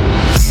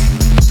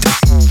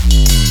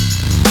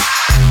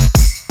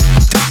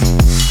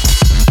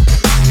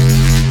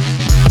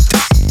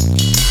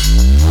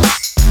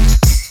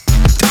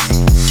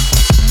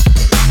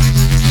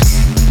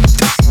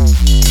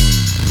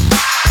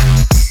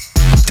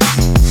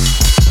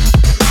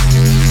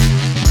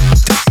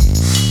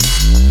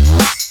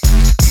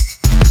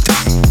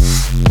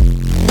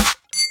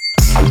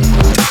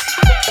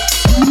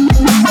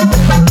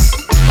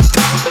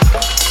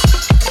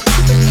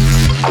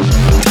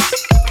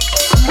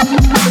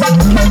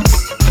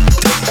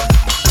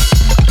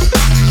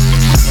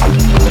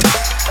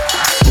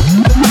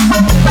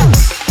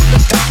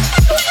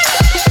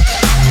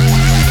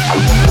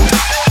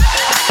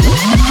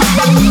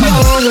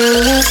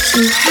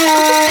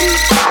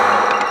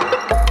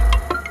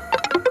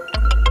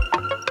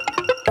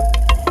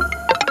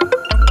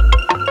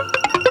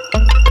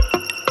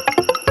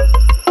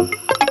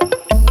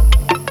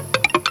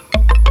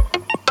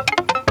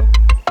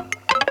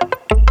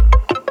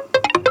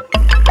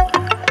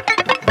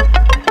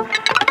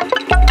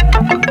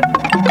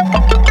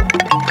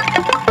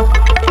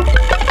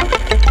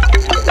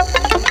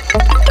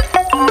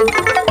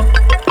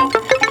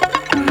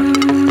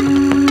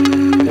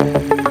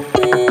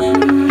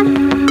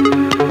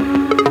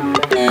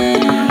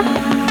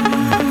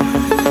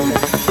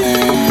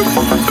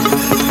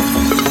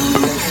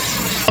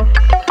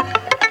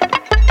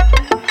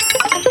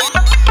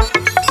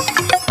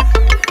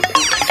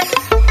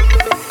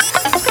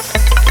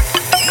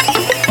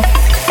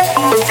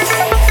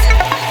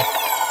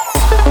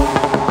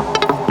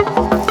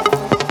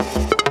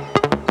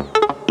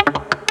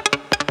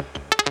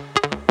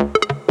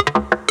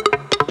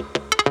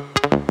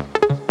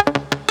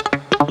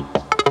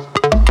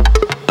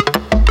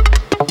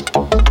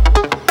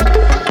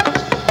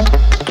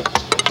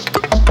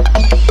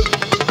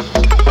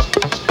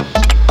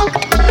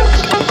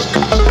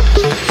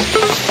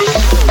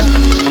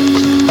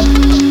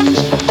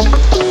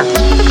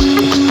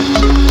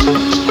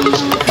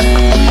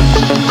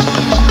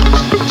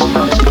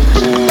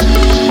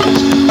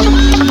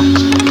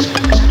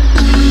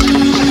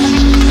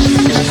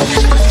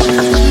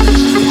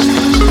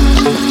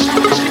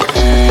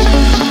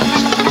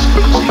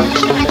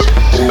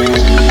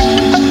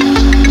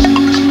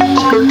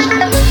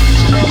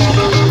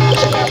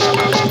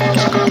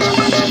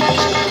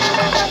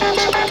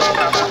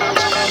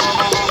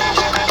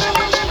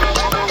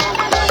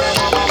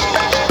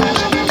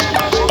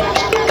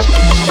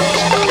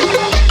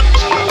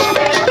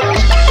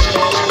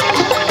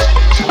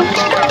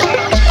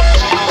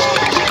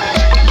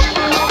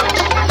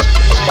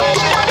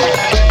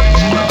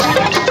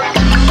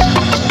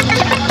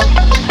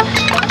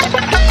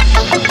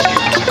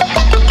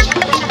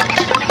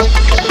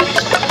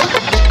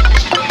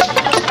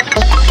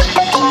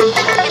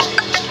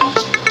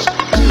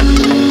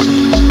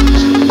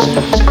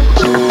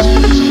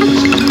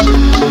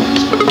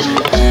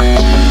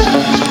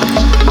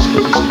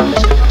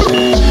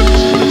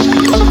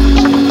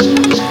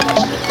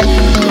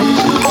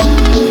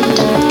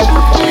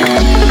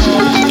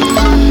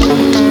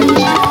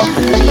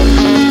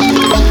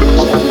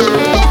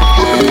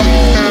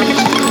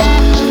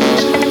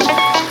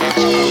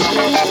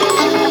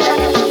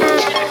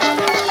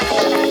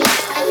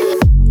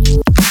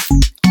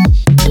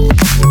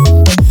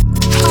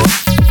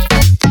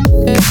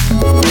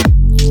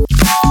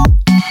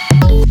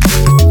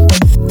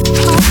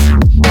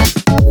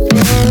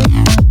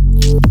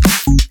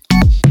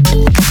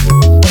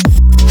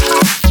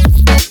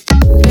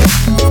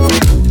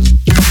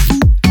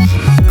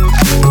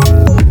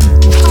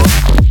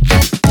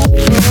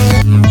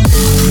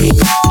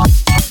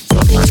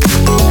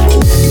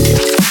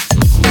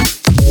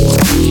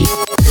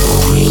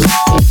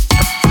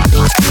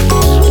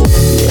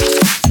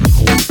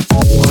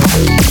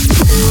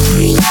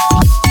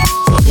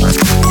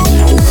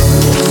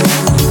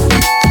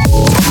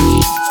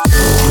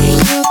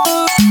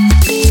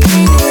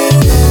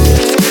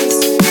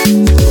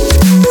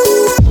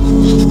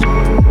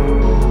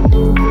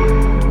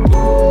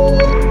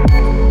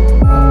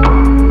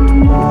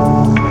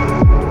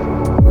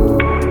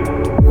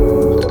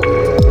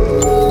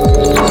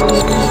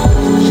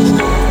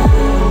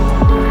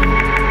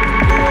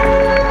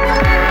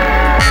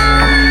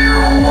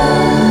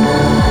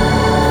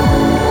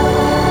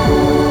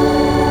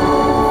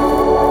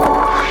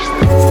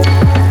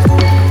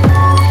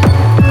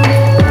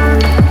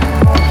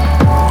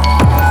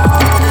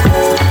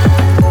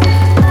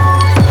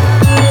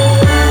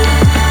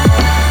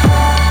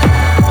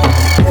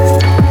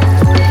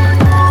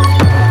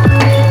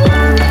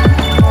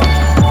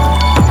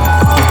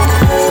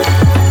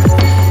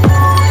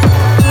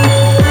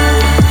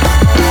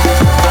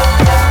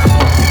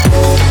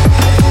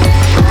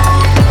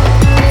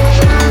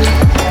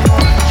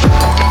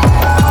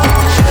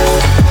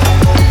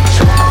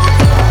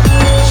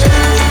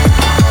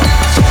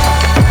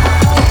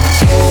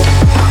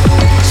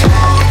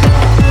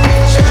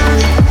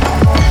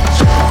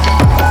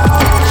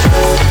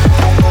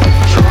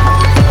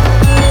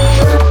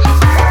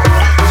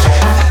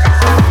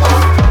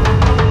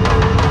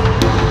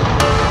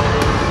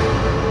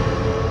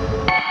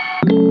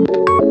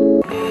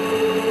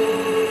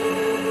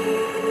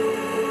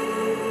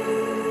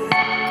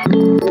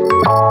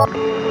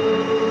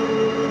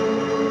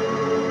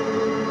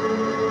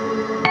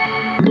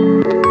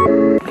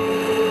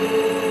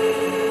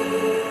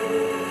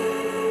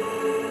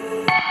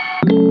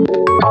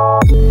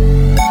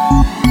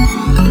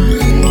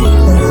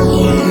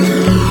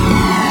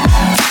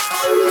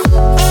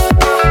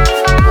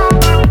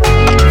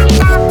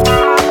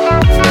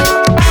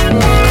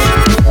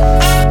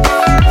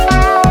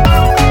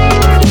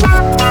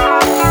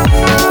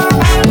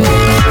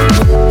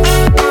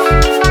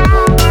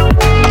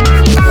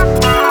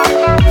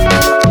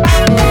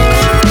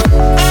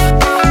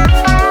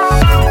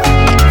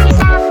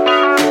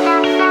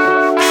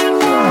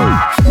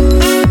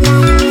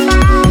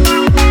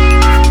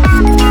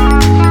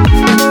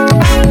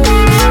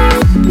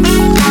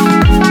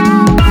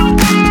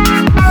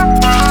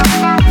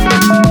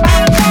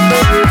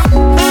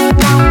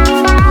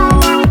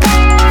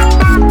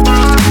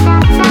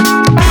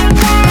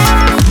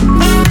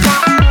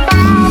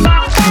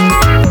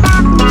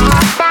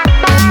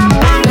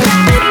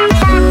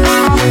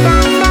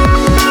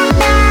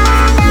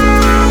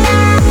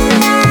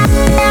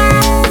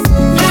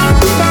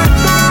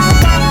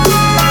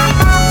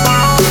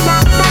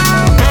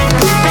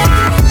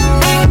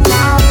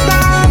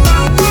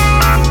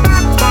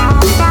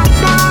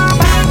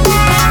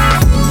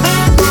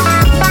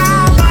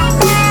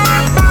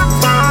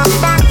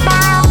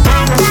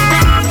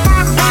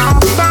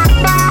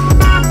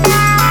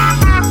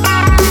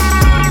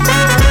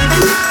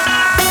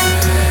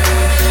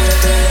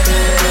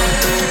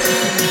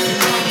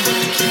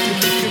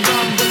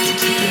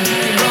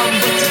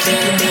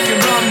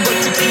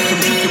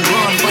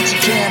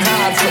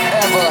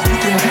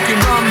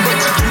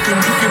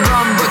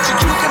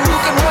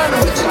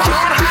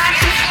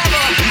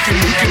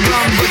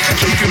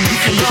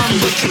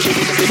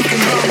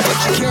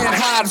 can't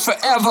hide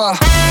forever.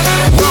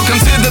 Welcome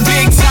to the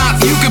big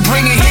top. You could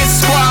bring a hit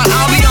squad.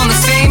 I'll be on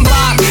the same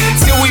block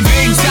till we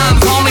big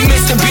time. Call me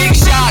Mr. Big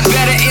Shot.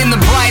 Better in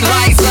the bright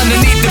lights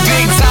underneath the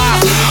big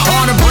top.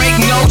 On a break,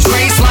 no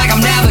trace, like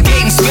I'm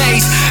navigating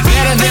space.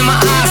 Better than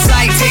my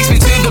eyesight takes me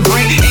to the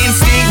brink.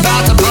 Instinct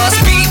about to bust,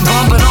 beat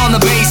bumping on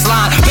the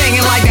baseline,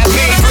 banging like that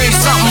Bay Bridge,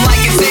 something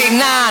like it's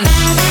 8-9.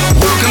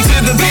 Welcome to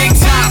the big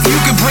top. You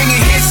could bring a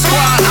hit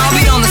squad. I'll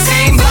be on the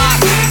same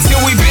block till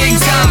we big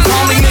time.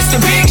 Call me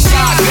Mr. Big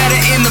Shot. Better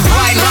in the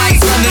bright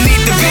lights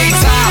underneath the big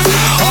top.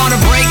 On a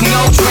break,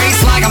 no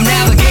trace, like I'm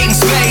navigating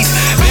space.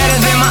 Better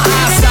than my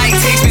eyesight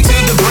takes me to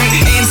the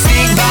brink.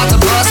 Instinct about to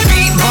bust,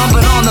 beat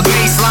bumping on the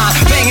baseline,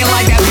 banging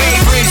like that Bay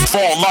Bridge.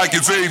 Fall like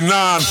it's 8-9.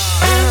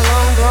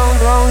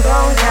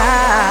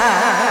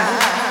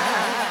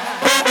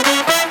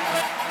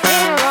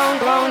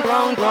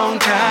 Long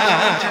time.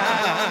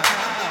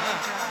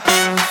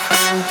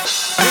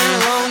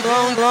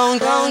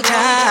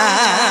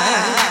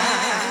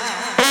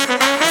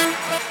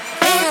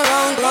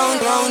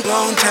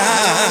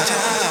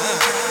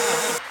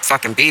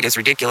 Fucking beat is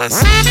ridiculous.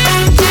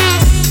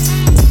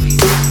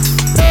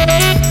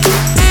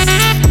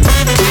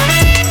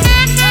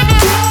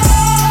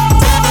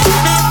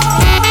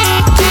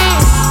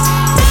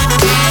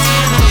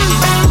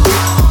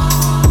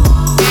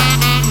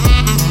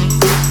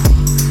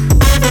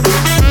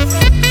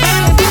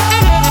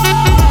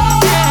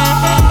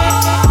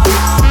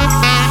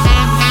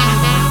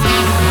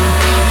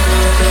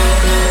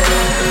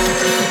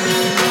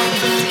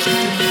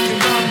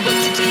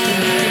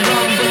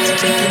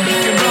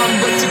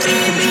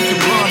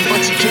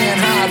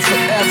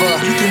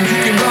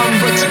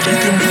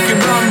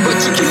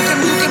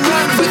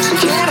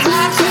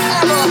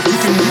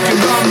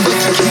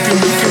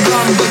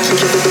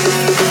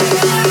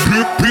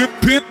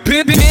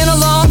 Been a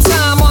long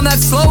time on that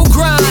slow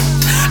grind.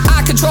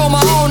 I control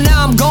my own,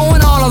 now I'm going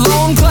on a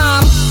lone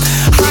climb.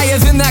 Higher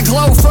than that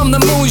glow from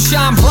the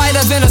moonshine, brighter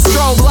than a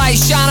strobe light,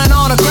 shining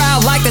on a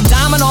crowd like the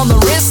diamond on the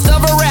wrist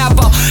of a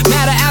rapper.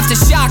 Matter after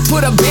shock,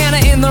 put a banner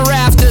in the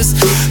rafters.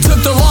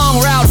 Took the long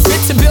route, fit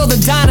to build a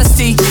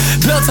dynasty,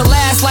 built to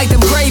last like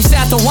them grapes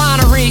at the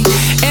winery.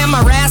 And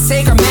my ras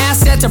take her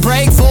mask set to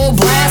break, full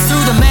blast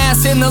through the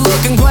mass in the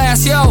looking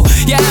glass. Yo,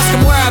 you ask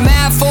them where I'm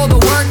at for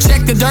the work,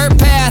 check the dirt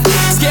path,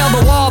 scale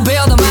the wall,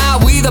 bail them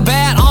out, we the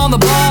bat on the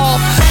ball.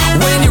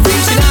 When you're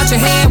reaching out your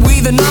hand, we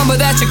the number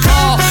that you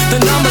call, the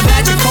number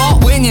that you call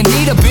when you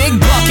need a big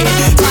bucket.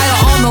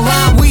 Title on the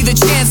line, we the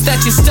chance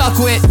that you're stuck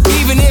with,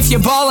 even if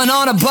you're balling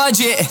on a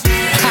budget.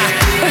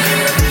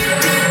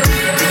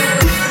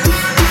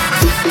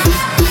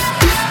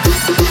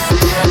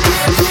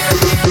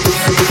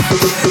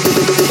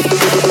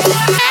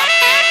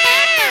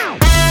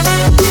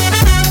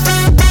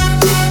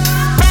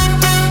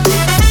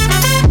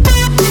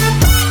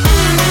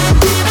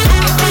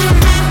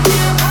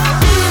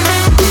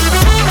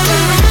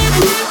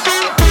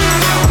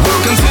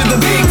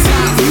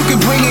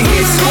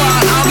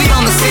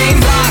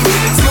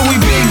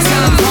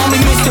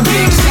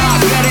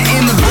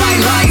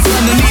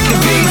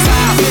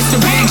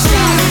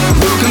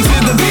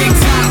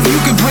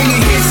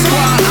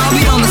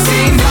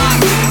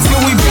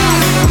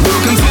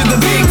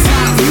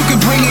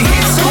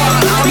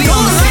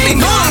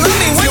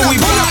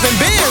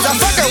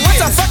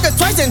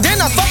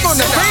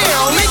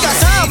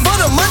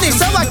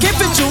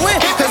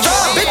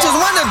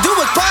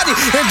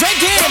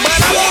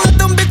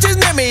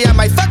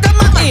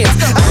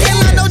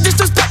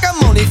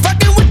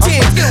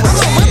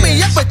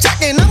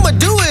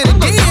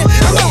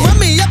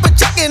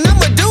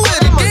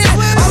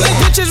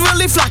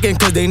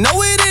 Cause they know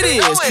what it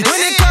is.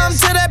 When it comes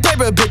to that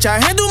paper, bitch,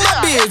 I handle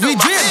my biz. We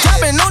drip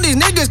dropping on these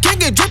niggas,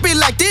 can't get drippy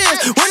like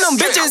this. When them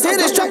bitches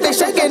hit this track, they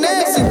shaking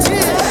ass and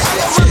tears.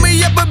 Run me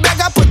up a back,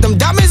 I put them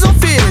diamonds on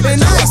fit. And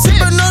I ain't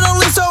sipping no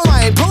only, so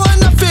I ain't pulling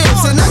the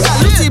fence. And I got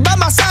Lucy by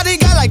my side, he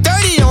got like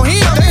 30 on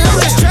him. They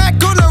heard this track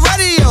on the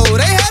radio,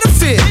 they had a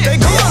fit. They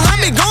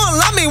gon'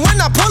 love me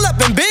when I pull up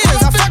in biz.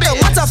 I fuck her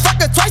once, I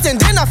fuck her twice, and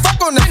then I fuck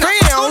on the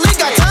friend. Only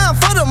got time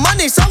for the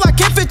money, so I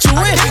can't fit you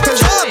in. Cause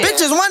all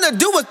bitches wanna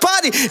do is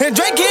party and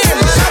drink in,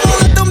 but I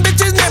won't let them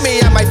bitches near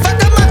me. I might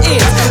fuck up my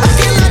ends. I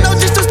can't lie, no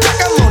disrespect,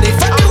 I'm only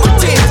fucking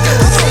with 10.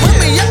 I'ma run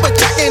me up a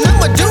check and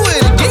I'ma do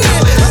it again.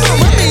 I'ma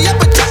run me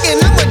up a check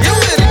and I'ma do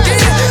it again.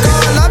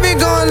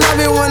 Going love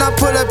me when I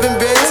pull up in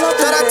biz.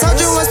 But I told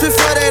you once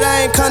before that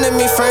I ain't come to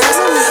me friends.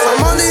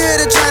 I'm only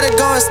here to try to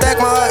go and stack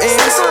my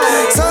ends.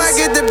 So I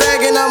get the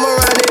bag and I'ma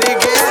run it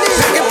again.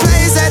 Making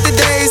plays at the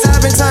days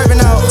I've been serving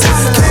out.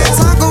 Can't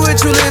talk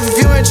with you live if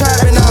you ain't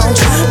trapping out.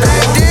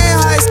 Back then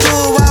high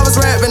school I was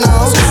rapping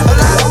out. A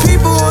lot of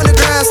people on the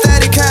ground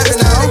steady capping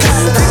out.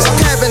 Bitch, I'm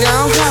capping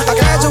out. I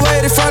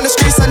graduated from the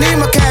streets, I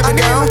need my cap and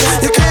gown.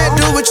 You can't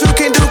do what you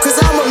can do, cause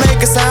I'ma make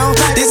a sound.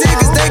 These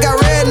niggas, they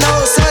got red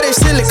nose, so they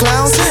silly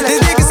clowns.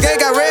 These niggas, they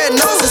got red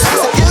noses.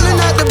 Pulling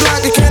out the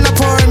block, they cannot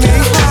pour me.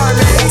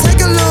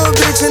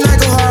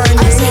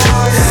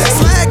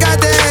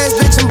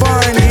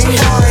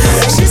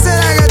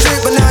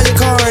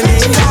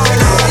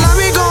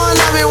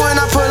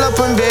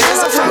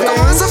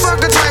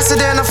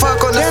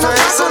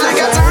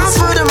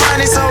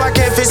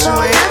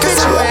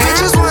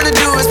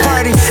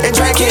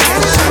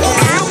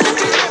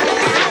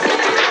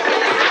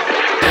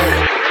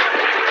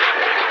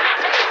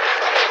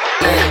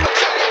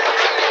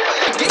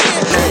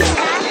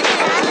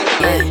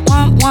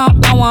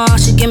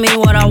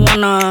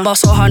 up. Ball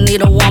so hard,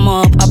 need a warm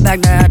up. I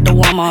back that at the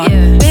warm up.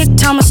 Yeah. Big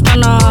time a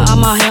stunner,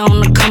 I'm out here on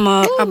the come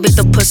up. I beat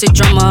the pussy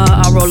drummer,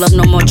 I roll up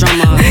no more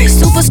drama.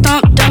 Super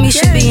stomp dummy,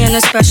 should be in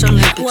a Special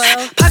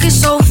Olympics. Pocket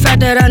so fat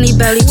that I need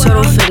belly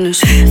total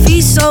fitness.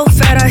 Feet so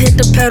fat, I hit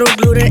the pedal,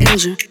 glue the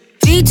engine.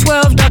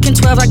 V12, ducking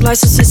 12 like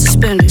licenses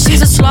suspended.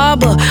 She's a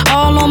slobber,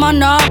 all on my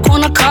knob,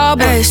 on a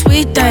cobbler. Hey,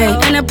 sweet thing,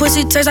 and that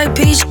pussy tastes like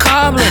peach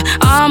cobbler.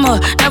 I'ma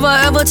never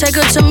ever take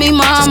her to me,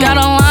 mama. Just got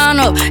a line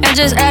up and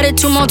just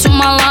added 2 more to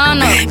my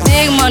lineup.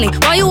 Big money,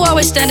 why you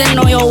always standing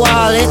on your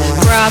wallet?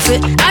 Profit,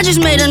 I just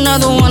made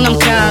another one, I'm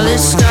college.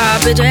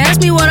 Stop it, they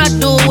ask me what I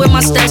do with my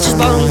stacks. Just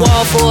bought a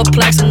wall for a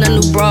plaques and a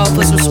new bra,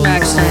 put some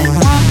smacks in.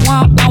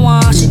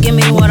 She give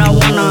me what I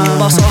wanna.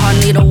 Ball so hard,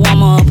 need a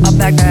warm up. I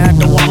back that at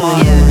the warm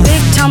up. Yeah.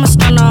 Big time a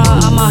stunner,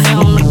 I'm out here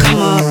on the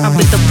come up. I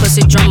beat the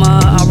pussy drummer,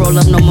 I roll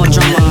up no more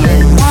drama.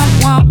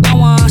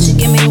 She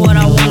give me what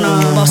I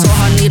wanna. Ball so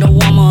hard, need a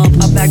warm up.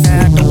 I back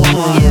that at the warm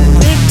up. Yeah.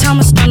 Big time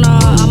a stunner,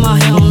 I'm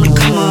out here on the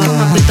come up.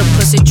 I beat the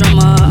pussy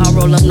drummer, I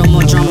roll up no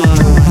more drama.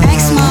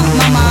 Ask my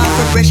mama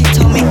for bread, she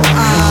told me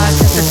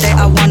just the day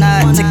I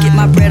wanna to get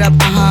my bread up,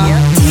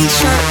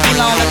 T-shirt be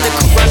long, let the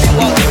coupe run, it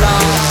won't be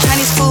long.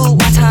 Chinese food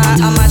one time,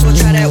 I might as well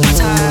try that one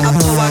time. I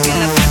pull walk in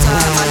the fanta,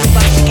 my new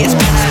box to get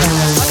Spanish.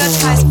 I got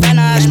Thai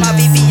Spanish, my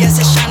VVS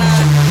is Shana.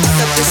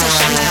 Fucked up this is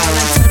Chanel,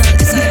 and to the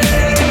it's a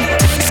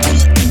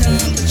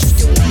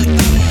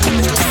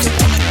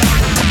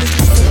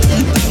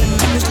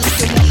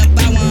bitch, still wanna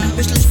buy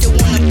one.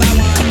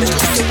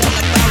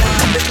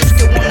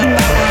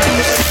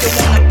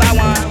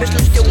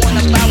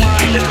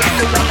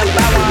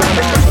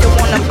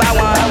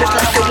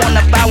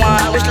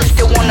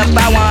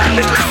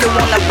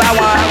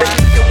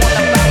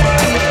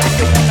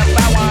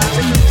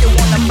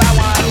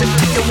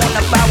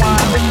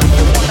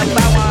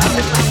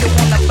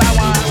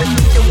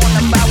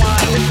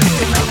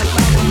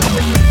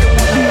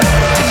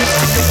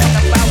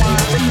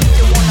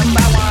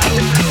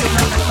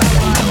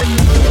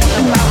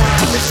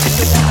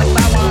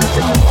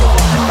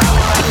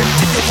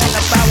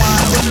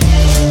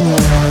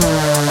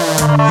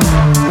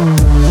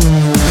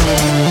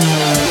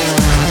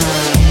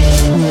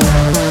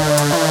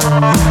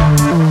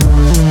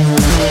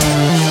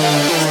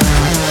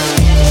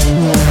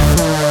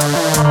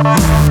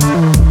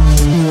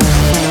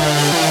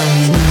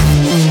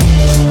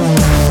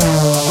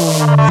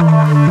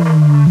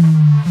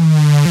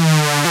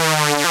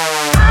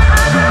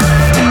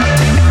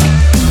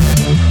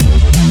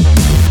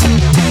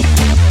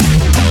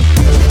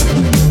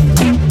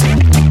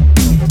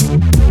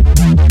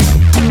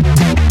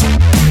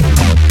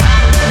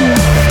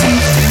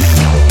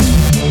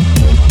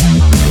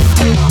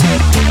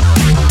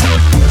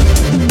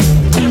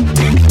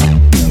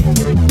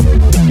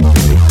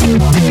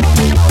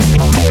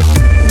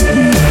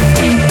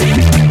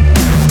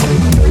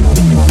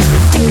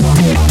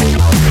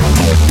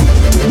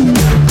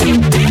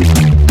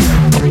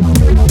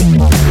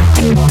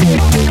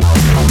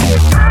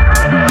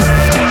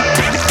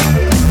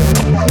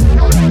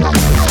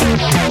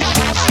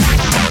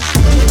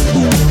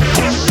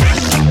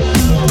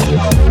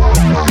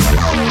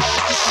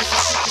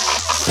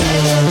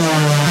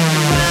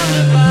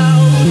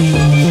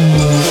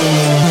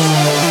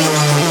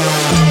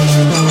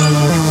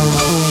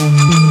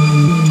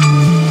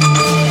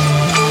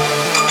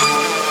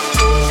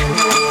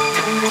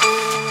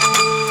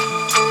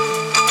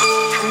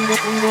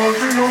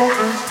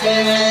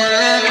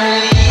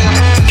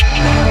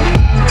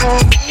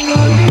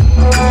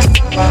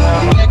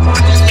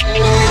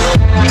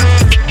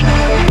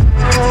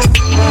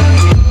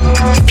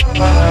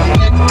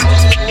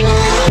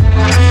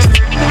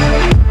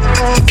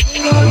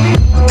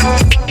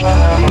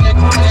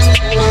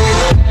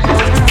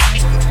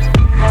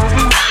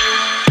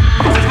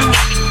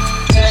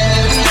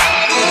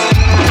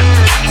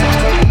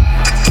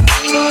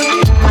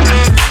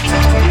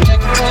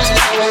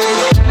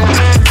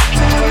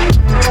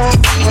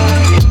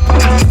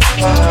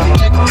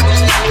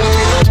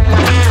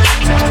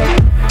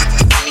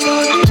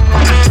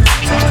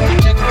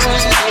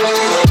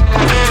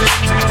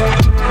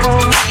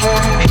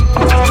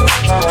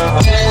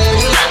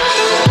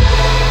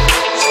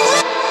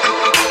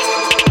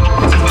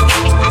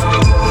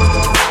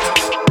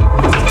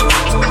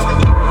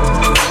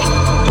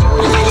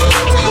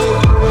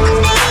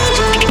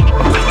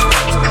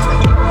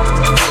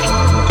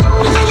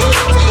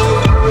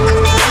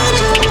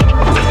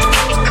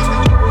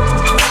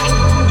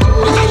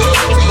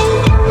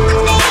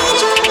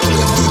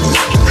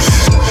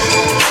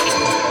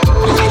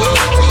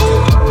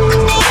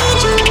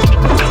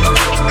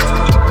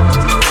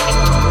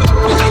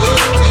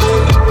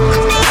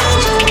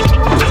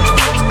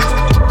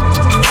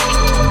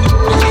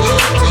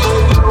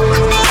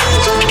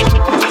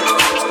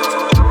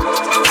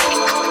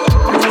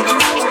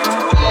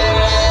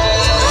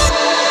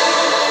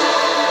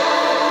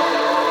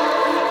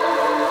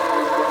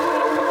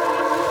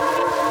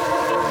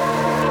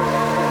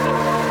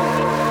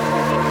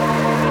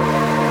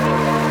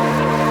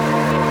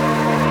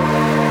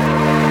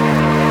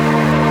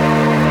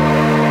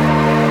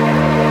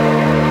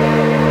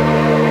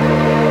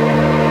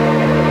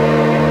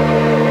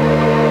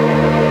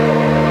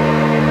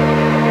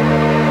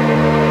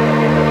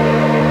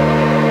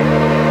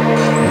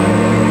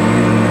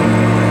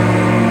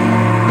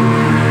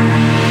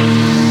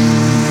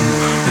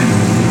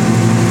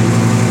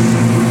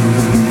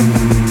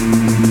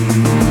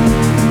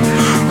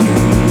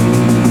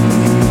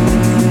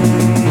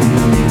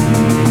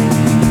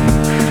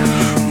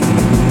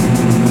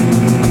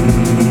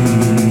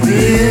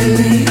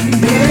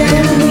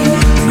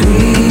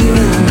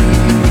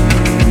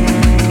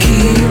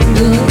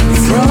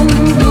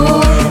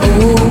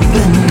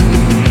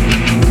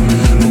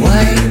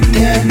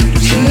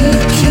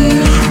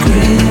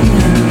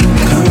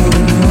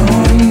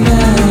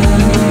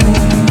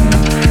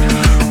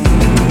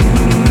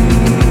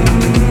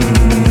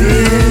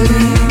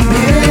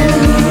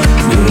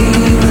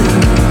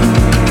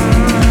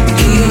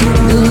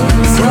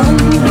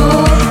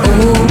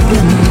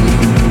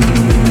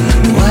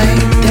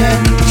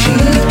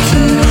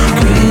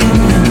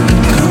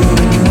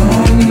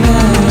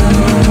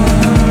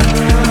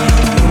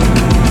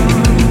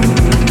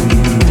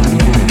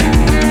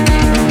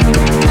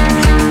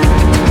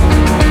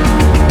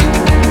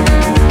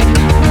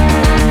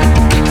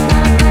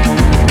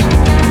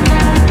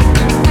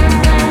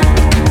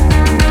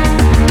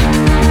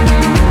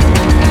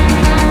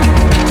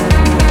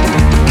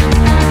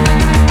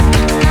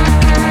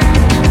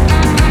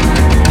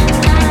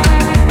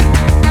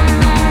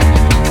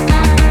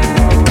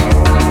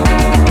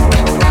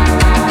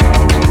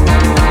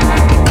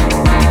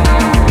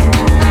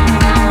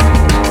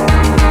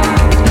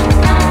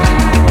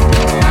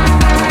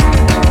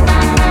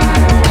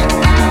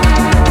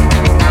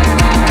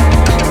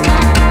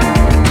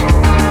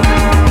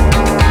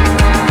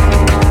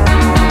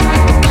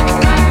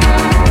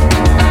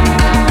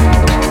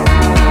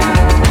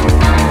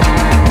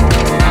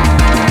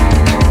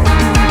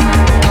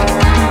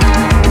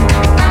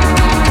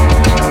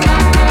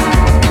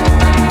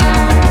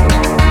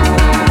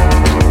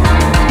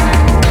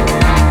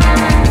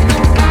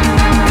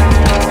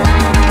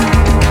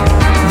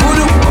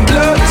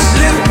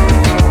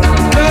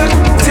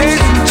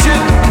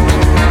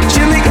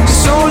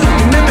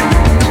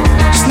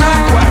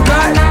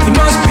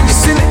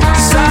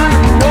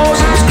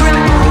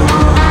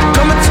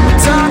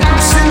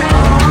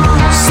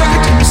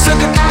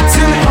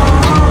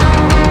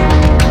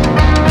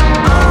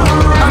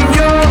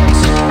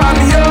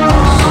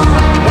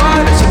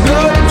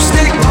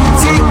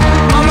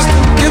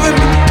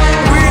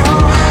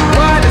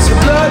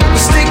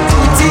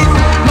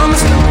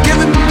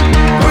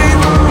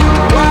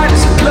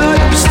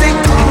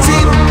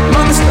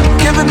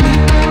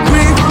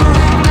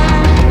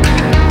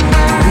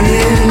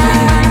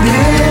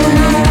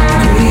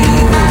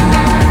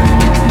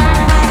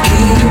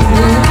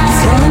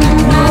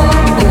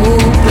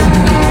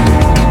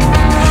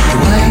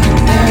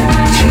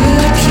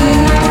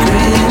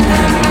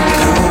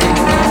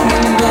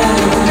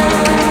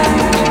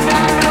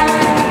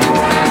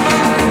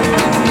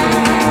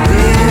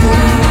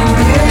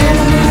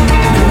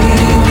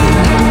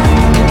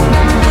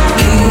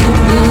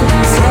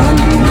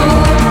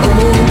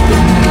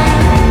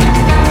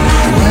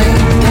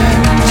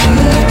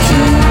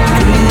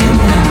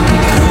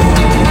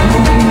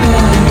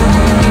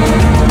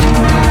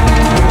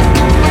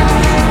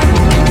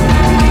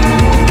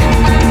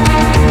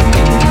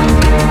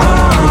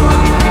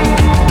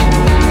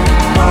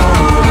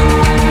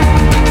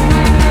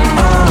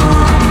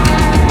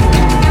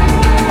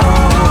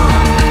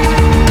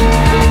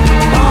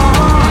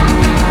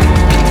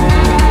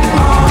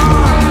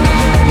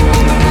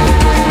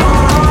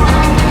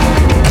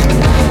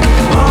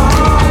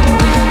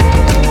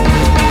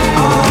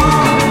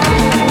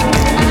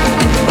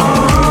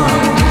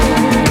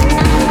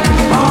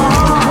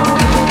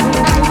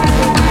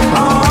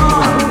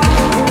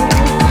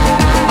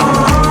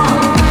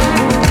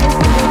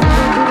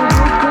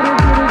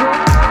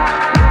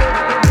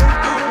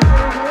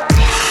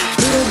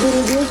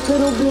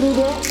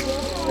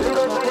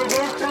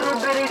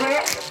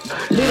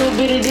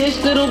 Little bit of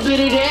this, little bit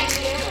of that.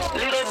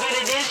 Little bit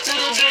of this,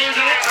 little bit of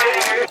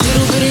that.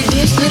 Little bit of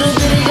this, little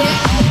bit of that.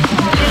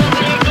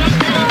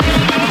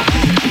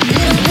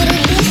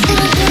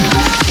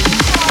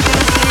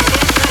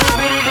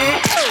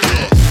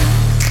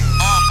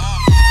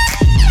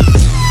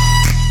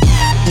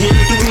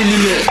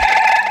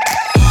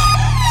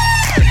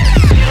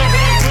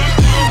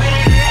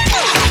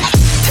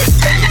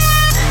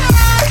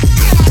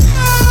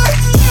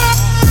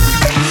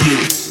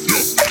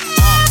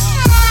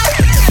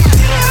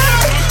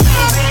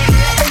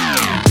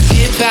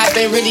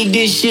 Ain't really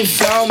this shit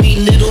found me.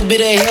 Little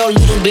bit of hell,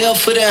 little bell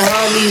for the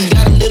homies.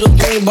 Got a little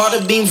green, bought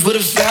a beam for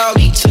the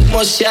Fowdy. Took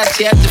more shots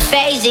after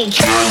phasing.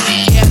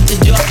 After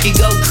dark, you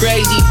go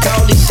crazy.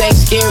 Pounding ain't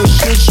scary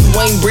shit. You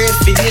ain't bred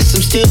for this.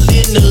 I'm still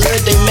lit in the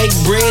hood. They make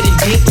bread and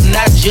dip. When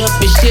I jump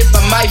and shit, I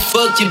might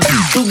fuck you.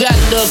 Who got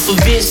love for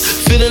Vince?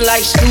 Feeling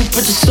like Snoop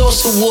at the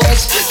Source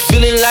Awards.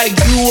 Feeling like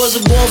you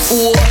wasn't born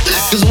for war.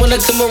 Cause when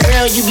I come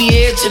around, you be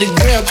head to the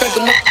ground. Crack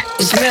 'em up.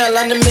 Smell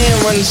like the man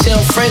running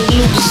sound. Frank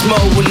Lucas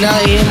mode. When I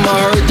hear I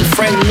heard the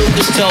Frank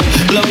Lucas tone.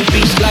 Long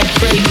Beach like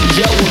Crazy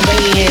Joe and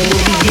Mayhem.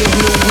 We'll be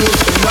giving the wheels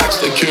to rocks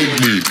that kick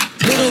me.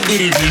 Little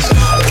bit of this.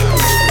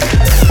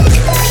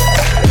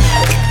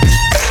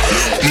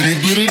 Little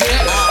bit of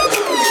that.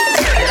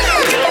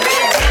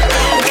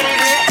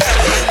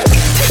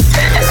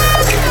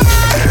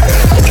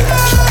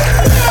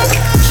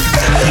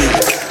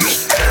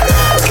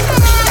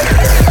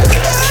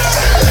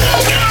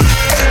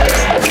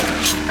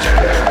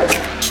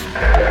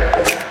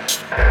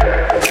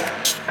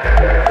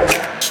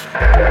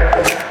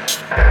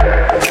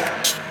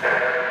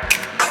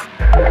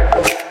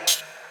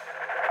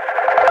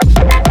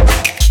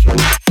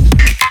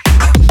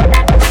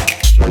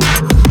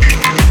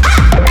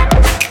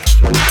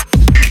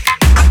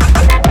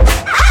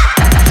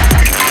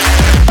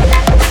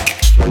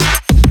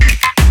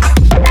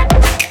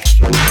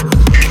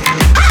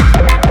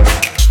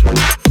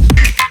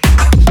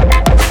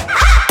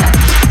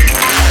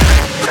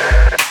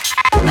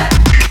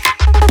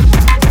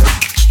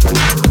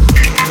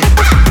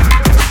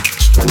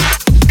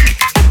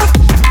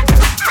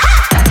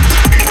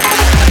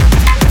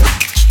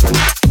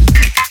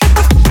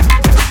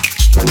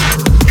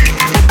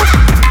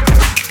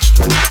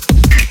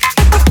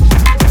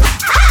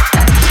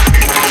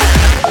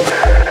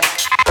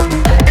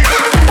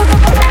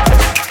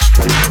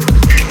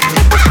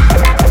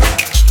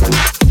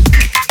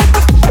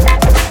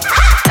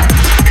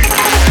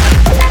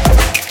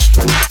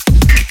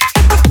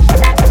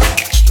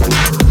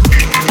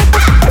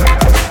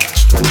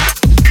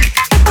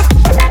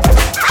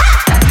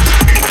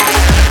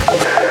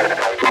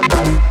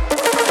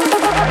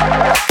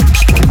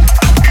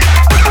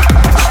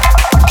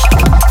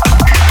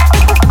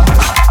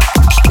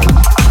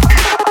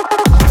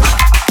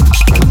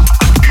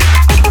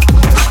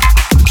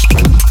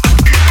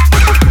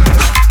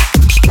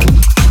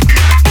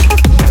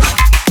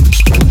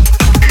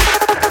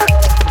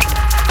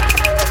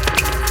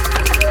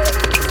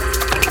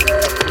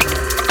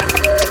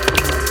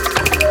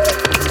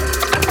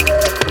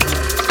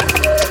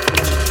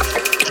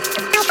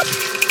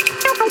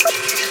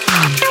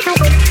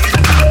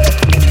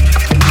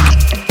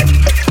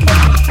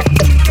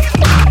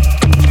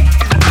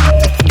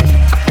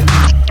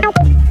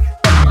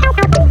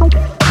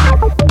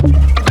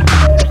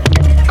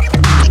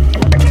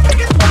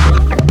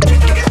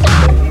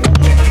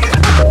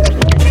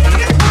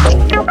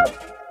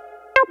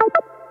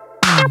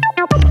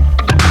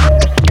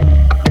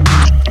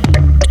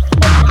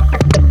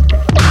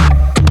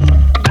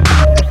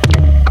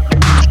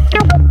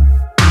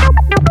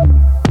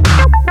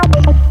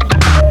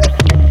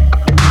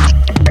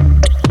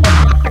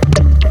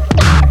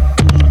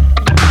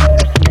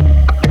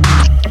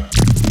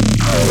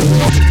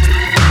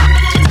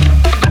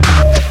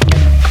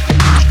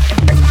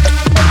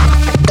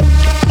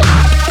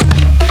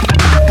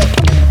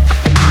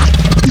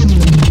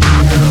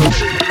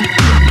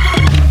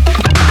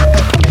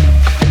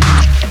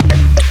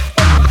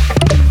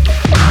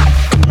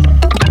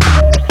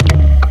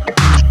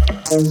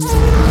 Thank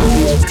you.